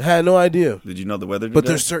turn out? I had no idea. Did you know the weather? But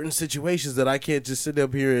there's certain situations that I can't just sit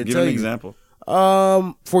up here and give tell an you. Example.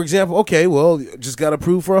 For example, okay, well, just got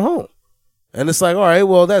approved for a home. And it's like, all right,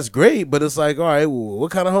 well, that's great. But it's like, all right, well,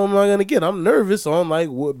 what kind of home am I going to get? I'm nervous on, like,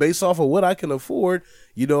 based off of what I can afford,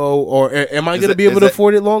 you know, or am I going to be able to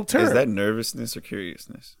afford it long term? Is that nervousness or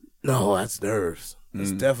curiousness? No, that's nerves.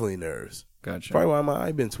 It's definitely nerves. Gotcha. Probably why my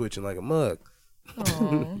eye been twitching like a mug.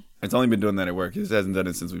 It's only been doing that at work. It hasn't done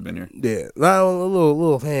it since we've been here. Yeah. A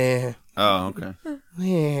little. Oh, okay.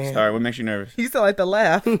 Yeah. Sorry, what makes you nervous? You sound like the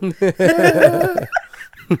laugh. And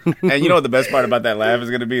you know what the best part about that laugh is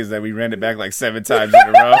going to be is that we ran it back like 7 times in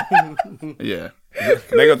a row. Yeah.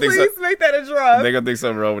 They gonna think Please make that a drop. they gonna think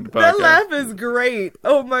something wrong with the podcast. That laugh is great.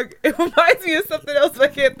 Oh my! It reminds me of something else,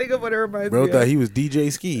 but I can't think of what it reminds Bro me thought of. he was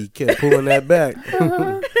DJ Ski. He kept pulling that back.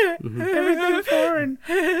 Everything foreign.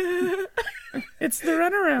 It's the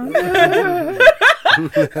runaround.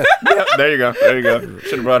 There you go. There you go.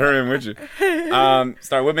 Should have brought her in with you.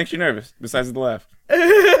 Star, what makes you nervous besides the laugh?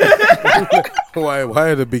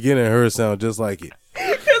 Why at the beginning her sound just like it?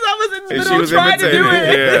 Because I was in the And she middle was trying to do it,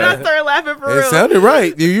 imitating it, and yeah. I started laughing for It real. sounded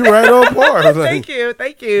right. You right on par. I was like,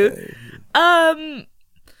 Thank you.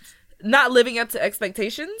 Not living up to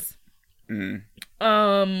expectations.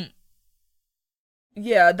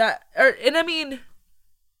 Yeah, that, and I mean,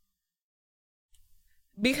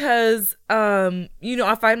 because I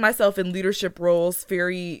find myself in leadership roles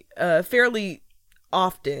fairly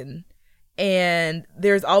often, and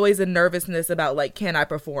there's always a nervousness about, like, can I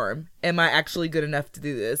perform? Am I actually good enough to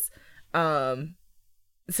do this?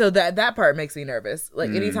 So that part makes me nervous.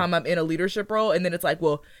 Like, anytime I'm in a leadership role, and then it's like,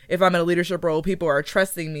 well, if I'm in a leadership role, people are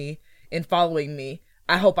trusting me and following me.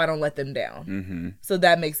 I hope I don't let them down. So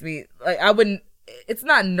that makes me, like, it's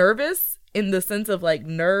not nervous in the sense of, like,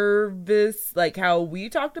 nervous, like how we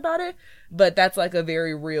talked about it, but that's, like, a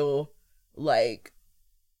very real, like,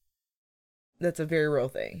 that's a very real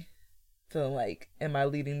thing. So, like, am I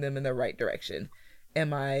leading them in the right direction?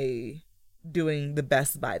 Am I doing the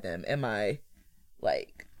best by them? Am I,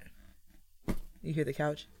 like, you hear the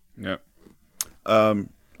couch? Yep. Are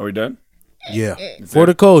we done? yeah, for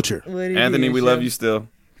the culture. What do you Anthony, do, we Shem? love you still.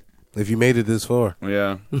 If you made it this far,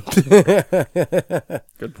 Yeah.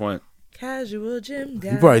 Good point. Casual gym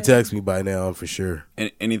guy. you probably text me by now for sure.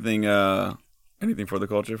 Anything for the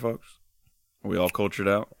culture, folks? Are we all cultured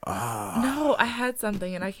out? No, I had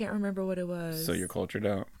something and I can't remember what it was. So you're cultured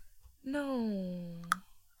out. No.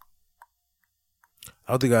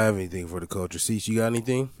 I don't think I have anything for the culture. Cease, you got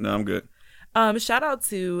anything? No, I'm good. Shout out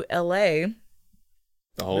to LA.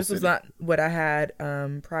 The whole This city. was not what I had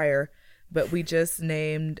prior, but we just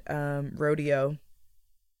named Rodeo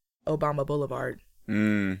Obama Boulevard.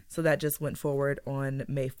 So that just went forward on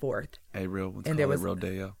May 4th. Hey, real. And there was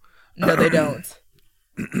Rodeo. No, they don't.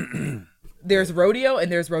 There's Rodeo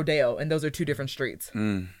and there's Rodeo, and those are two different streets.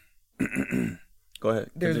 Go ahead.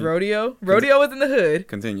 There's Continue. Rodeo. Rodeo is in the hood.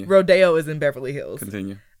 Continue. Rodeo is in Beverly Hills.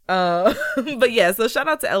 Continue. But yeah, so shout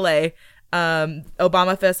out to LA.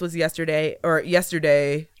 Obama Fest was yesterday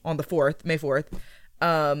on the 4th, May 4th.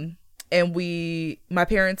 And my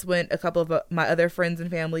parents went, a couple of my other friends and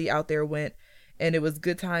family out there went, and it was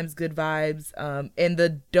good times, good vibes. And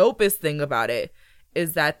the dopest thing about it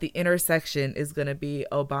is that the intersection is going to be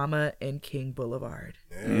Obama and King Boulevard.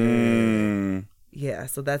 Yeah,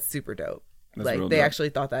 so that's super dope. That's like, real they dope. actually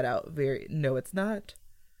thought that out. No, it's not.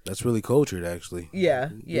 That's really cultured, actually. Yeah.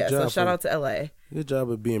 So job shout for- out to LA. Good job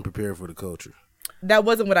of being prepared for the culture. That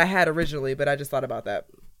wasn't what I had originally, but I just thought about that.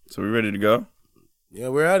 So we ready to go? Yeah,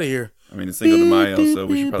 we're out of here. I mean, it's Cinco de Mayo, so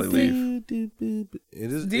we should probably leave. Do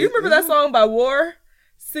you remember that song by War?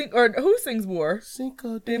 Who sings War?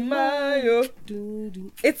 Cinco de Mayo.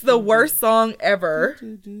 It's the worst song ever. Why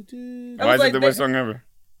is it the worst song ever?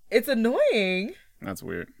 It's annoying. That's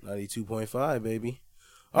weird. 92.5, baby.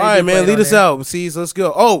 They All right, do play man, it lead on us there. out. See, let's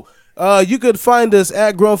go. You could find us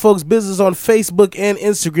at Grown Folks Business on Facebook and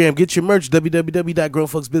Instagram. Get your merch,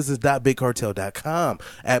 www.grownfolksbusiness.bigcartel.com.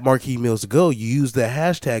 At Marquee Meals to Go, you use the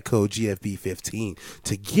hashtag code GFB15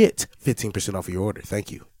 to get 15% off your order.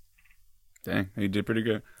 Thank you. Dang, you did pretty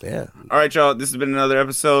good. Yeah. All right, y'all. This has been another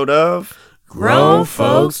episode of Grown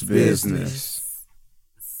Folks Business.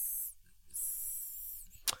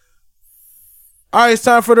 All right, it's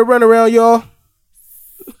time for the runaround, y'all.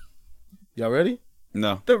 Y'all ready?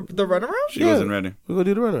 No. The runaround? She wasn't ready. We're going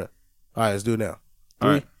to do the runaround. All right, let's do it now. All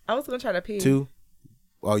right. I was going to try to pee. 2.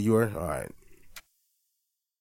 Oh, you were? All right.